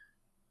a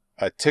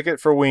ticket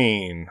for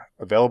Ween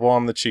available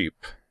on the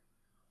cheap.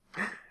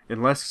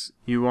 Unless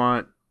you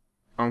want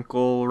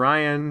Uncle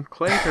Ryan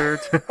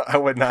Claytor to I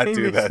would not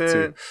do that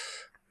to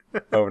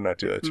I would not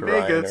do that to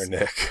Ryan Vegas. or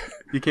Nick.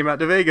 You came out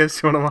to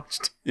Vegas. You want to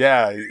watch?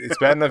 Yeah, it's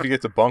bad enough you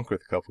get to bunk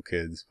with a couple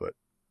kids, but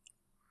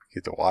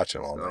you get to watch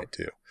them all night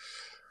too.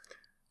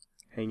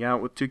 Hang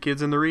out with 2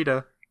 kids in the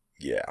Rita.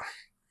 Yeah.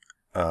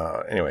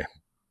 Anyway,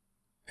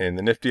 and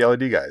the Nifty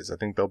LED guys, I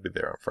think they'll be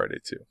there on Friday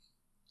too.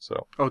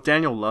 So. Oh,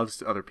 Daniel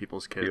loves other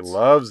people's kids. He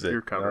loves it.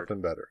 You're covered.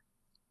 Nothing better.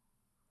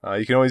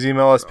 You can always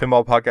email us,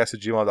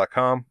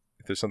 pinballpodcast@gmail.com.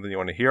 If there's something you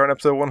want to hear on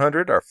episode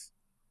 100,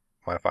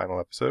 my final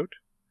episode.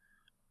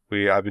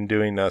 I've been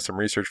doing some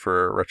research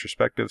for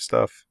retrospective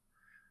stuff,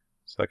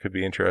 so that could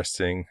be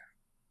interesting.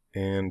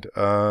 And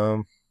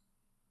I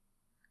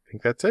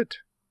think that's it.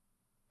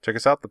 Check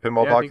us out,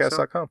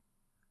 thepinballpodcast.com.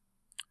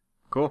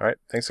 Cool. All right.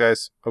 Thanks,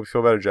 guys. Hope you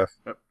feel better, Jeff.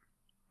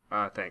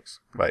 Yep. Thanks.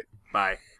 Bye. Bye.